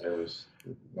of the best eras,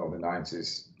 the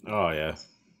 90s. Oh, yeah.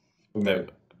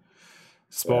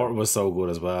 Sport was so good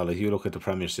as well. Like, you look at the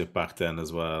Premiership back then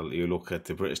as well. You look at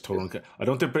the British Touring. I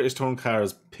don't think British Touring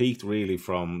cars peaked really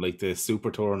from like the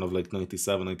Super Touring of like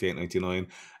 97, 98, 99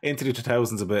 into the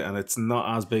 2000s a bit, and it's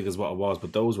not as big as what it was,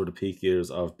 but those were the peak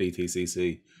years of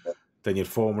BTCC. Then you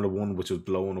had Formula One, which was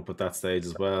blowing up at that stage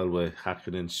as well, with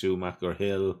Hakkinen, Schumacher,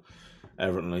 Hill,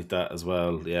 everything like that as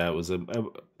well. Yeah, it was a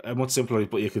much simpler,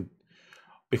 but you could,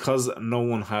 because no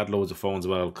one had loads of phones,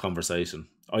 about conversation.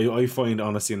 I find,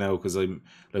 honestly, now, because I'm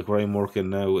like where I'm working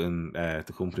now in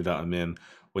the company that I'm in,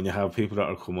 when you have people that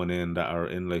are coming in that are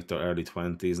in like their early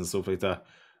 20s and stuff like that,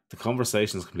 the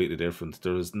conversation is completely different.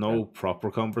 There is no proper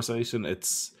conversation.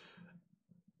 It's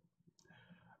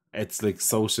like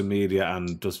social media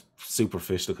and just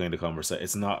superficial kind of conversation.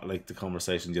 It's not like the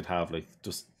conversations you'd have like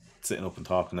just sitting up and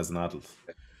talking as an adult,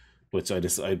 which I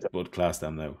would class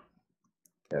them now.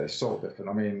 Yeah, it's so different.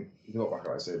 I mean, if you look back,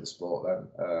 like I say, the sport then,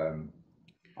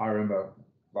 I remember,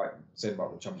 like, saying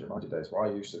about the championship manager days, what I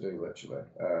used to do, literally,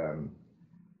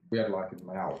 we had, like, in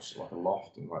my house, like a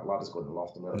loft, and, like, ladders go in the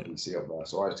loft, and we had a PC up there.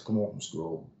 So I used to come home from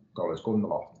school, college, go in the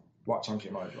loft, watch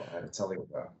championship manager, I had a telly up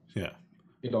there. Yeah.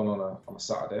 Get on a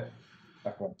Saturday,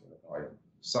 F1 qualifying,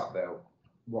 sat there,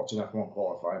 watching F1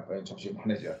 qualifying, playing championship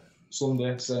manager.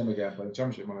 Sunday, same again, playing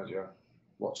championship manager,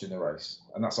 watching the race.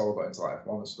 And that's how I got into, like,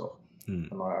 F1 and stuff.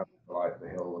 And like the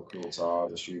Hill, the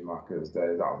Coulthard, the Schumacher's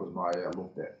day, that was I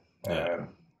loved it.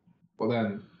 But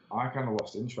then I kind of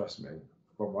lost interest in me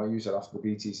from what you said after the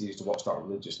BTC. Used to watch that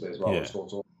religiously as well. I was still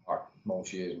talking like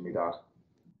most years with my dad.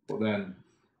 But then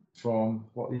from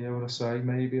what year would I say?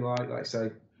 Maybe like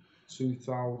say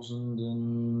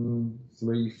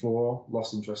 2003, 4,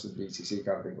 lost interest in BTC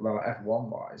kind of thing. But then like F1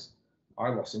 wise, I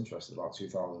lost interest in about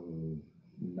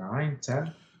 2009,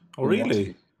 10. Oh,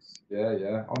 really?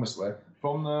 Yeah, honestly.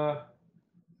 From the,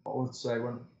 what would I say,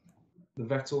 when the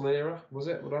Vettel era, was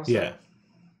it? Would I say?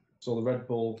 So the Red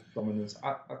Bull dominance.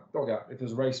 I don't get, if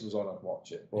there's a race that was on, I'd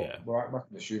watch it. But Yeah. back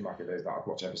in the Schumacher days, I'd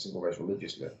watch every single race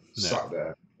religiously. No. Sat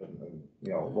there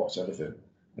and watch everything.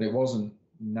 And it wasn't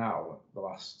now, the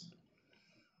last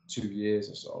 2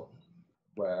 years or so,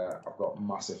 where I've got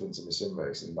massive into my sim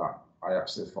racing that I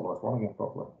actually follow F1 again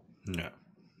properly. Yeah.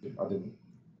 I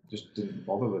didn't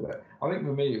bother with it. I think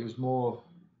for me, it was more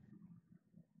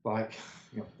like,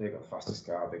 they got the fastest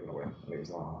car, they're going to win. And it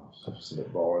was like, it's a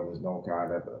bit boring, there's no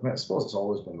kind of... I suppose it's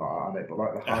always been like that, hasn't it? But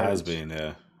like it has been,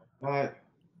 yeah. Like,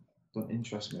 don't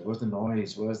interest me. Where's the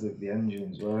noise? Where's the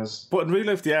engines? Where's... But in real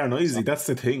life, they are noisy. That's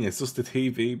the thing. It's just the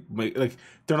TV. Like,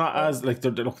 they're not as... Like,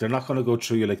 they're not going to go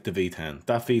through you like the V10.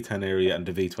 That V10 area and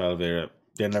the V12 era,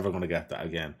 they're never going to get that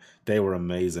again. They were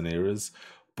amazing eras.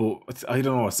 But I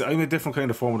don't know. I'm a different kind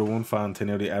of Formula 1 fan to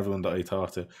nearly everyone that I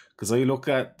talk to. Because I look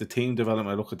at the team development,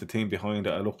 I look at the team behind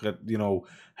it, I look at,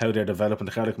 how they're developing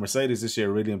the car. Like Mercedes this year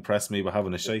really impressed me by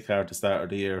having a shite car at the start of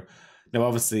the year. Now,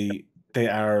 obviously, they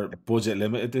are budget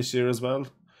limited this year as well.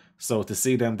 So to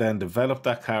see them then develop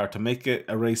that car to make it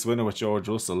a race winner with George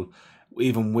Russell,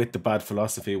 even with the bad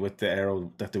philosophy with the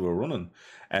aero that they were running,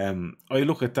 I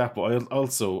look at that. But I'm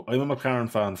a McLaren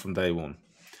fan from day one.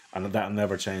 And that'll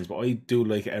never change. But I do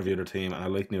like every other team, and I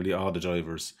like nearly all the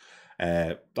drivers.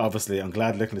 Obviously, I'm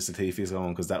glad Nicholas Latifi's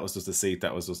on, because that was just a seat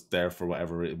that was just there for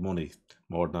whatever money,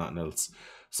 more than nothing else.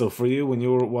 So for you, when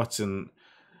you were watching,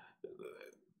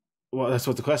 well, that's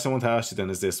what the question I want to ask you then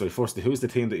is this. Right, firstly, who's the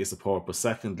team that you support? But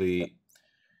secondly,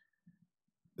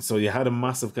 so you had a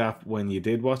massive gap when you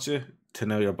did watch it to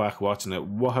now you're back watching it.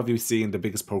 What have you seen the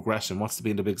biggest progression? What's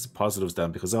been the biggest positives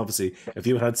then? Because obviously, if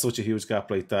you had such a huge gap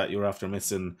like that, you're after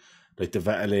missing like the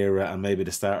Vettel era and maybe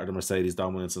the start of the Mercedes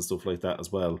dominance and stuff like that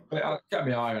as well. I kept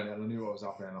my eye on it and I knew what was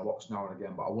happening. I watched now and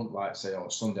again, but I wouldn't like say,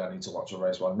 Sunday I need to watch a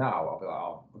race. Well, now I'll be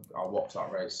like, I'll watch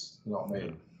that race. You know what I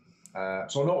mean?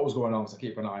 So I know what was going on, because I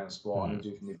keep an eye on sport. I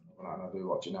do for me, and I do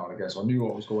watch it now and again. So I knew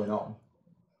what was going on.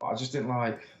 But I just didn't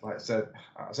like I said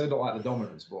I don't like the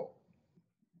dominance, but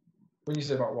when you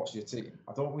say about what's your team,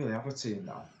 I don't really have a team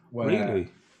now. Really?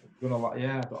 But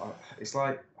it's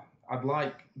like, I'd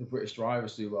like the British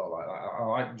drivers to do well. Like I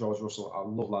like George Russell. I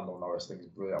love Lando Norris. I think he's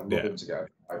brilliant. I love him to get a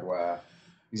ride where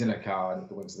he's in a car and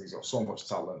he wins. He's got so much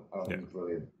talent. I think he's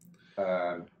brilliant.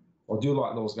 I do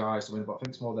like those guys to win, but I think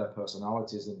it's more their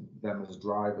personalities and them as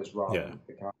drivers rather than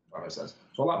the car. If that makes sense.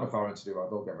 So I like McLaren to do that.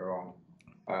 Don't get me wrong.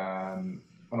 And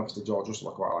obviously George Russell,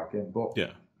 I quite like him. But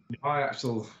my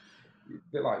actual,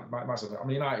 bit like myself, I'm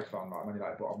a United fan, but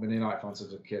I've been a United fan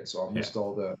since a kid, so I've missed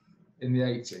all the. In the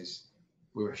 80s,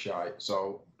 we were shite,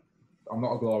 so I'm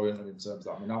not a glory hunter in terms of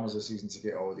that. I mean, I was a season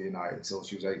ticket holder the United until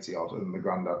she was 80 odd, and my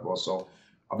granddad was, so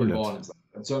I've been born into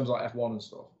that. In terms of like F1 and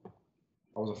stuff,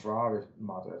 I was a Ferrari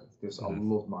madhead because I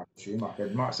loved Michael Schumacher.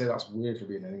 You might say that's weird for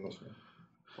being an Englishman,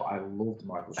 but I loved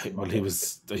Michael Schumacher. Well, he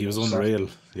was unreal,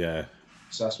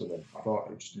 obsessed with him. I thought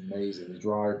it was just amazing. The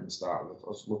drive and start,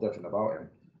 I just loved everything about him.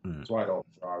 So I had all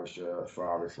Ferrari shirts,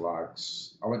 Ferrari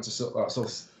flags. I went to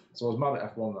so I was mad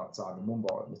at F1 that time. My mum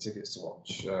bought me tickets to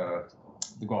watch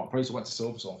the Grand Prix. So I went to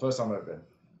Silverstone. First time I've ever been.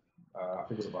 I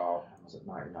think it was it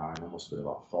 99? I must have been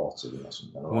about 40 or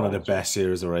something. One of the best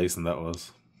years of racing that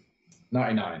was.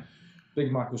 99.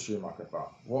 Big Michael Schumacher fan.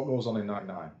 What goes on in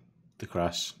 99? The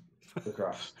crash. The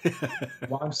crash.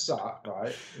 Well, I'm sat,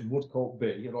 right, in Woodcote B.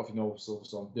 I don't know if you know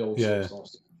Silverstone, the old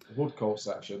Silverstone. The Woodcote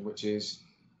section, which is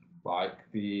like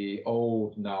the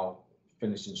old now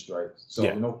finishing straight.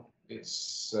 So,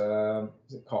 it's,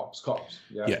 is it Cops?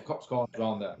 Yeah. So Cops corner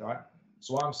around there, right?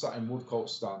 So I'm sat in Woodcote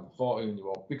stand,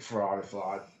 14-year-old, big Ferrari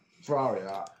flag, Ferrari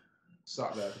hat,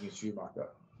 sat there thinking Schumacher.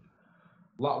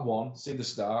 Lap 1, see the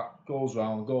start, goes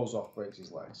round, goes off, breaks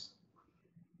his legs.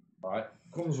 Right?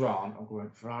 Comes round, I'm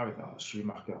going, Ferrari, that's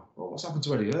Schumacher. Well, what's happened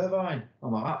to Eddie Irvine?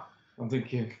 I'm like that. I'm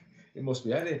thinking, it must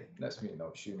be Eddie. Next thing you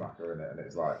know, Schumacher in it, and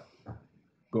it's like,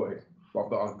 gutted. But I've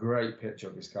got a great picture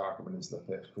of his car coming into the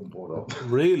pit, come board up.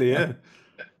 Really, yeah?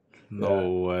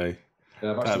 No way.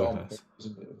 Yeah, I've actually got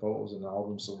photos in the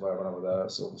album somewhere when I was there at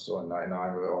Silverstone in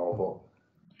 99 with it all.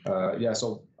 But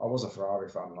so I was a Ferrari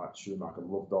fan, like Schumacher,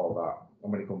 loved all that.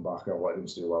 And when he come back, I wanted him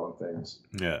to do well and things.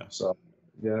 Yeah. So,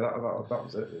 that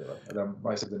was it, really. And then,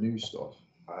 like I said, the new stuff,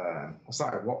 I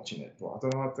started watching it, but I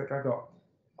don't know, I think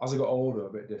as I got older, a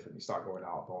bit different. You start going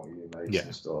out, don't you, mates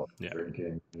and stuff,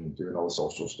 drinking and doing all the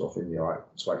social stuff in your like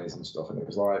 20s and stuff. And it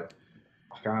was like,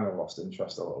 I kind of lost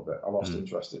interest a little bit. I lost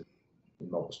interest in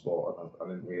motorsport, and I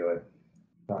didn't really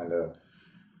kind of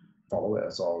follow it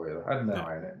at all, really. I had an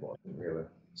eye on it, but I didn't really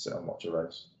sit and watch a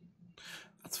race.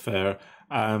 That's fair.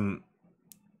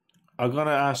 I'm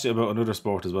gonna ask you about another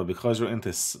sport as well because you're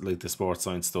into like the sports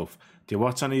science stuff. Do you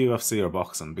watch any UFC or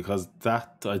boxing? Because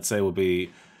that I'd say would be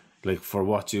like for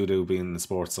what you do being in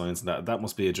sports science. That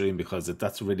must be a dream because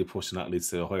that's really pushing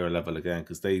athletes to a higher level again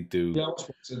because they do. Yeah, I watch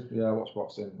boxing. Yeah, I watch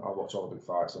boxing. I watch all the big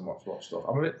fights and watch stuff.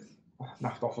 I'm a bit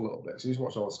naffed off a little bit. So I used to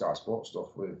watch all the Sky Sports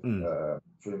stuff with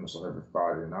streaming stuff every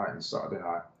Friday night and Saturday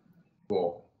night.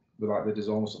 But like the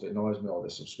DAZN stuff, it annoys me all the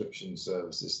subscription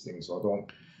services things. So I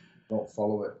don't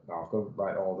follow it now. I've got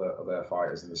like all their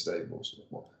fighters in the stables.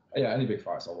 But, yeah, any big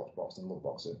fights I watch boxing. Love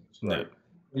boxing. It's great. Yeah.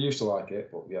 I used to like it,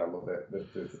 but yeah, I love it.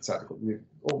 The technical, you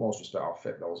almost respect how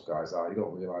fit those guys are. You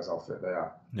don't realise how fit they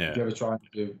are. Yeah. If you ever try and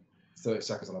do 30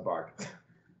 seconds on a bag,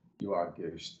 you are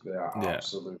goosed. They are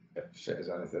absolutely fit as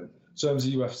anything. In terms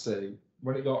of UFC,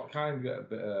 when it got kind of get a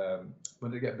bit,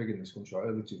 when it get big in this country,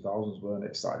 early 2000s, weren't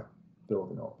it? It started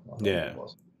building up. Yeah. It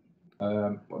was. But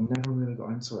I never really got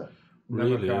into it.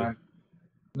 Really?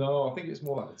 No, I think it's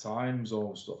more like the time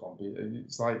zone stuff on.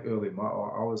 It's like early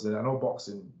hours. I know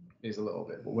boxing is a little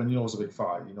bit, but when you know it's a big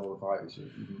fight, you know the fight is you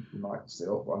might stay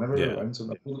up. But I never really went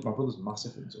into it. My brother's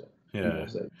massive into it. Yeah.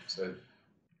 So,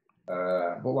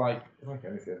 but like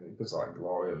anything, because like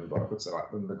Glory and I could say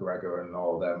like when McGregor and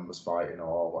all of them was fighting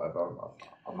or whatever,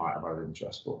 I might have had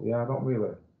interest. But yeah, I don't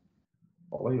really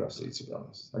follow UFC to be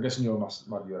honest. I guess you're a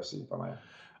mad UFC fan, are you?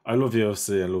 I love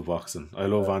UFC. I love boxing. I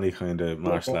love any kind of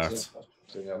martial arts.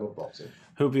 Yeah, I love boxing.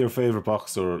 Who'd be your favorite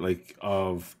boxer, like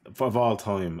of all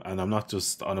time? And I'm not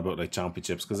just on about like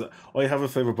championships because I have a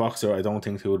favorite boxer. I don't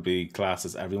think who would be classed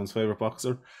as everyone's favorite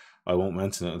boxer. I won't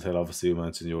mention it until obviously you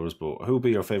mention yours. But who'd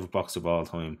be your favorite boxer of all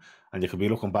time? And you could be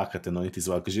looking back at the 90s as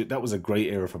well because that was a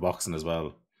great era for boxing as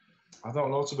well. I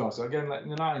don't know, to be honest. Again, like in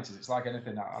the 90s, it's like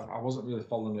anything. I wasn't really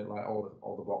following it like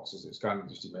all the boxers. It's kind of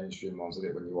just the mainstream ones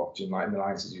that when you're watching. Like in the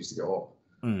 90s, used to get up.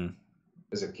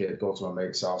 As a kid, go to my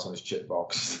mate's house on his chip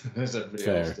box, as everybody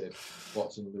else did,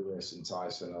 watching Lewis and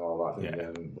Tyson and all that.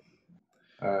 Yeah.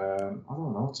 I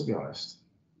don't know, to be honest.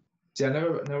 See, I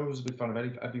never was a big fan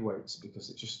of heavyweights because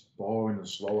it's just boring and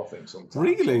slow, I think, sometimes.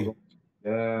 Really?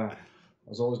 I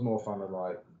was always more fan of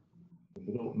like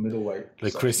middleweight.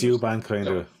 Like Chris Eubank, kind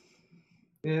of.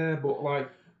 Yeah, but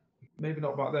like, maybe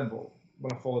not back then, but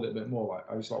when I followed it a bit more, like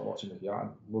I used to like watching Nicky Hatton,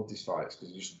 loved his fights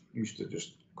because he used to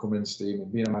just come in steaming,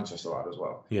 being a Manchester lad as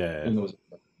well. Yeah. I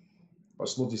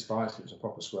just loved his fights. It was a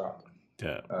proper scrap.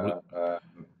 Yeah. And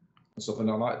stuff, and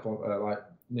I like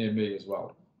near me as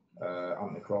well,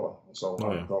 Anthony Crawler. So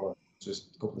Anthony Crawler,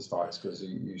 just a couple of his fights because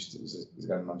he's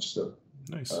again in Manchester.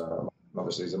 Nice.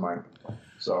 Obviously he's a Manc.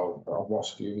 So I've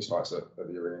watched a few of his fights at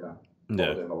the arena.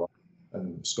 Yeah. Him a lot.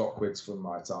 And Scott Quigg's from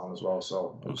my town as well,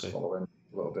 so I just follow him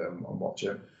a little bit and watch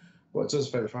him. But it's his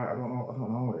favourite fight. I don't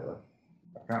know really.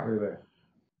 I can't really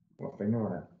put my finger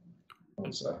on it. I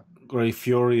would say. Great,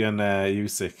 Fury and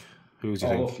Usyk. Who do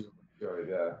you think? Fury,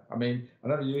 yeah. I mean, I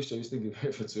never used to. I used to think of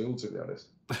it for Tool, to be honest.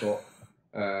 But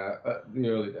at the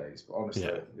early days, but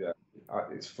honestly,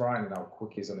 it's frightening how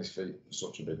quick he's on his feet for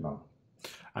such a big man.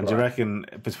 And do you reckon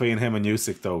between him and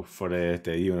Usyk though for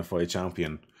the unified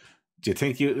champion? Do you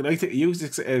think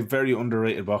Usyk's a very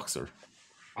underrated boxer?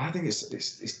 I think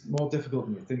it's more difficult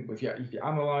than you think. But if you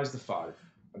analyse the fight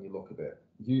and you look at it,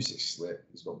 Usyk's slick.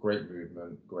 He's got great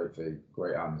movement, great feet,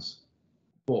 great hands.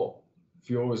 But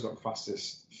Fury's got the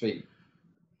fastest feet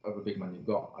of a big man you've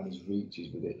got, and his reach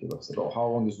is ridiculous. I don't know how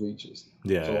long his reach is.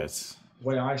 Yeah, so the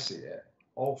way I see it,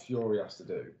 all Fury has to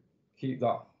do, keep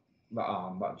that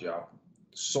arm, that jab,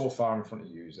 so far in front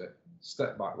of Usyk,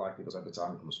 step back like he does every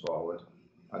time he comes forward,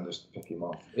 and just pick him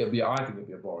off. I think it'd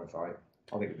be a boring fight.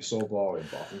 I think it'd be so boring,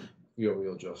 but I think Fury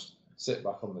will just sit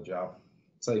back on the jab,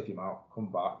 take him out, come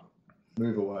back,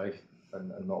 move away, and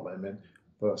not let him in,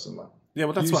 personally. Yeah,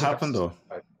 but that's what happened, though.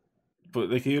 But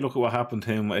like, you look at what happened to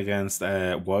him against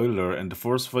Wilder. In the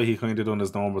first fight, he kind of done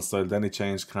his normal style. Then he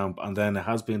changed camp, and then it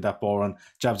has been that boring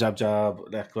jab,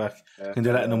 left, kind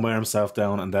of letting him wear himself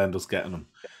down, and then just getting him.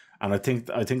 And I think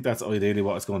that's ideally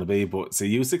what it's going to be. But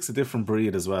see, Usyk's a different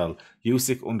breed as well.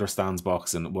 Usyk understands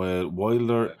boxing, while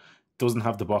Wilder doesn't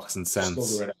have the boxing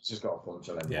sense. It's just got a punch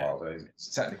on him. Yeah.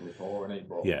 It's technically poor, isn't he?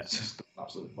 But it's just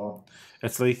absolutely fun.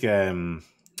 It's like,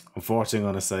 unfortunately, I'm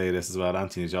going to say this as well,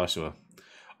 Anthony Joshua.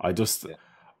 I don't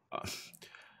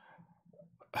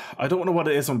know what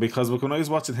it is on, because when I was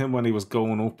watching him when he was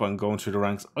going up and going through the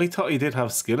ranks, I thought he did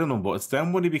have skill in him, but it's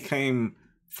then when he became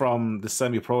from the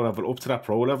semi-pro level up to that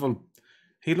pro level,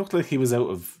 he looked like he was out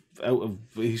of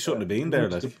he shouldn't have been there.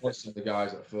 Like the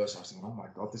guys at first, I was thinking, oh my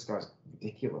god, this guy's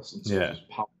ridiculous in terms of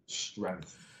power,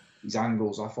 strength, his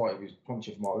angles. I thought he was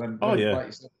punching from all. Then, like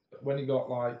you said, when he got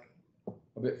like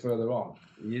a bit further on,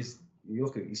 he is you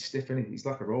look at it, he's stiff in it. He's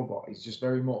like a robot. He's just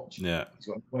very much. Yeah. He's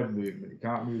got no head movement. He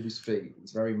can't move his feet.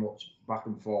 He's very much back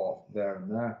and forth there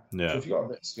and there. Yeah. So if you've got a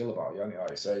bit of skill about you,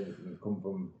 like you say, you can come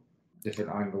from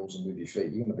different angles and with your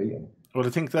feet, you're going to beat him. Well, I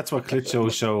think that's what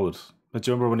Klitschko showed. But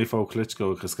do you remember when he fought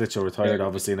Klitschko? Because Klitschko retired,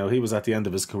 obviously. Now, he was at the end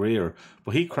of his career.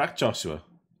 But he cracked Joshua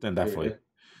in that fight.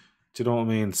 Do you know what I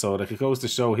mean? So, like, it goes to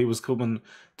show he was coming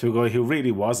to a guy who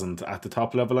really wasn't at the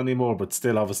top level anymore, but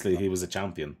still, obviously, he was a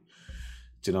champion.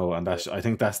 Do you know? And that I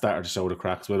think that started to show the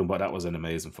cracks with him. But that was an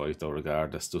amazing fight, though,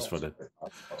 regardless. Just for the...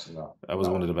 That was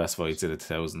one of the best fights in the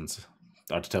 2000s.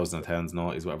 Or 2010s,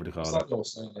 noughties, whatever they call it. It's like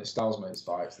saying it styles mates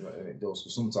fights, and it does.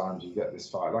 But sometimes you get this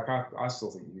fight. Like I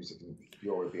still think Usyk and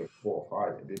Fury would be a poor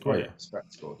fight. It'd be a great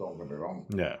spectacle. Don't get me wrong.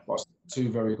 Yeah. But two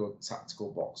very good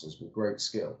tactical boxers with great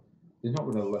skill. They're not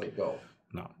going to let it go.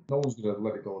 No. No one's going to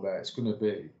let it go there. It's going to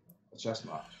be a chess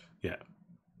match. Yeah.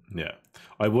 Yeah.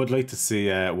 I would like to see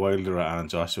Wilder and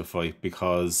Joshua fight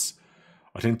because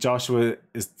I think Joshua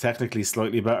is technically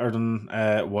slightly better than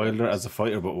Wilder as a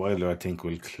fighter, but Wilder, I think,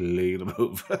 will clean him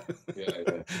up.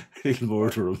 He'll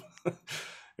murder him.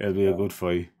 It'll be a good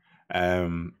fight.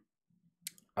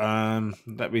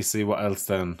 Let me see what else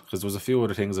then, because there was a few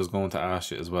other things I was going to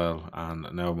ask you as well, and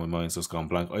now my mind's just gone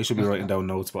blank. I should be writing down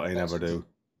notes, but I never do.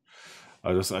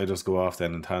 I just go off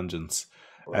then in tangents.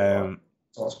 Sport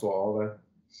all day.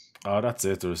 Oh, that's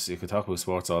it. You could talk about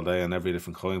sports all day and every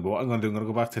different kind. But what I'm going to do, I'm going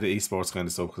to go back to the esports kind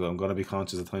of stuff because I'm going to be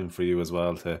conscious of time for you as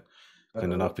well to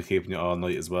kind of not be keeping you all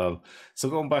night as well. So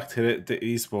going back to the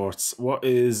esports, what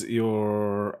is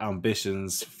your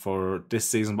ambitions for this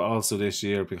season, but also this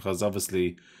year? Because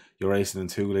obviously you're racing in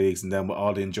 2 leagues, and then with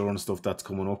all the endurance stuff that's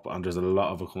coming up, and there's a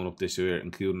lot of it coming up this year,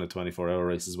 including the 24-hour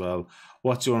race as well.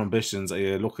 What's your ambitions? Are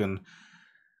you looking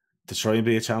to try and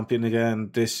be a champion again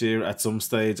this year at some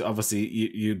stage? Obviously,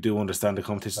 you do understand the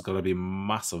competition is going to be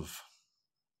massive.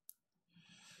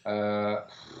 The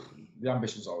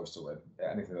ambition is always to win.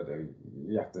 Anything I do,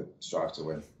 you have to strive to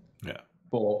win. Yeah.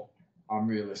 But I'm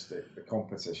realistic. The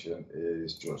competition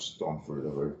is just gone through the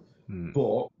roof.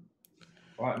 But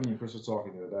like me and Chris were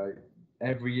talking the other day,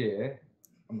 every year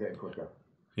I'm getting quicker.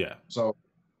 Yeah. So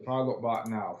if I look back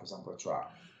now, for example, a track,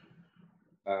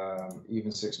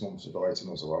 even 6 months ago, 18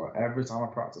 months ago, every time I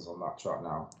practice on that track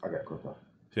now, I get quicker.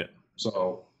 Yeah.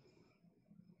 So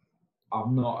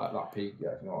I'm not at that peak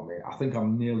yet, if you know what I mean. I think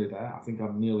I'm nearly there. I think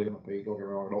I'm nearly on the peak. Don't get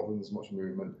me wrong, I don't think there's much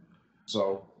movement.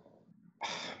 So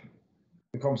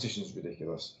the competition is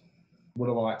ridiculous. Would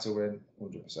I like to win?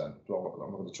 100%. I'm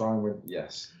going to try and win?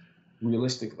 Yes.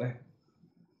 Realistically,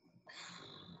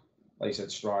 like you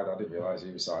said, Stride, I didn't realise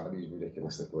he was signed. I mean, he's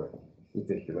ridiculously quick.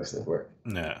 Ridiculously quick.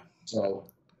 Yeah. So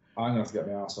I'm going to have to get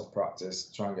my arse off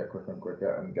practice, try and get quicker and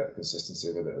quicker and get the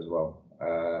consistency with it as well.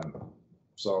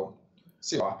 So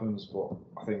see what happens, but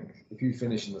I think if you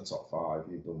finish in the top 5,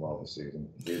 you've done well this season.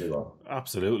 Really well.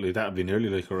 Absolutely. That would be nearly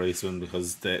like a race win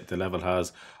because the level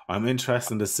has. I'm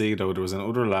interested to see, though, there was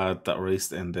another lad that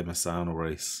raced in the Misano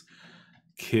race.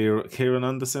 Kieran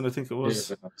Anderson, I think it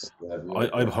was.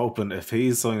 I'm hoping if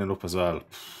he's signing up as well,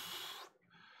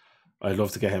 I'd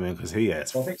love to get him in because he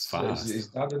is fast. His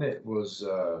dad in it was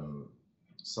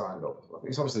signed up. I think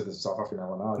it's obviously the South African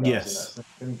LNR guys. Yes. I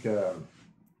think I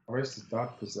raced his dad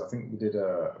because I think we did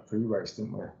a pre-race,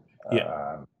 didn't we?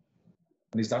 Yeah.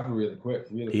 And his dad was really quick.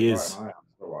 He is. For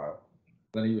a while.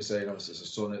 Then he was saying, obviously, it's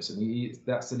his son.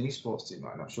 That's an esports team,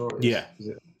 right? I'm sure it is. Yeah. Is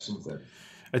it something?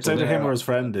 It's either him or his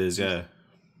friend is, yeah.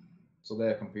 So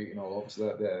they're competing all over.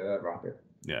 So they're rapid.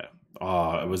 Yeah.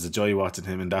 Oh, it was a joy watching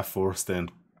him in that first then.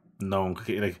 No,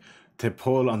 like to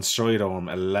pull on stride arm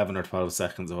 11 or 12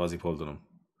 seconds of as he pulled on him.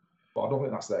 But I don't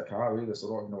think that's their car either, so I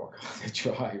don't even know what car they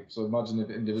drive. So imagine if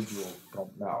individual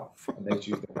comp now and they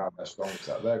choose the car they're strongest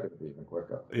at, they're going to be even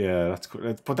quicker. Yeah,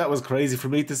 but that was crazy for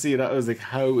me to see that. I was like,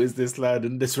 how is this lad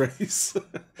in this race?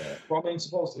 Yeah. Well, I mean,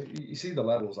 suppose you see the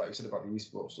levels, like you said about the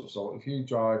esports stuff. So if you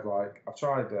drive, like, I've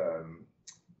tried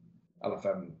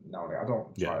LFM now and again. I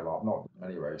don't try a lot. I've not done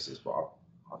many races, but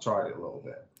I tried it a little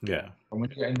bit. Yeah. And when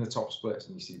you get in the top splits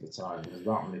and you see the time, there's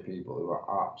that many people who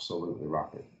are absolutely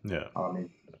rapid. Yeah. I mean,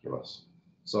 ridiculous.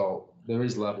 So there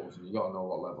is levels, and you got to know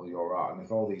what level you're at. And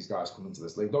if all these guys come into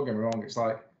this league, don't get me wrong, it's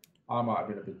like I might have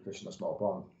been a big fish in a small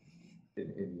pond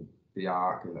in the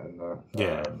ARC and the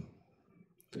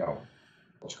you know,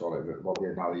 what you call it, what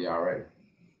we're now the ERA.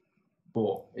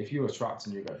 But if you attract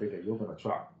and you get bigger, you're going to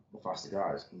attract the faster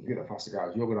guys. And if you get the faster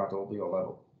guys, you're going to have to double your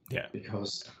level. Yeah.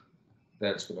 Because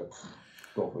they're just going to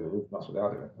go for the roof. That's what they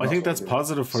are doing. I think that's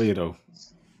positive for you, though.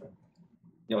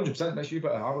 Yeah, 100%. Makes you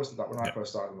better. I always did that when I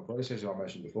first started on the PlayStation. I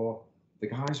mentioned before. The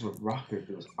guys were rapid.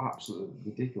 It was absolutely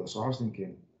ridiculous. So I was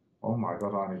thinking, oh my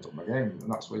God, I need to up my game.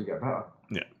 And that's where you get better.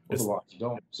 Yeah. Otherwise, you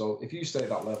don't. So if you stay at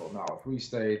that level now, if we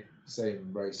stayed same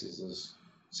races as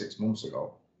 6 months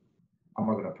ago, am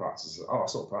I going to practice? Oh, I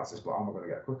still practice, but am I going to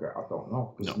get quicker? I don't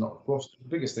know, because it's not. Plus, the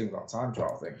biggest thing about time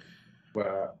trial thing,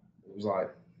 where it was like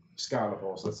Skylar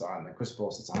posted the time, and Chris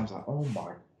posted the time. I was like, oh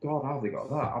my god, how have they got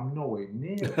that? I'm nowhere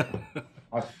near it.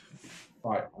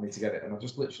 I need to get it, and I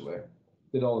just literally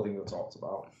did all the things I talked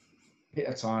about. Hit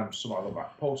a time, something I look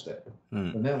back, post it,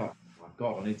 and they're like, oh my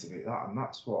god, I need to beat that, and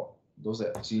that's what does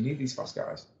it. So you need these fast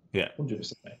guys. Yeah,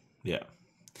 100%. Yeah.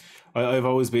 I've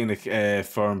always been a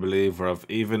firm believer of,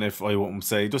 even if I wouldn't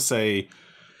say, just say,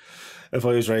 if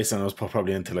I was racing, I was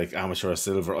probably into like amateur or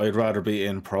silver, I'd rather be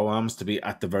in pro-ams to be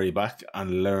at the very back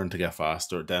and learn to get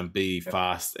faster than be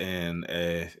fast in,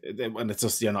 when it's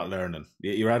just, you're not learning.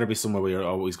 You'd rather be somewhere where you're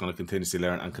always going to continuously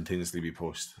learn and continuously be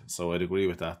pushed. So I'd agree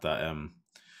with that,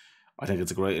 I think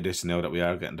it's a great addition now that we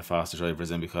are getting the faster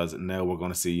drivers in, because now we're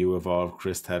going to see you evolve,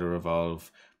 Chris Tedder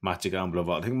evolve, Matthew Gamble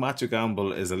evolve. I think Matthew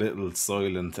Gamble is a little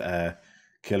silent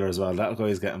killer as well. That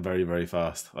guy's getting very, very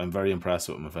fast. I'm very impressed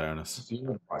with him, in fairness.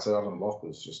 I said Adam Locke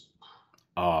was just...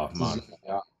 Oh, man.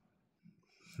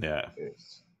 Yeah.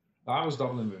 I was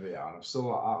doubling with VR, and I'm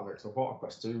still out of it, because I bought a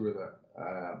Quest 2 with it,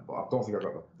 but I don't think I've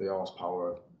got the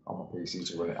horsepower on my PC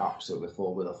to run it absolutely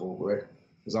full with a full grid.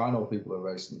 Because I know people are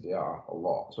racing VR a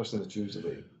lot, especially in the Tuesday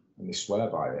League, and they swear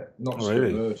by it. Not just the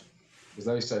immersion. Because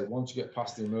they say once you get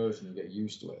past the immersion, you get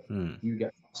used to it. You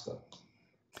get faster.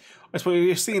 I suppose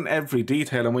you're seeing every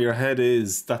detail, and where your head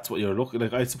is, that's what you're looking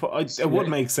like. I suppose it would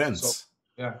make sense. So,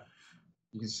 yeah,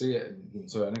 you can see it in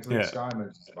turning. Because Sky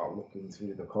mentions about looking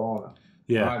through the corner.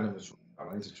 Yeah, I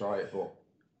need to try it, but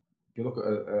if you look at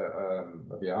a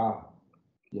VR,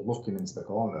 you're looking into the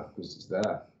corner because it's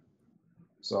there.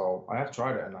 So I have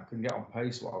tried it, and I can get on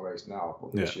pace what I race now.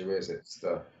 But the issue is,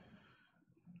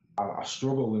 I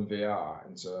struggle in VR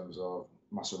in terms of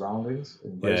my surroundings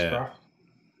in racecraft,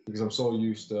 because I'm so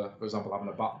used to, for example, having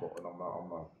a back button on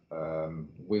my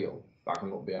wheel that I can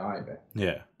look behind me.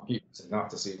 Yeah, I keep using that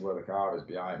to see where the car is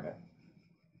behind me.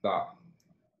 That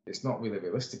it's not really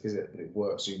realistic, is it? But it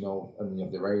works, so you know, and you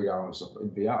have the radar and stuff.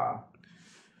 In VR,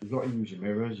 you've got to use your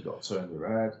mirrors, you've got to turn your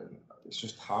head, and it's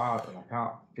just hard, and I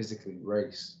can't physically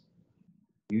race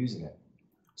using it.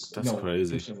 That's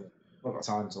crazy. I've got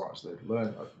time to actually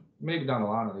learn. Maybe down the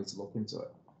line I need to look into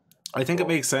it. I think it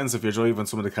makes sense if you're driving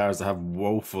some of the cars that have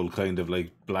woeful kind of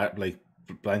like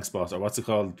blank spots, or what's it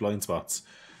called, blind spots,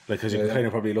 because you can kind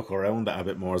of probably look around that a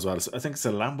bit more as well. So I think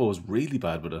the Lambo is really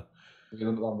bad with it.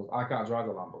 I can't drive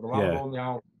the Lambo. The Lambo and the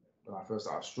Audi, when I first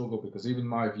started, I struggled, because even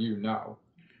my view now,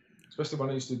 especially when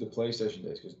I used to do the PlayStation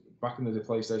days, because back in the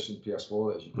PlayStation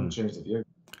PS4 days, you couldn't change the view.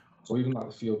 So even like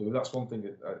the field of view, that's one thing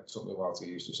that took me a while to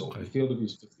get used to. So the field of view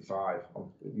is 55.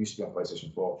 It used to be on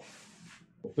PlayStation 4.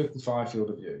 But 55 field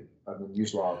of view, and then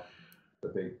used to have the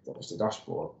big, obviously,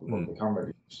 dashboard with the camera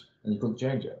views, and you couldn't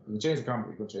change it. You could change the camera,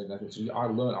 you couldn't change anything. So I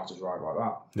learned how to drive like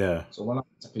that. Yeah. So when I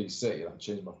went to PC, I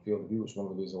changed my field of view, which is one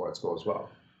of the reasons I wanted to go as well.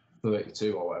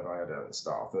 32 or whatever I had at the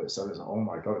start, 37. It's like, oh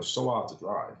my god, it's so hard to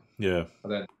drive. Yeah.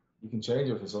 And then you can change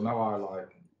everything. So now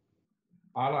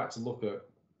I like to look at,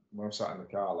 when I'm sat in the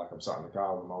car, like I'm sat in the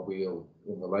car with my wheel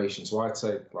in relation. So I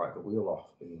take like the wheel off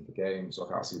in the game, so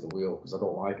I can't see the wheel, because I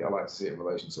don't like it. I like to see it in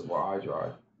relation to what I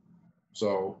drive.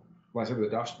 So when I say with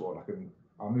the dashboard,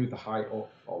 I move the height up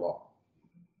a lot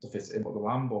to fit it in. But the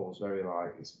Lambo is very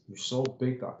it's so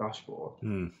big, that dashboard. I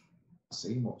don't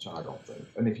see much, I don't think.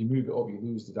 And if you move it up, you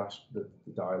lose the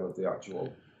dial of the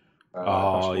actual.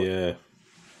 Dashboard.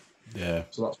 Yeah.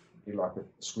 So that's like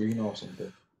a screen or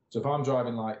something. So if I'm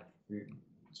driving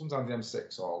sometimes the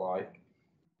M6 or like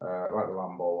the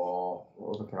Lambo or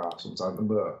other car sometimes,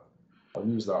 but I'll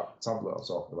use that tablet I was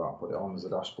talking about and put it on as a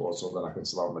dashboard, so then I can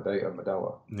still have my data and my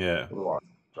Della. Yeah. Otherwise,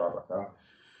 drive that car.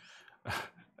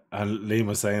 And Liam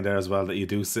was saying there as well that you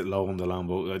do sit low on the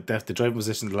Lambo. The driving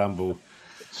position of the Lambo,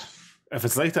 if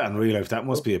it's like that in real life, that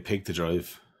must be a pig to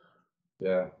drive.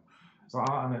 Yeah. It's like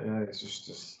that, isn't it? Yeah, it's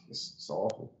just it's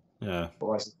awful. Yeah. But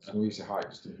like, increase your height,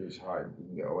 just increase your height, you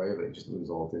can get away with it, you just lose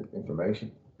all the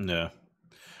information. Yeah.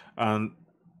 And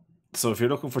so if you're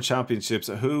looking for championships,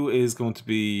 who is going to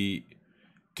be,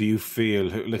 do you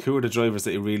feel, who are the drivers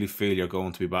that you really feel you're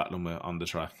going to be battling with on the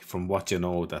track, from what you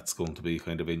know that's going to be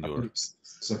kind of in your...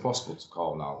 It's impossible to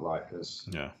call now, because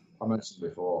I mentioned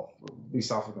before, these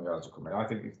South African guys are coming. I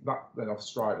think if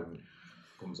Stryden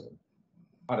comes in,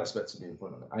 I'd expect to be in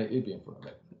front of me. He'd be in front of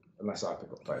me, unless I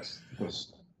pick up pace,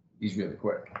 because he's really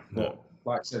quick. But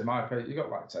like I said, my pace, you got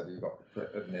like Teddy, you got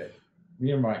Nick.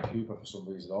 Me and Ryan Cooper, for some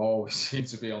reason, always seem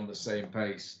to be on the same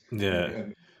pace. Yeah.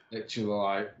 And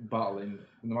literally battling,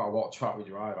 no matter what track we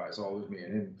drive at, it's always me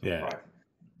and him. Yeah.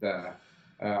 There.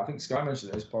 I think Sky mentioned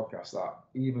in his podcast that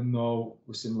even though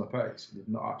we're similar pace, we've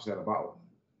not actually had a battle.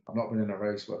 I've not been in a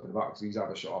race where I've been a battle because he's had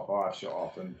a shot off, or I've shot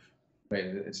off, and I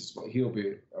mean, it's just, he'll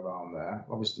be around there.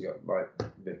 Obviously, like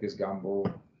Vickers,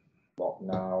 Gamble, Lock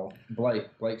now, Blake's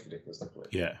ridiculous to play.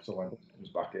 Yeah. So when he comes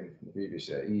back in the previous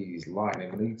year, he's lightning.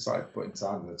 When he started putting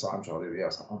time in the time trial, I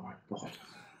was like, oh my god,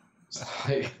 it's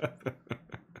like,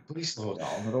 please slow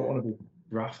down. I don't want to be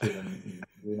drafting and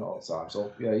doing it all the time.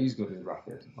 So yeah, he's going to be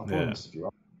rapid. I thought this if you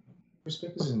are. Chris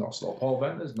Vickers is not slow. Paul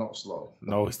Vender's not slow.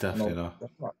 No, he's definitely not.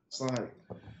 It's like,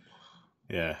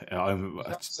 yeah,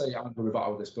 I'd say I'm going to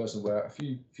battle with this person where a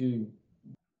few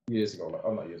years ago, like,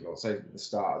 not years ago, say at the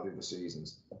start of the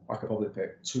seasons, I could probably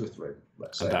pick 2 or 3.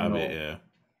 Let's say. Yeah.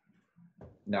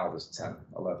 Now there's 10,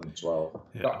 11, 12.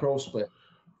 Yeah. That pro split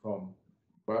from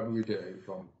whatever we do,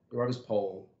 from whoever's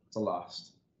pole to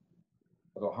last.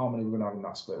 I don't know how many we're going to have in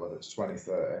that split, whether it's 20,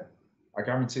 30. I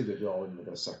guarantee they'll be all in with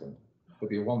a second. There'll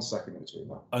be 1 second in between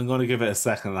that. I'm going to give it a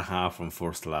second and a half from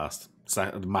first to last.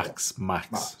 Max.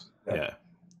 Yeah.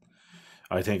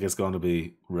 I think it's going to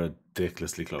be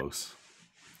ridiculously close.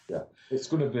 Yeah. It's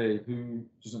going to be who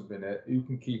doesn't bin it, who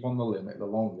can keep on the limit the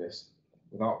longest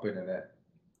without binning it,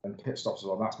 and pit stops as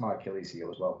well. That's my Achilles heel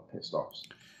as well, pit stops.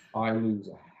 I lose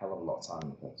a hell of a lot of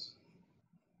time in pits.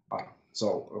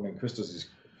 Chris does his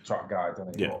track guide,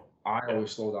 doesn't he? Yeah. But I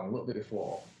always slow down a little bit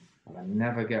before, and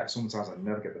sometimes I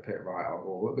never get the pit right. I'll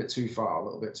go a little bit too far, a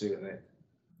little bit too, and it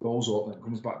goes up, and then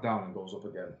comes back down and goes up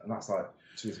again. And that's like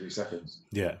 2 or 3 seconds.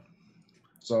 Yeah.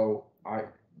 So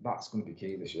that's going to be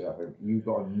key this year. I think you've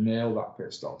got to nail that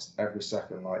pit stops every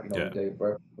second, like Dave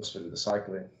Breakfast for the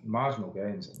cycling. Marginal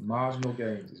gains is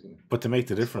going to. But to make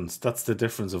the difference, that's the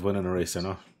difference of winning a race,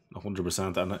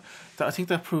 100%. And I think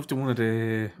that proved in one of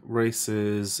the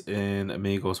races in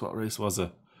Amigos. What race was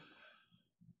it?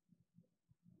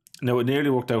 No, it nearly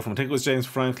worked out for him. I think it was James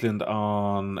Franklin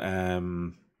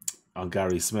on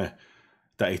Gary Smith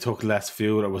that he took less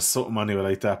fuel. It was something anyway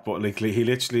like that. But like he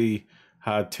literally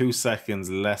had 2 seconds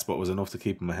less, but was enough to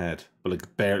keep him ahead. But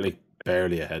like barely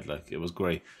ahead. Like it was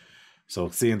great. So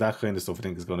seeing that kind of stuff, I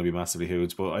think is going to be massively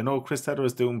huge. But I know Chris Tedder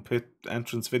is doing pit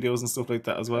entrance videos and stuff like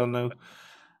that as well now.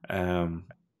 Yeah,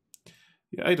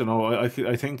 I don't know. I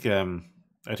think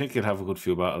he'll have a good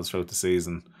few battles throughout the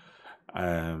season.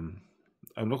 I'm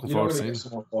looking forward to seeing.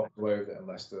 Someone walk away with it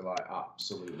unless they're like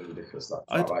absolutely ridiculous.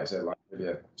 Like I say, like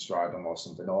maybe a Stridham or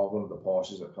something, or one of the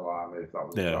Porsches at Kalami. If that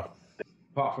was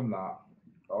apart from that,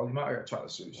 you might get a track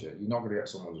that suits you. You're not going to get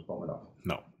someone who's bombing off.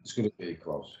 No, it's going to be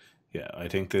close. Yeah, I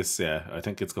think it's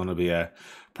going to be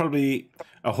probably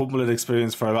a humbling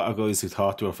experience for a lot of guys who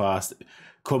thought they were fast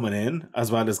coming in,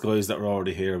 as well as guys that were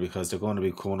already here, because they're going to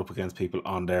be coming up against people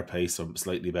on their pace or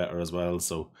slightly better as well.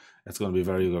 So it's going to be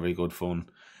very, very good fun.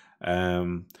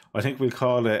 I think we'll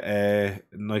call it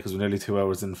night because we're nearly 2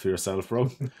 hours in for yourself, bro.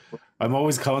 I'm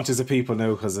always conscious of people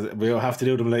now because we have to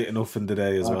do them late enough in the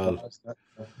day as well.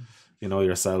 You know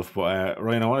yourself. But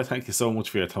Ryan, I want to thank you so much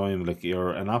for your time. Like,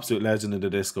 you're an absolute legend in the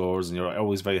Discords, and you're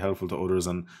always very helpful to others,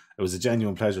 and it was a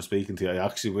genuine pleasure speaking to you. I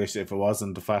actually wish, if it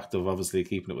wasn't the fact of obviously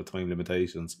keeping it with time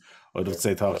limitations, I'd love to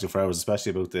say talk to you for hours,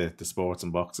 especially about the sports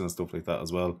and boxing and stuff like that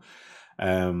as well.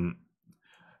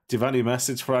 Do you have any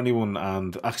message for anyone?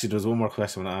 And actually, there's one more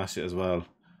question I want to ask you as well.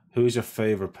 Who's your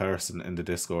favourite person in the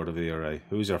Discord of ERA?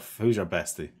 Who's your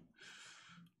bestie?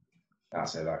 Can't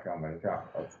say that, can't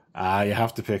I? You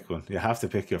have to pick one. You have to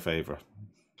pick your favourite.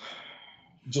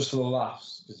 Just for the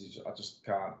laughs, because I just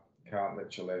can't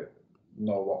literally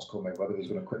know what's coming, whether he's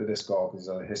going to quit the Discord because he's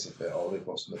on a hissy fit or he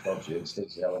puts in the dodgy and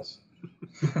Stacey Ellis.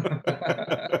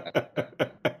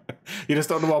 You just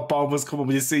don't know what bomb was coming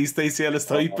when you see Stacey Ellis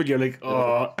typing. You're like,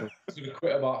 oh. He's going to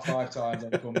quit about 5 times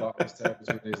and come back this time.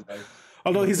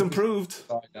 Although he's improved.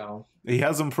 He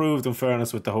has improved, in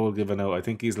fairness, with the whole giving out. I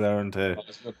think he's learned to...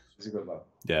 He's a good lad.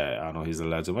 Yeah, I know he's a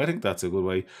legend. I think that's a good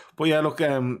way. But yeah, look,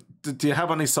 do you have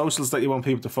any socials that you want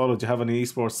people to follow? Do you have any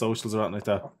esports socials or anything like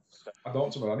that? I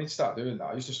don't, but I need to start doing that.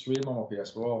 I used to stream on my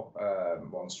PS4,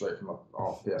 one straight from my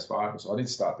PS5, so I need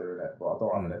to start doing it. But I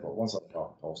don't have it. But once I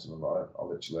start posting about it, I'll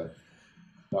literally...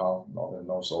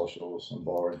 No socials. I'm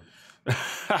boring.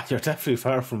 You're definitely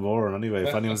far from boring anyway,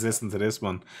 if anyone's listening to this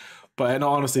one. But no,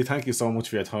 honestly, thank you so much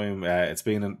for your time. It's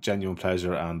been a genuine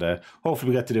pleasure, and hopefully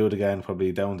we get to do it again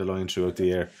probably down the line throughout the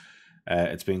year.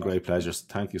 It's been great pleasures.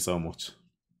 Thank you so much.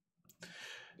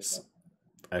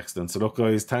 Excellent. So look,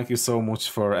 guys, thank you so much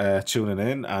for tuning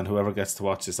in, and whoever gets to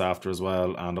watch this after as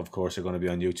well. And of course, you're going to be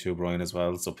on YouTube, Ryan, as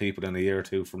well. So people in a year or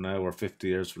two from now, or 50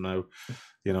 years from now,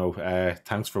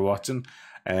 thanks for watching.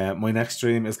 My next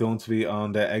stream is going to be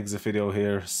on the exit video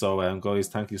here. So guys,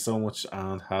 thank you so much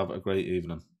and have a great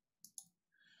evening.